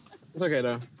her. It's okay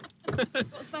though. Well,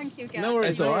 thank you, guys. No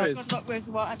worries, It's all right. Good luck with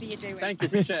whatever you're doing. Thank you.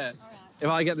 Appreciate it. If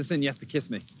I get this in, you have to kiss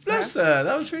me. Bless her.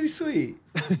 That was really sweet.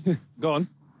 Go on.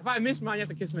 If I miss, man, you have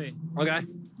to kiss me. Okay.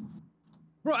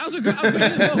 Bro, that was a good.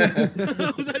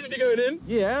 I was actually going in.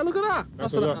 Yeah, look at that.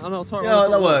 That's a an look. Yeah,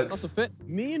 that works. That's a fit.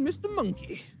 Me and Mr.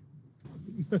 Monkey.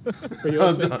 But you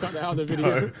also cut that out of the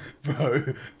video.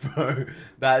 Bro,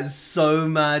 that is so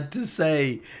mad to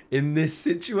say in this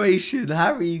situation.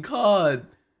 Harry, you can't.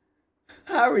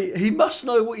 Harry, he must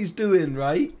know what he's doing,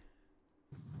 right?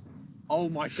 Oh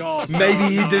my God.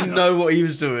 Maybe he didn't know what he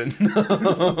was doing.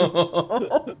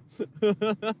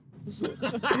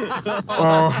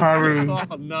 Oh, Harry. Oh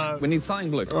no. We need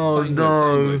something blue. Oh, something no. Blue,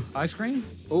 something blue. Ice cream?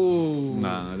 Oh.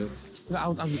 Nah, that's... I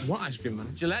want ice cream,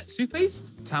 man. Gillette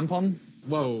toothpaste? Tampon?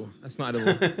 Whoa, that's not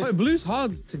edible. Wait, blue's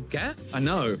hard to get? I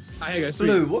know. Ah, here you go.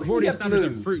 Blue, Sweets. what We've can already you get established blue?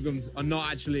 that fruit gums are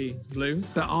not actually blue.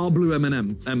 There are blue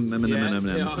M&M. M&Ms.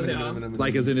 Yeah.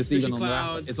 Like as in it's even Squishy on the wrapper.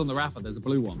 clouds. It's on the wrapper. There's a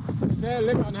blue one. Is there a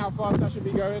limit on how fast I should be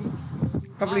going?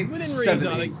 Probably Within 70. reason,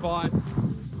 I think it's fine.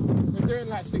 We're doing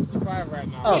like 65 right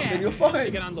now. Oh, then you're fine.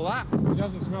 She can handle that. She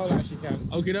doesn't smell like she can.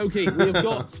 Okie dokie, we have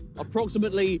got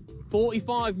approximately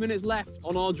 45 minutes left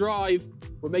on our drive.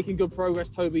 We're making good progress.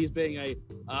 Toby is being a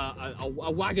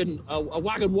wagon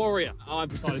warrior. I've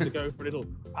decided to go for a little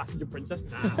passenger princess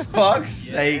now. Fuck's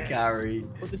sake, Harry.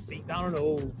 Put the seat down and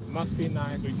all. Must be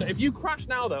nice. So if you crash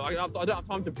now, though, I don't have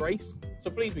time to brace.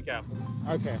 So please be careful.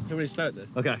 Okay. You're really slow at this.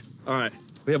 Okay. All right.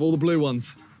 We have all the blue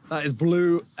ones. That is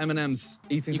blue M&Ms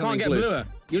eating You something can't get blue. bluer.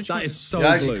 That is so You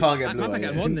actually blue. can't get blue. I yeah.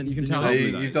 get one, then You can tell No, how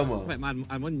blue that you've is. done well. Wait, man,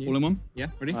 I'm on you. All in one? Yeah,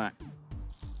 ready? All right.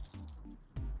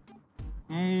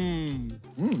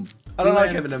 I don't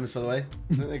like M&Ms, by the way.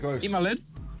 I think they're gross. Eat my lid.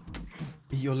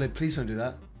 Eat your lid. Please don't do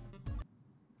that.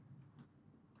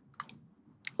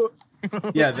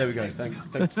 Yeah, there we go. Thank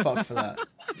fuck for that.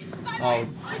 Oh,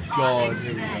 God.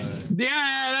 Here we go.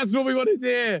 Yeah, that's what we wanted to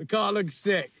hear. The car looks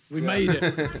sick. We made it.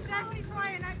 Definitely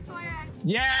try an XIS.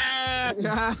 Yeah.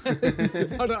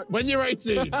 When you're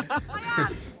 18.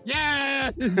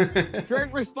 Yes.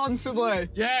 Drink responsibly.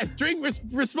 Yes, drink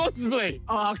responsibly.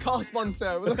 Oh, our car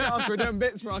sponsor. Look at us, we're doing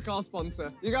bits for our car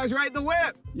sponsor. You guys rate the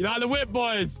whip. You like the whip,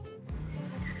 boys?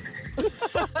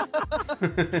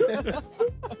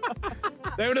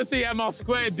 They want to see MR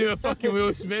Squared do a fucking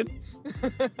wheel spin.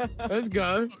 Let's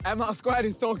go. MR Squared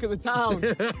is talk of the town.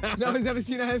 No one's ever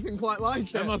seen anything quite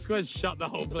like it. MR Squared shut the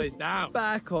whole place down.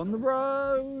 Back on the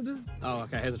road. Oh,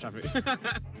 okay, here's the traffic.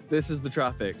 This is the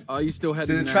traffic. Are you still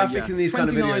heading the there? traffic Yes. in these kind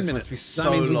of 29 videos minutes. must be That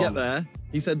so means we long. get there.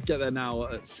 He said get there now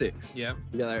at 6. Yeah.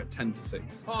 We get there at 10 to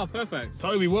 6. Oh, perfect.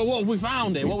 Toby, what have we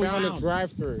found it? We What found we a found?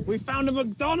 drive-through. We found a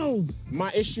McDonald's.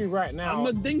 My issue right now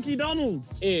A Dinky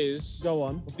Donald's. is Go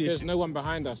on. What's the there's issue? no one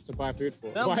behind us to buy food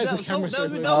for. There'll Why be is the camera so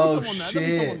someone big? there. There'll be Oh, someone there. There'll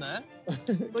be shit. someone there.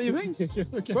 What do you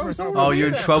think? Bro, Oh, you're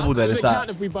in trouble then, Does is it count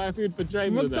that? if we buy food for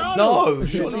James? No,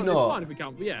 surely It's not. fine if we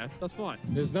count, but yeah, that's fine.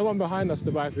 There's no one behind us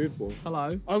to buy food for.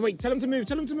 Hello? Oh, wait, tell him to move,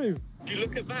 tell him to move. You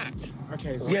look at that.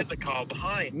 Okay, Get the car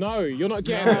behind. No, you're not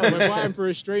getting out. We're buying for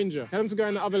a stranger. Tell him to go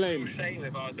in the other lane. Same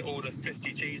if I was to order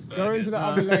 50 cheeseburgers. Go into the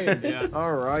other lane. Yeah.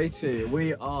 Alrighty,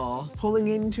 we are pulling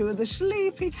into the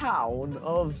sleepy town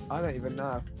of, I don't even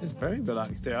know, It's very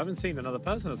relaxed here. I haven't seen another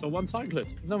person. I saw one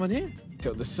cyclist. No one here.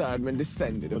 till the Sidemen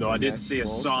descended. Although upon I did their see a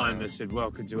small sign town. that said,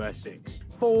 "Welcome to Essex."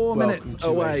 4 Welcome minutes to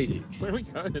away. Essex. Where are we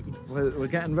going? We're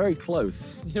getting very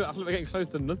close. Yeah, I feel like we're getting close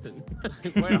to nothing.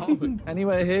 Where are we?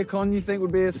 Anywhere here, Con, you think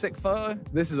would be a sick photo?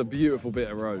 This is a beautiful bit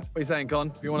of road. What are you saying,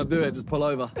 Con? If you want to do it, just pull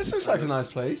over. This looks like a nice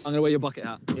place. I'm gonna wear your bucket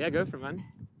hat. Yeah, go for it, man.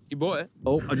 You bought it.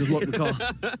 Oh, I just locked the car.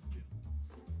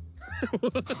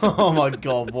 Oh my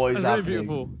god, what is That's really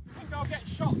happening? beautiful. I'll get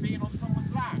shot being on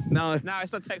someone's land. No. No,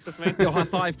 it's not Texas, mate. Little high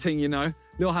five ting, you know.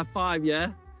 Little high five,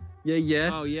 yeah? Yeah, yeah.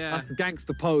 Oh, yeah. That's the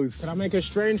gangster pose. Can I make a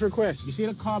strange request? You see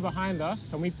the car behind us?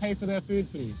 Can we pay for their food,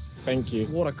 please? Thank you.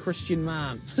 What a Christian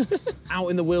man. Out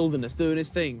in the wilderness doing his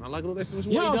thing. I like all this. Is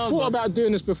what Yeah, he I does, thought man. about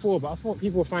doing this before, but I thought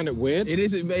people would find it weird. It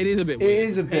is a bit weird. It is a bit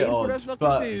Paying for their odd, fucking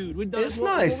but food. We've done it's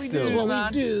what nice we still. do, What we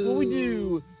man. do. What we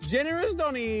do. Generous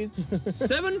Donnies.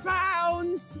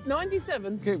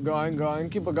 £7.97. Keep going,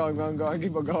 keep on going,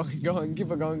 keep on going,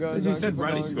 keep on going. As you said,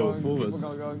 rally school forwards.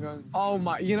 Going. Oh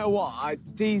my, you know what?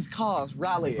 These cars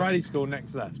rally. Rally school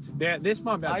next left. Yeah, this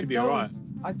might actually be alright.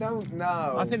 I don't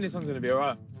know. I think this one's going to be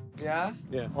alright. Yeah?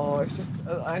 Yeah. Oh, it's just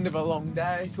the end of a long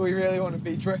day. Do we really want to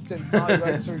be drifting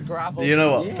sideways through gravel? You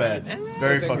know what? Yeah, Fair. man.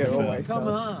 Very I think fucking it fair. always Come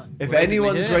does. on. If We're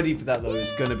anyone's here. ready for that though,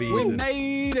 it's gonna be We Ethan.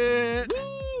 made it.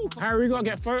 Harry, we gotta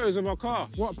get photos of our car.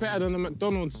 What better than the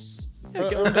McDonald's? Yeah,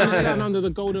 get Sitting under the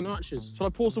golden arches. Shall I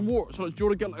pour some water? Do you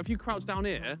want to get, if you crouch down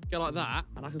here, get like that,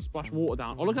 and I can splash water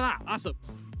down. Oh, look at that.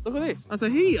 Look at this. That's a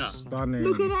heater. Stunning.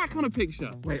 Look at that kind of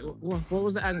picture. Wait, what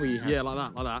was the angle you had? Yeah, like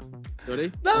that.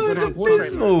 Ready? That was That's what I'm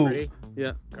abysmal. Ready?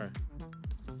 Yeah. Okay.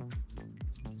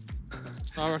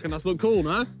 I reckon that's look cool,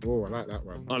 no? Oh, I like that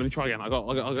one. Oh, let me try again.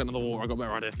 I'll get another water. I got a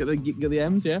better idea. Get the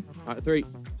M's, yeah? All right, 3,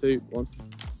 2, 1.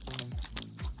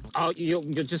 Oh, you're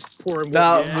just pouring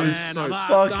That water. was Yeah, so now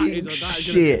fucking that is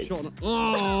shit. gonna be shot.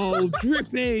 Oh,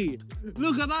 drippy!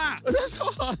 Look at that! That's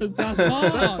hard. That's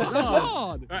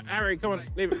hard. Right, Harry, come on,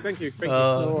 leave it. Thank you. Thank you.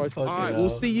 Oh, No worries. fucking All right, hell. we'll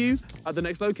see you at the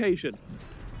next location.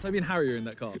 Toby and Harry are in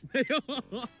that car.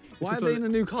 Why are they in a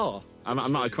new car?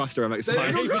 I'm not a crusher, I'm They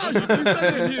excited. don't crash.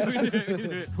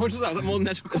 What is that? More than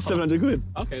natural car. 700 quid.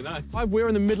 Okay, nice. We're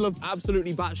in the middle of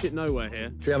absolutely batshit nowhere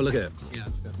here. Should we have a look at it?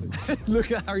 Yeah,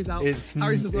 Look at Harry's outfit.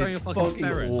 Harry's just wearing a fucking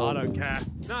ferret. awful. I don't care.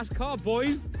 Nice car,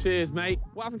 boys. Cheers, mate.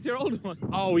 What happened to your older one?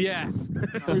 Oh, yeah.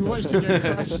 We watched it get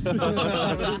crashed.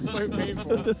 It's so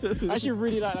painful. I actually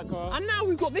really like that car. And now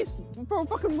we've got this for a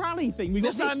fucking rally thing. We got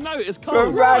Yes, I this. know, it's For a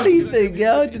cold. rally thing,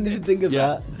 yeah, I didn't even think of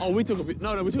that. Oh, we took a we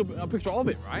took a picture of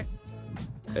it, right?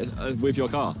 With your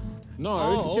car. No,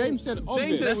 Oh. James said of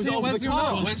James it. said it was of the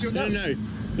car. No.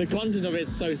 The content of it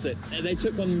is so sick. They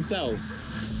took one themselves,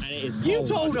 and it is. You cold.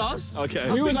 told us. Okay.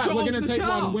 We were like, picture we're of going to the take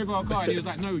car. one with our car. And he was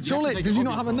like, no, you have to Surely, take did it you of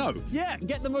not have a your car. no? Yeah,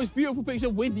 get the most beautiful picture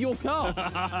with your car.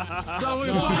 So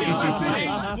we're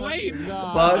flame.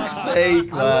 Fuck's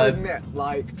sake, I will man. admit,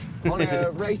 like, on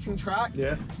a racing track,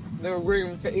 Yeah. the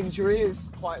room for injury is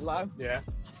quite low. Yeah.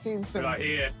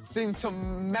 I've seen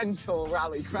some mental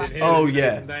rally crashes. Oh,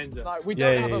 yeah. Like, we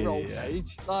Yeah, don't have a yeah, roll yeah.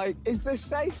 cage. Like, is this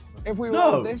safe? If we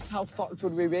No. rolled this, how fucked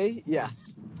would we be?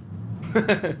 Yes.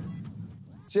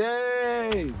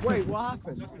 Jeez. Wait, what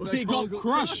happened? We got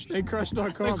crushed. They crushed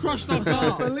our car. They crushed our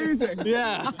car. For losing?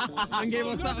 Yeah. And gave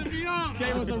us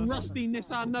a rusty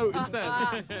Nissan Note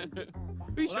instead.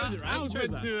 We chose it,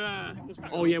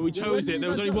 right? Oh yeah, we chose it. There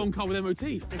was only one car with MOT.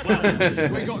 We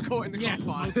got caught in the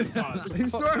crossfire.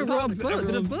 He's throwing rocks.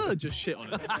 Did a bird just shit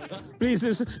on it? Please,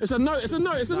 it's a note. It's a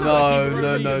note. It's a note. No, Keep it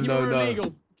no, road no, legal.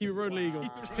 no, Keep it road no. legal.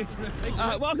 Keep it road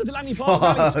legal. Welcome to Langley Park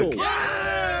Rally Fuck.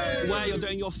 School, where you're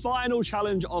doing your final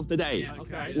challenge of the day.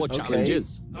 Okay. What Okay. challenge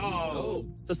is? Oh.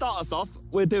 To start us off,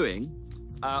 we're doing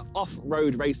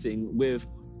off-road racing with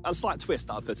a slight twist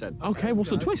that I put in. Okay, what's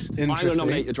the twist? I'm going to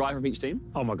nominate Interesting. a driver of each team,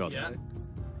 Oh my god.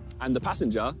 and the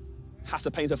passenger has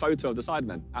to paint a photo of the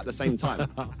sidemen at the same time.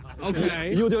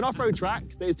 Okay. You'll do an off-road track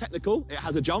that is technical. It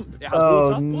has a jump. It has Oh,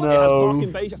 water. no. It has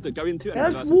parking bays you have to go into. It and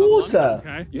has reverse another one. water.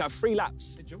 Okay. You have 3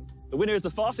 laps. The winner is the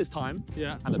fastest time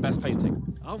Yeah. and the best painting.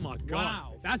 Oh my god.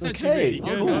 Wow. That's Okay. actually really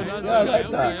good. Oh, man. yeah, I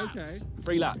like that. Okay.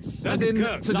 3 laps. That's As in,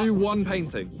 good. to do one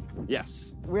painting.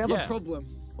 Yes. We have Yeah. a problem.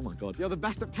 Oh my god. You're the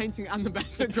best at painting and the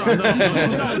best at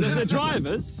driving. So the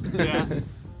drivers,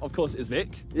 of course, is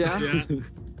Vic. Yeah.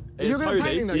 You're good Toby. at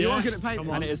painting, though. You are good at painting.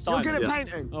 And it is You're Simon. good at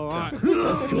painting. All right.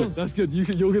 That's cool. That's good.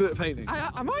 You're good at painting.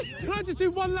 Am I? Can I just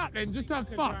do one lap then, just to have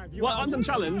fun? Well, I'm the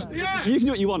challenge. Yeah. You can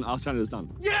do what you want. Our challenge is done.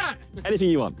 Yeah. Anything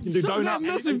you want. You can do Suck that donuts.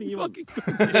 massive Anything you want.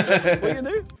 fucking- What are you gonna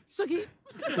do? Suck it.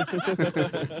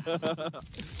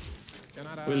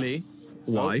 Willie,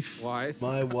 wife.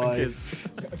 My wife.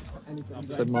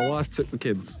 Said my wife took the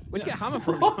kids. Where'd you get a hammer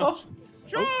from?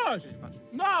 Josh!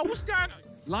 No, what's going on?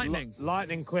 Lightning.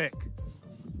 Lightning quick.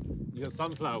 You got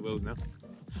sunflower wheels now.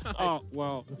 Oh,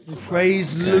 well.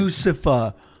 Praise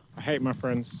Lucifer. I hate my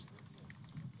friends.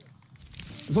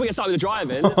 Before we get started with the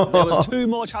driving, there was 2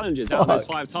 more challenges out of those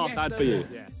 5 tasks I had for you.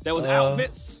 There was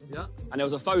outfits, and there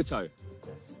was a photo.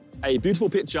 A beautiful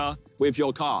picture with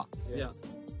your car. Yeah.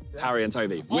 Harry and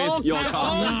Toby, with your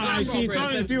car. Nice, you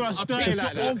don't do us dirty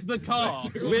like that. Of the car.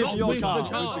 With your car.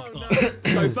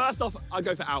 So first off, I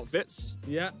go for outfits.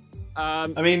 Yeah. I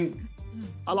mean,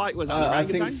 I like, was that I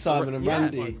orangutan? think Simon and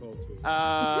Randy.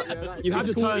 You have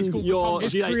to turn your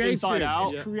gilet inside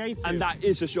out, creative. and that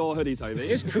is just your hoodie, Toby.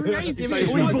 It's creative. So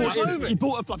he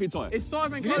bought a fluffy toy. It's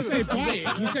Simon Clover. You didn't say buy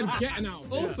it. You said get an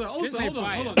outfit. Also, hold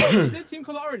on. Is it team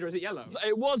colour orange or is it yellow?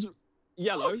 It was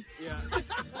yellow.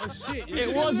 Oh shit.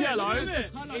 It was yellow.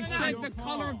 It said the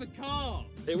colour of the car.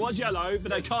 It was yellow, but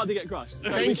their car did get crushed. So we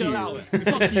Thank can you. allow it.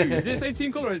 Fuck you. Did it say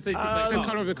team colour or did it say Same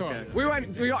colour of the car. We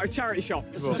got a charity shop.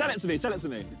 Sell it to me, sell it to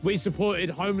me. We supported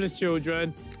homeless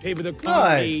children, people that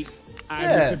can't eat,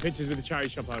 and we took pictures with the charity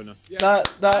shop owner. I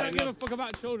don't give a fuck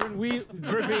about children. We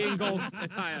grippy in golf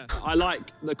attire. I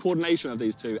like the coordination of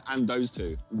these 2 and those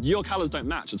 2. Your colours don't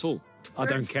match at all. I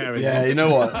don't care. Yeah, you know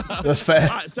what? That's fair.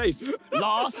 Alright, safe.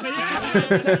 Last,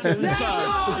 second,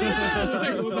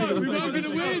 first. We weren't gonna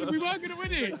win. We weren't gonna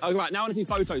win it. Oh, right, now I want to see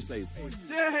photos, please.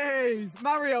 Jeez,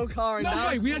 Mario car in No that.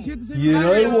 way. We actually had the same. You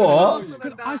know what?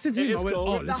 I said to It him, is I went, cool.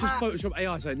 oh, let's just Photoshop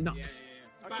AI. So nuts.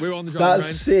 We were on the driving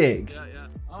That's sick.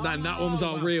 Then that one was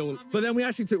our real. But then we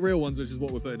actually took real ones, which is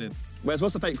what we're putting in.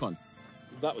 What's the fake one?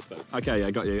 That was fake. Okay, yeah,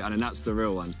 got you. And then that's the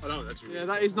real one. I know, that's yeah,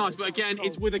 that is nice. But again,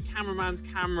 it's with a cameraman's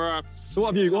camera. So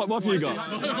what have you got? We went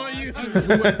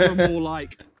for a more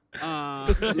like.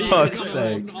 Fuck's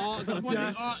sake. Look at that!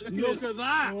 Look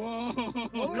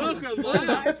at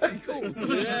that! That's pretty cool.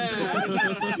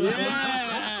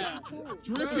 Yeah!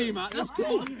 Drippy, man. That's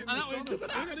cool. And that was, look at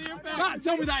that.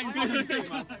 Tell me that in good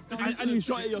man. And you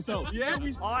shot it yourself. Yeah.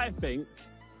 I think.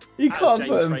 You can't James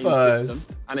put him Frames did them,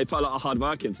 first. and they put a lot of hard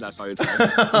work into that photo.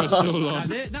 We're still lost.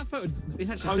 That photo.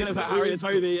 I'm going to put Harry and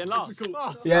Toby in last.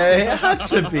 Yeah, it had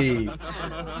to be.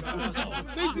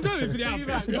 They deserve it for the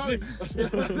outfit.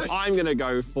 I'm going to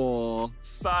go for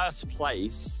first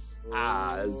place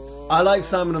as. I like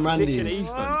Simon and Dick and Randy's.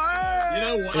 Ethan. You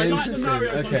know what? I like the Interesting, Mario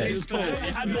okay. content. It was cool.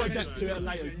 It had more depth to it than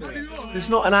later. It's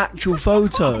not an actual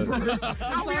photo.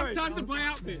 How we have time to buy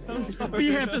outfits? Be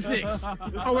here for 6.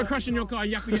 Oh, we're crashing your car.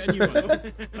 You have to get a new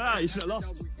one. Ah, you should have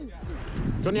lost. Do you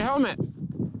want your helmet?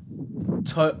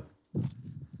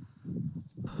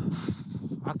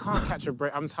 I can't catch a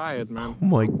break. I'm tired, man. Oh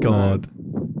my god.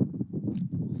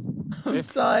 I'm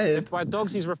tired. If by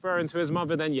dogs he's referring to his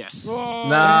mother, then yes. Oh,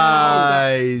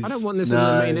 nice. I don't want this in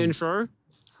the main intro.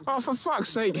 Oh, for fuck's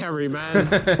sake, Harry, man.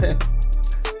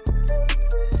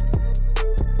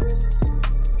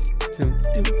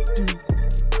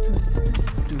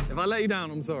 If I let you down,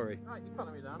 I'm sorry.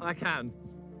 I can.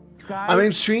 I'm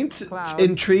intrigued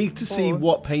to see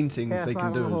what paintings they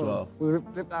can do as well.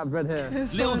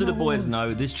 Little do the boys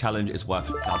know this challenge is worth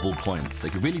double points. They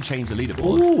could really change the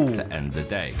leaderboards to end the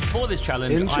day. For this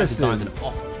challenge, I designed an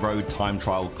off-road time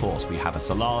trial course. We have a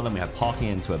slalom, we have parking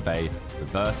into a bay,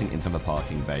 reversing into a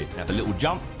parking bay. We have a little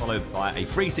jump followed by a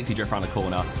 360 drift around the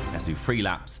corner. Let's do 3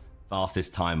 laps.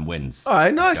 Fastest time wins. All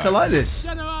right, nice. I like this.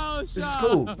 This is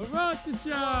cool.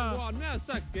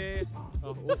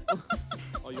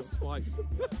 Oh, you're spiked.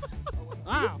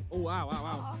 Ow. Oh, ow, ow,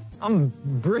 ow. I'm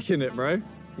bricking it, bro.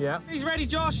 Yeah. He's ready,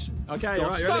 Josh. Okay, Don't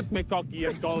right, you suck ready? me cocky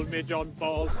and call me John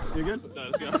Paul. You good? No,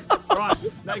 let's go. Right,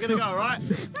 now you're going to go, right?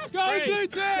 Go, 3, Blue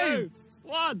Team! 2,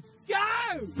 1, go!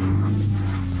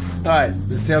 All right,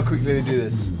 let's see how quickly they do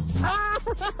this.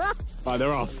 Right,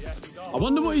 they're off. I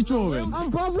wonder what he's drawing. I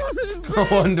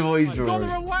wonder what he's drawing.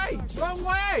 Wrong way! Wrong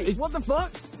way! What the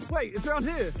fuck? Wait, it's around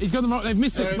here. He's got the wrong. They've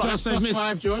missed it. Plus 5,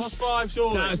 Josh. +5,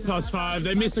 surely. That's +5.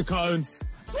 They missed a cone.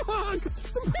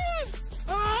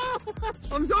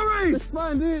 I'm sorry! It's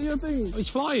fine, do your thing. He's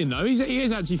flying though. He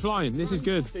is actually flying. This is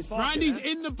good. He's fine, Randy's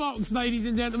yeah. in the box, ladies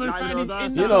and gentlemen. Now you're Randy's in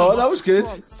reversing. the You know, box. that was good.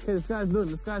 Okay, this guy's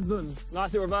done. This guy's done.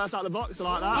 Nice little reverse out of the box, I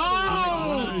like that.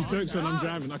 Oh! He's jokes when I'm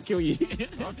driving. I'll kill you.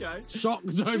 Okay. Shock.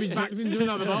 Toby's back into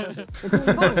another box.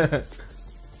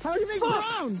 How do you make it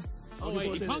round? Oh,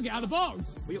 wait, you can't get out of the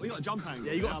box. We got a jump angle.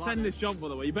 Yeah, you got to send this jump, by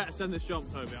the way. You better send this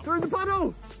jump, Toby. Through the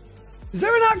puddle! Is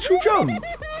there an actual jump?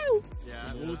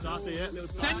 Yeah, water, I see it. Little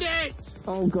splash. Send it!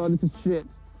 Oh god, this is shit.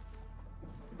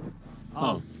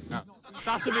 Oh. No.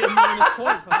 That should be a minus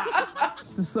point for that.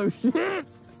 This is so shit!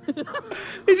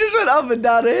 He just went up and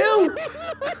down a hill.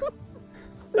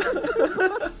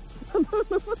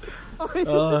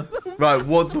 Right,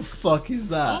 what the fuck is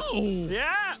that? Oh!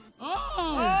 Yeah!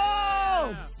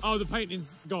 Oh! Oh, the painting's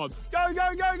gone. Go,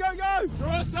 go, go, go, go!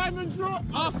 Draw it, Simon, draw it.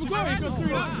 Oh, I forgot he got through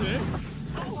that too.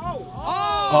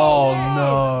 Oh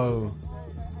no.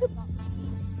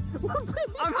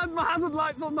 I've had my hazard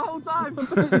lights on the whole time.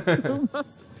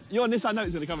 Your Nissan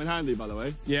Note's going to come in handy, by the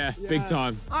way. Yeah, big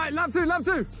time. All right, lap two, lap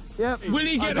two. Yeah. Will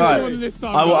he get the Right. one this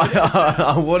time?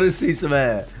 I want to see some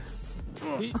air.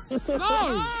 No!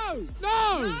 No!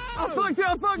 I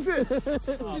fucked it.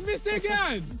 You missed it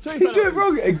again. You do it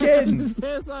wrong again.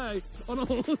 KSI on a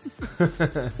horse.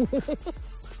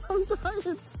 I'm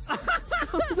tired.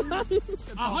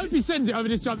 I hope he sends it over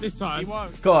this jump this time. He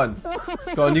won't. Go on.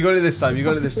 Go on, you got it this time. You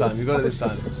got it this time. You got it this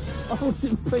time. Oh,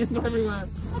 it's everywhere.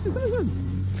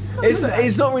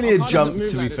 It's not really a jump,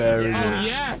 to be fair, is Oh, it?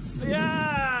 yes.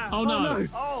 Yeah! Oh, no.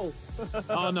 Oh!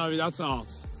 Oh, no, that's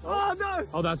arse. Oh, no.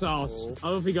 Oh, that's arse.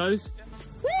 Oh, off he goes.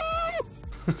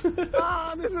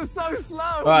 Ah, this is so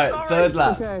slow. Right, I'm sorry. third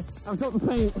lap. Okay, I've got the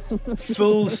paint.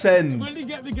 Full send. Will he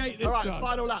get the gate this All right, time?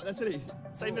 final lap. That's it.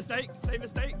 Same mistake. Same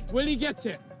mistake. Will he get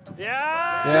it?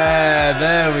 Yeah! Yeah,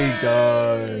 there we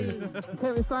go.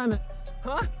 Can't we sign it?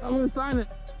 Huh? I'm gonna sign it.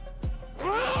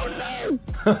 Oh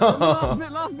no!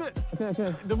 Last bit.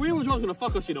 Okay. The wheel drive's going to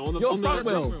fuck us, you know, on the front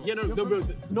wheel. Yeah, no,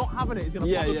 not having it is going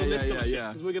to fuck us on this kind of shit. yeah.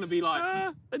 Because we're going to be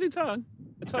like, They do turn.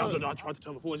 that's what I tried to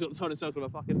turn before. It's got the turning circle of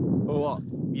a fucking Or what?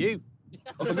 you.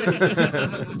 Fuck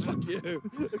you.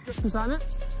 Can you sign it?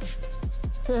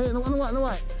 Yeah, on the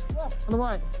right. On the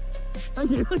right.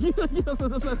 Thank you.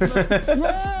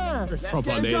 Yeah! Drift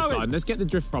proper this time. Let's get the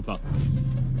drift proper.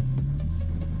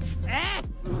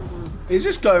 He's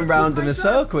just going round in a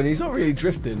circle and he's not really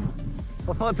drifting.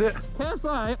 I can't do it.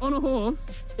 KSI on a horse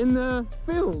in the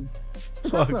field.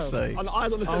 Fuck's sake. On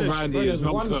eyes on the finish. Oh, Randy is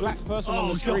not One cooked. black person on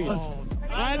the screen.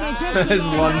 There's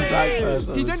one black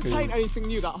person. He on the didn't screen. paint anything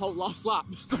new that whole last lap.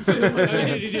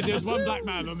 There's one black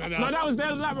man on there. No, that was there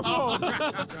the lap before.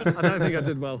 I don't think I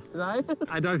did well. Did I?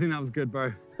 I don't think that was good,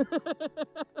 bro.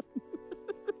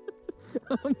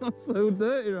 I'm not so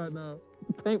dirty right now.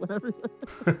 Paint with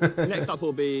everything. Next up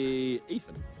will be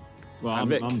Ethan. Well, And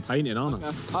Vic. I'm painting, aren't I?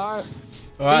 Alright.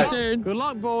 All right, Good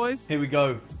luck, boys. here we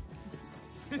go.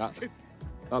 That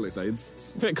looks AIDS.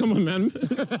 Vic, come on, man.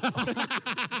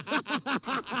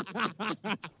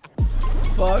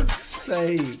 Fuck's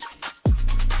sake.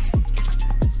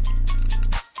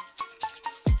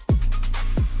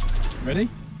 Ready?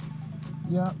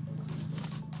 Yeah.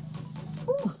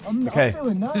 Ooh, I'm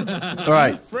feeling nervous. All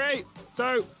right. 3,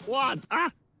 2, 1.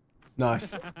 Ah!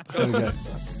 Nice. There we go.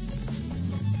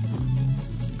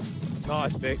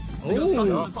 Nice, Vic.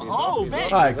 Oh,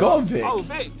 Vic! All right, go on, Vic. Oh,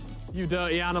 Vic! You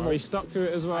dirty animal. He stuck to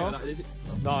it as well.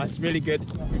 Nice, really good.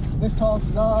 This car's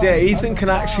So yeah, Ethan can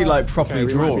actually like properly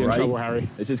draw, right? Trouble, Harry.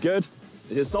 This is good.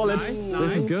 This is solid.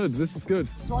 This is good. This is good.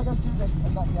 So I go through this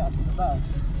and not get to the back.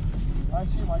 I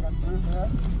assume I go through here.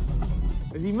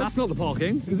 Is he That's not the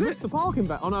parking. Is it? The parking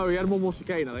back. Oh no, he had one more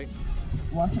chicane, I think.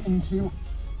 Work it into.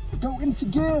 Go into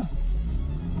gear.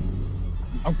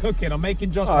 I'm cooking. I'm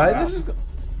making Josh. All right, this is.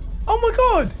 Oh my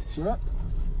god! Sure.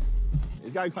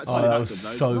 He's going quite Oh, slowly that was backwards,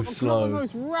 though. so Not the slow.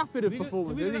 most rapid of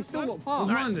performances. He's still got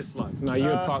parked. Run this slow. No,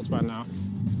 you're parked by now.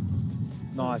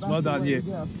 Nice. Well done, you.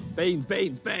 Beans.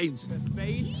 Send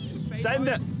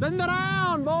it. Send it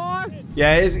around, boy.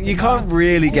 Yeah, you can't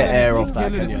really get air off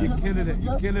that, can you? You're killing it.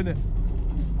 You're killing it.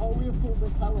 Oh, we have pulled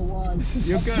this hella wide. This is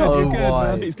You're good, so you're good,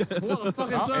 wide. What the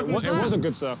fucking circle is It was that? a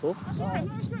good circle.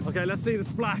 Okay, let's see the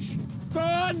splash.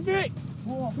 Burn, Vic.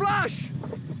 Splash!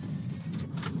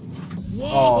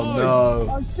 Oh no.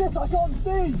 Oh shit, I can't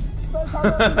see.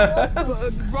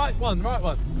 Right one.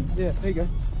 Yeah, there you go.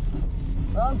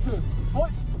 Round 2.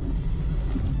 Point.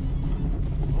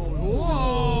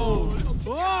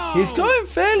 Whoa. He's going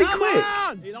fairly quick.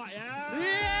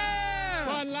 Yeah.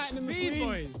 Fun lightning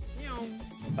McQueen.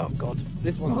 Oh god,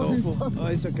 this one's awful. Oh,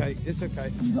 it's okay. It's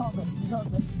okay. You got this.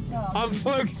 I'm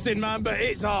focusing, man, but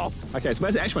it's hard. Okay, so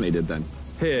where's the H1 he did then?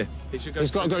 Here.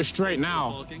 He's got to go straight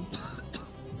now.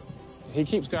 He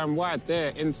keeps going wide there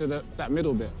into that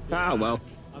middle bit. Ah, well.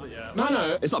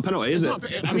 No. It's not a penalty, is it?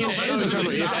 I mean, it is a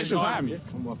penalty. It's extra time.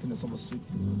 I'm working this on the suit.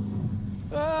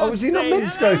 Oh, was he not meant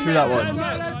to go through that one?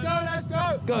 Let's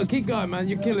go. Go, keep going, man.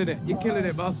 You're killing it. You're killing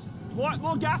it, boss. What?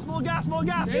 More gas, more gas, more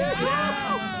gas.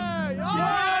 Yeah.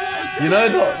 You know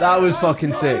that was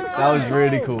fucking sick. That was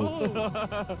really cool.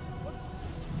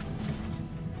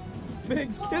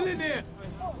 Vic's killing it.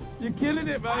 You're killing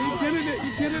it, man. You're killing it.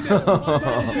 You're killing it.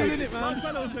 You're killing it, man. One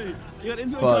penalty. You got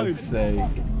into Fuck's sake.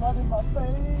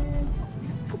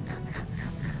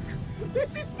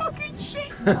 This is fucking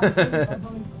shit.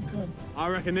 I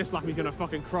reckon this lap he's gonna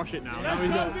fucking crush it now. Now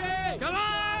he's going. Come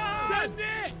on! Send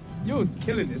it! You're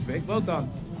killing this, Vic. Well done.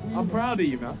 I'm proud of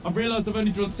you, man. I've realised I've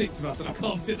only drawn 6 of us and I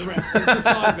can't fit the rest. It's the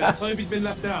side bit. Toby's been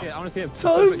left out. Yeah, I want to see him.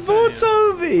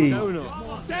 Toby!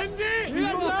 Send it!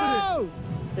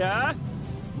 Yeah?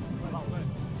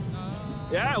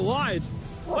 Yeah, wide.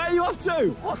 Where are you off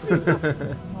to?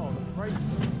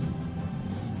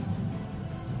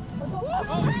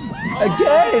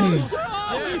 Again!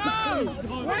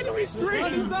 Why do we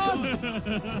scream?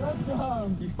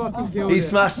 You fucking killed it. He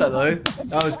smashed that though.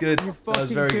 That was good. That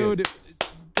was very good. It.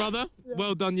 Brother,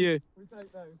 well done you.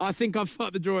 I think I've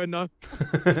fucked the drawing though.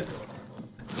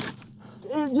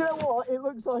 You know what? It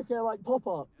looks like pop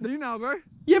art. See you now, bro.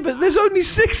 Yeah, but there's only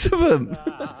 6 of them.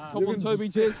 Come on, Toby,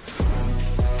 cheers.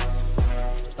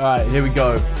 Alright, here we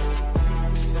go.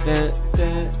 You're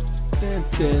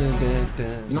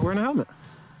not wearing a helmet?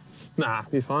 Nah,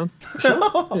 you're fine.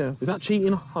 Sure? Yeah. Is that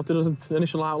cheating after the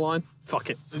initial outline?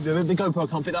 Fuck it. The GoPro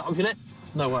can't pick that up, can it?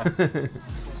 No way.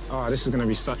 Oh, this is going to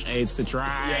be such aids to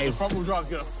drive. Yeah, the front wheel drive's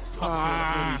good.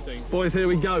 Boys, here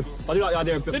we go. I do like the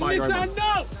idea of a bit The bike Nissan, robot.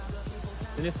 no!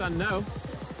 The Nissan, no.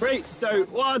 3, 2,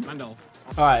 1. Mandel.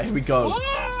 Alright, here we go.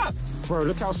 Bro,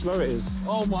 look how slow it is.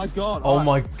 Oh my god. Oh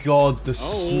my god, the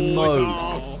smoke.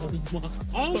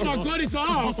 Oh my god, it's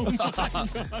off.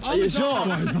 Are you sure?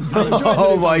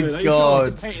 Oh my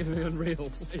god. The paint is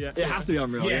unreal. Yeah. It has to be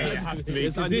unreal. Yeah, it has to be.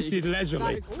 This is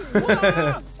leisurely.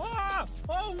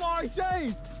 Oh my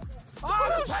days!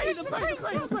 Oh, the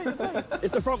paint.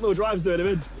 It's the front wheel drive's doing him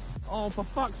in. Oh, for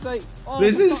fuck's sake. Oh,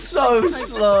 This is so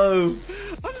slow.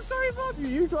 I'm sorry, Bob.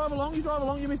 You drive along,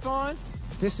 you'll be fine.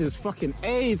 This is fucking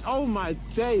AIDS. Oh my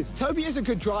days. Toby is a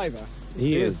good driver.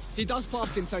 He is. He does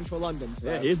park in central London.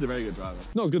 So. Yeah, he is a very good driver.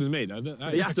 Not as good as me, though.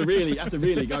 But he has to really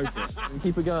go for it. And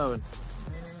keep it going.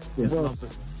 Yes,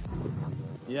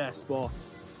 Yes, boss.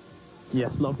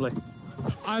 Yes, lovely.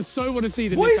 I so want to see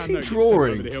the What is Nissan he note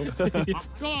drawing? just over the hill.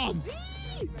 Go on.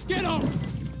 Get off.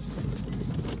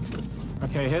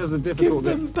 Okay, here's the difficult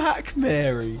Give bit. them back,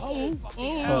 Mary. Oh,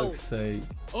 Fuck's sake.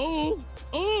 Oh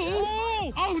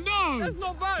no! That's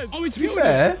not bad. Oh, it's To be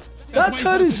fair, that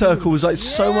turning circle was like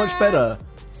so much better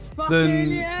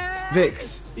than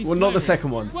Vic's. Well, not the second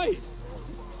one. Wait.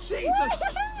 Jesus!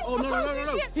 Oh,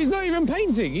 no. He's not even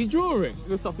painting. He's drawing.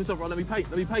 Good stuff. Right, let me paint.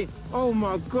 Oh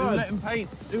my god.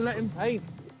 Do let him paint.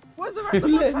 Where's the rest of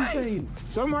the paint?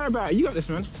 Don't worry about it. You got this,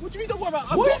 man. What do you mean don't worry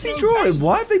about? What is he drawing?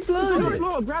 Why have they It's on blurred the it?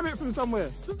 floor. Grab it from somewhere.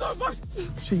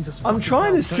 Jesus. I'm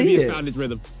trying to see He's it. found his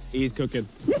rhythm. He's cooking.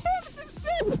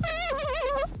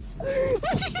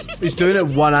 He's doing it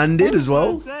one-handed as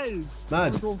well.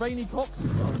 Man. Draw veiny cocks.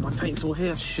 My paint's all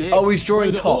here. Shit. Oh, he's drawing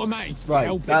So the cocks. automatic's Right,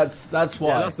 helping. that's why.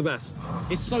 Yeah, that's the best.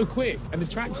 It's so quick and the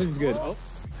traction's good. Oh.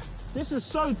 This is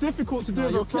so difficult to do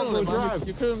with You're a front killing wheel it, man. drive.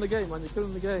 You're killing the game, man. You're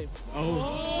killing the game. That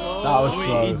was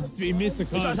slow. He missed the He's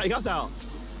trying car. to take us out.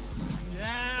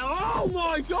 Oh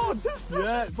my god!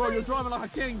 Yeah, bro, you're driving like a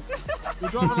king. You're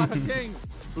driving like a king.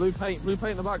 Blue paint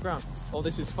in the background. Oh,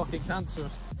 this is fucking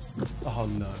cancerous. Oh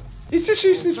no. He's just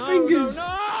using his fingers. No!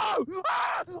 Ah,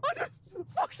 I just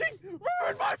fucking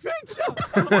ruined my picture!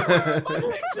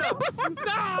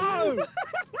 No!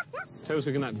 Toby's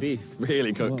cooking that beef.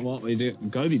 Really cook. What is it?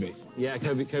 Gobi beef. Yeah,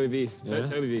 Kobe beef. Yeah.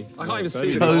 Toby beef. I can't even see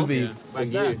it. Toby. What's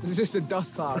that? It's just a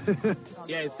dust cloud.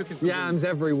 Yeah, it's cooking something. Yams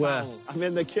everywhere. I'm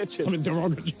in the kitchen. Something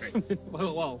derogatory.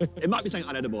 Well. It might be saying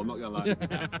unedible, I'm not gonna lie.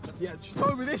 Yeah,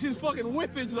 Toby, this is fucking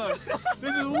whippage though.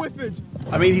 This is whippage.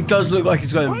 I mean, he does look like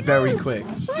he's going very quick.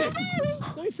 No,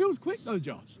 it feels quick though,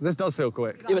 Josh. This does feel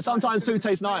quick. Yeah, but sometimes food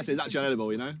tastes nice, it's actually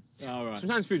unedible, you know? All right.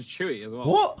 Sometimes food's chewy as well.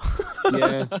 What?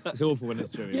 Yeah, it's awful when it's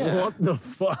chewy. Yeah. What the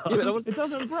fuck? Yeah, but it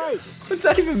doesn't break. What does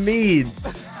that even mean?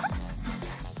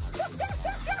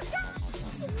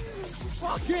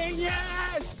 Fucking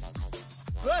yes!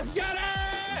 Let's get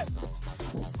it!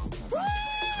 Woo!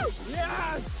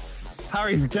 Yes!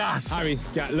 Harry's gas.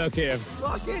 Look at him.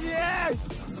 Fucking yes!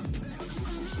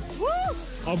 Woo!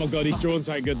 Oh my god, he's drawn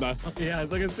something good though. Yeah, I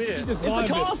can see it. Is the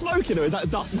car smoking or is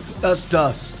that dust? That's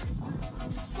dust.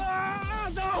 Ah,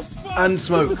 no, fuck! And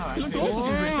smoke.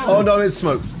 Oh no, it's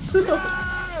smoke.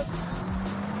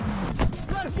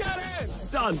 Let's get it!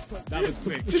 Done. That was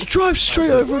quick. Just drive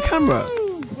straight over a camera.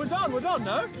 We're done,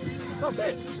 no? That's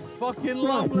it. Fucking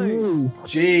lovely.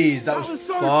 Jeez, that was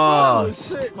so fast. That was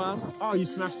sick, man. Oh, you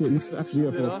smashed it. That's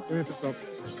beautiful.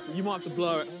 So you might have to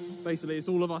blow it. Basically, it's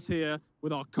all of us here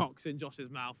with our cocks in Josh's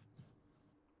mouth.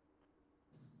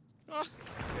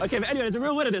 Okay, but anyway, there's a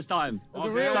real winner this time.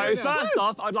 Okay. So first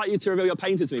off, I'd like you to reveal your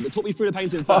painting to me, but talk me through the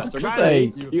painting Fuck's first. So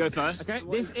Randy, sake. you go first. Okay,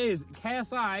 this is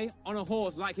KSI on a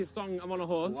horse, like his song "I'm on a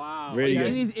Horse." Wow. Really He's good.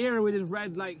 in his era with his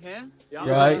red like hair. Yeah.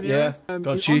 Right, yeah.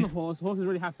 Got he's you. on the horse. Horse is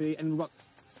really happy, and we've got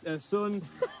sun,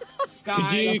 sky.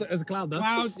 Could you- There's a cloud there.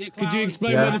 Clouds. Yeah, Could you clouds.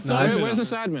 explain Yeah, where the sidemen nice. Where's the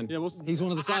sidemen? Yeah, He's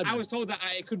one of the sidemen. I was told that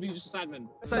it could be just a sideman.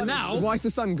 So now, why is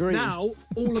the sun green? Now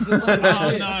all of the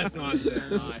sidemen. Oh, nice, nice.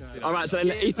 Nice. All right, so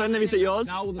then Ethan, let me see yours.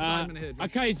 Now all the sidemen are here.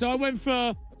 Okay, so I went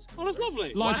for Oh, that's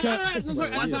lovely. like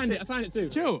I signed it. I signed it too.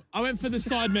 chill. I went for the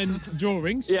sidemen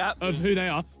drawings Yeah. of who they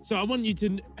are. So I want you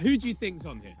to. Who do you think's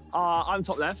on here? I'm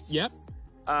top left. Yep.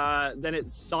 Then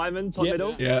it's Simon, top Yep.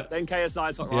 middle. Yeah. Then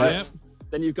KSI, top right. Yep.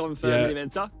 Then you've gone for Yeah. Mini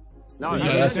Minter. No, Yeah,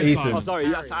 no, that's Ethan. Oh, sorry,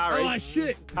 that's Harry. Oh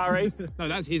shit. Harry. No,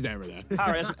 that's his error there.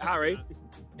 Harry. That's Harry.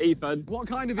 Ethan. What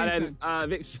kind of And Ethan? then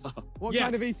Victor. What Yeah.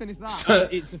 kind of Ethan is that? So-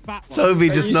 It's a fat one. Toby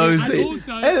just knows And it.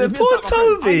 also- Hey, You've poor missed out, my I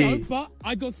know, Toby. but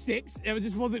I got 6. It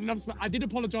just wasn't enough. I did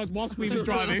apologise whilst we was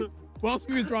driving. Whilst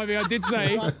we was driving, I did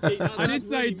say,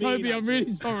 Toby, I'm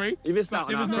really sorry. You missed out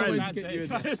There on was our no way friend. to get you in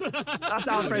there. That's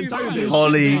our friend Toby.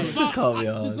 Holly, But can't be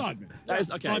the arsed. sidemen. That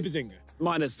is okay. By Bazinga.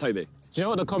 Minus Toby. Do you know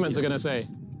what the comments are going to say?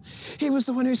 He was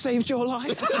the one who saved your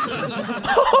life. How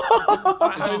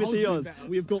do we see yours?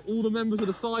 We've got all the members of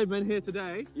the sidemen here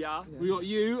today. Yeah. We got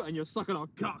you, and you're sucking our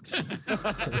cocks.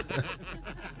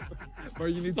 Bro,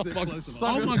 you need to sit closer.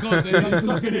 Oh my god, dude, He's that's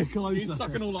sucking it closer. He's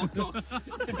sucking all our cocks.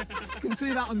 You can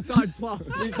see that on Side Plus.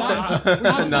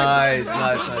 Nice.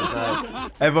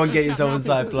 Everyone get yourself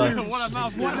inside plus. What a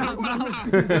mouth.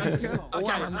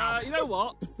 Okay, you know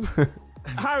what?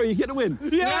 Harry, you get the win.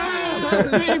 Yeah!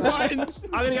 3 points.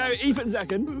 I'm going to go Ethan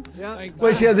second.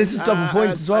 Wait, so yeah, this is double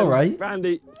points as well, and right?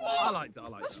 Randy. I liked it.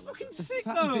 That's fucking sick,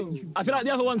 though. I feel like the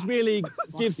other ones really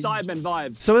give Sidemen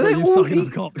vibes. So are they all?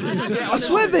 Yeah, I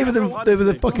swear they were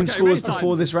the fucking Okay, scores race time.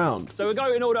 before this round. So we'll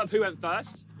go in order of who went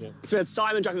first. So we had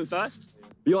Simon Jackman first.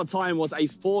 Your time was a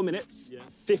 4 minutes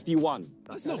 51.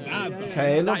 That's not bad.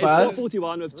 Okay, not That bad. is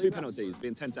 4:41 with 2 penalties,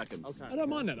 being 10 seconds. I don't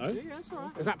mind that though. Yeah, that's all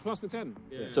right. Is that plus the 10?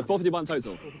 So 4:51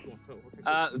 total.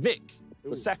 Vic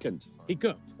was second. He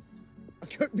cooked. I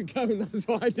cooked the cone, that's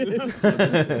what I did.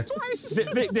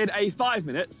 Vic did a 5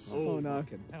 minutes. Oh, no, I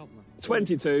can help me.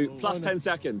 22 plus 10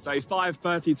 seconds, so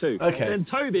 5:32. Okay. Then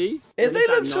Toby. They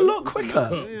looked a lot quicker.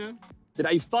 Did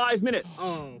a 5 minutes.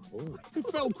 Oh,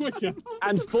 it felt quicker.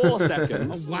 And 4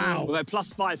 seconds. Oh, wow. With a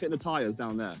plus 5 hitting the tyres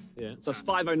down there. Yeah. So that's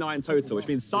 5:09 total, which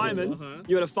means Simon,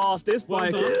 you were the fastest by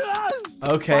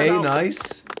Okay, Well done.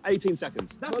 nice. 18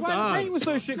 seconds. That's why the paint was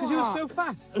so shit, because he was so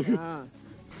fast.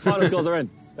 Final scores are in.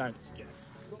 Thanks.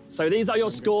 So these are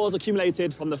your scores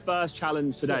accumulated from the first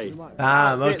challenge today. Damn,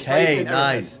 Outfits, okay, racing,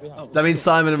 nice. everything. That means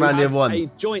Simon and We Randy have a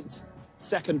won. joint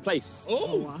second place.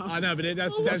 Oh, I know, but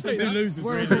that's two losers,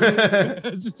 really.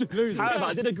 It's just two losers. However,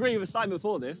 I did agree with Simon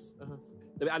before this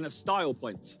that we had a style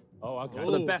point Oh, okay.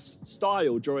 for the best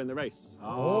style during the race.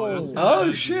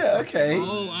 Oh shit, okay.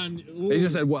 Oh, and He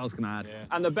just said, what else can I add?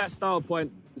 And the best style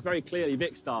point is very clearly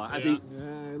Vic Star, as he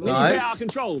nearly Nice. got out of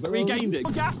control, but regained it.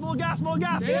 More gas, more gas, more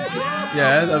gas!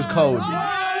 Yeah, that was cold.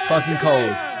 Fucking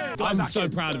cold. I'm so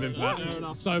proud of him for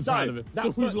that. So proud of him.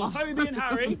 That puts Toby and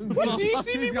Harry Did you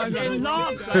see me in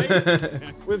last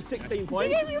place with 16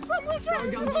 points.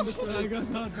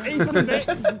 Ethan and Vic,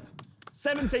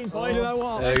 17 points.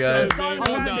 There we go. Simon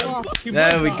and Randy,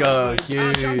 There we go. our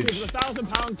champions Huge. of the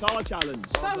 £1,000 car challenge.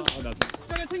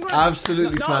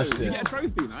 Absolutely No, smashed you it. get a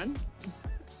trophy, man.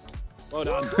 Well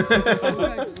done.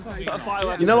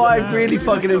 You know what? I really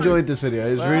fucking enjoyed this video.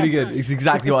 It was really good. It's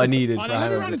exactly what I needed for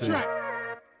Harry.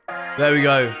 There we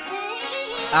go.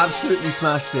 Absolutely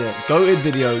smashed it. Goated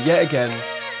video yet again.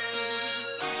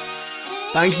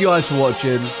 Thank you guys for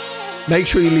watching. Make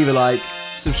sure you leave a like,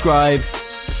 subscribe.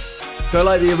 Go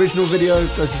like the original video.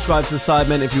 Go subscribe to the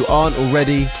Sidemen if you aren't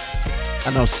already.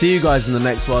 And I'll see you guys in the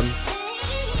next one.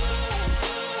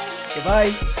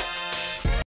 Goodbye.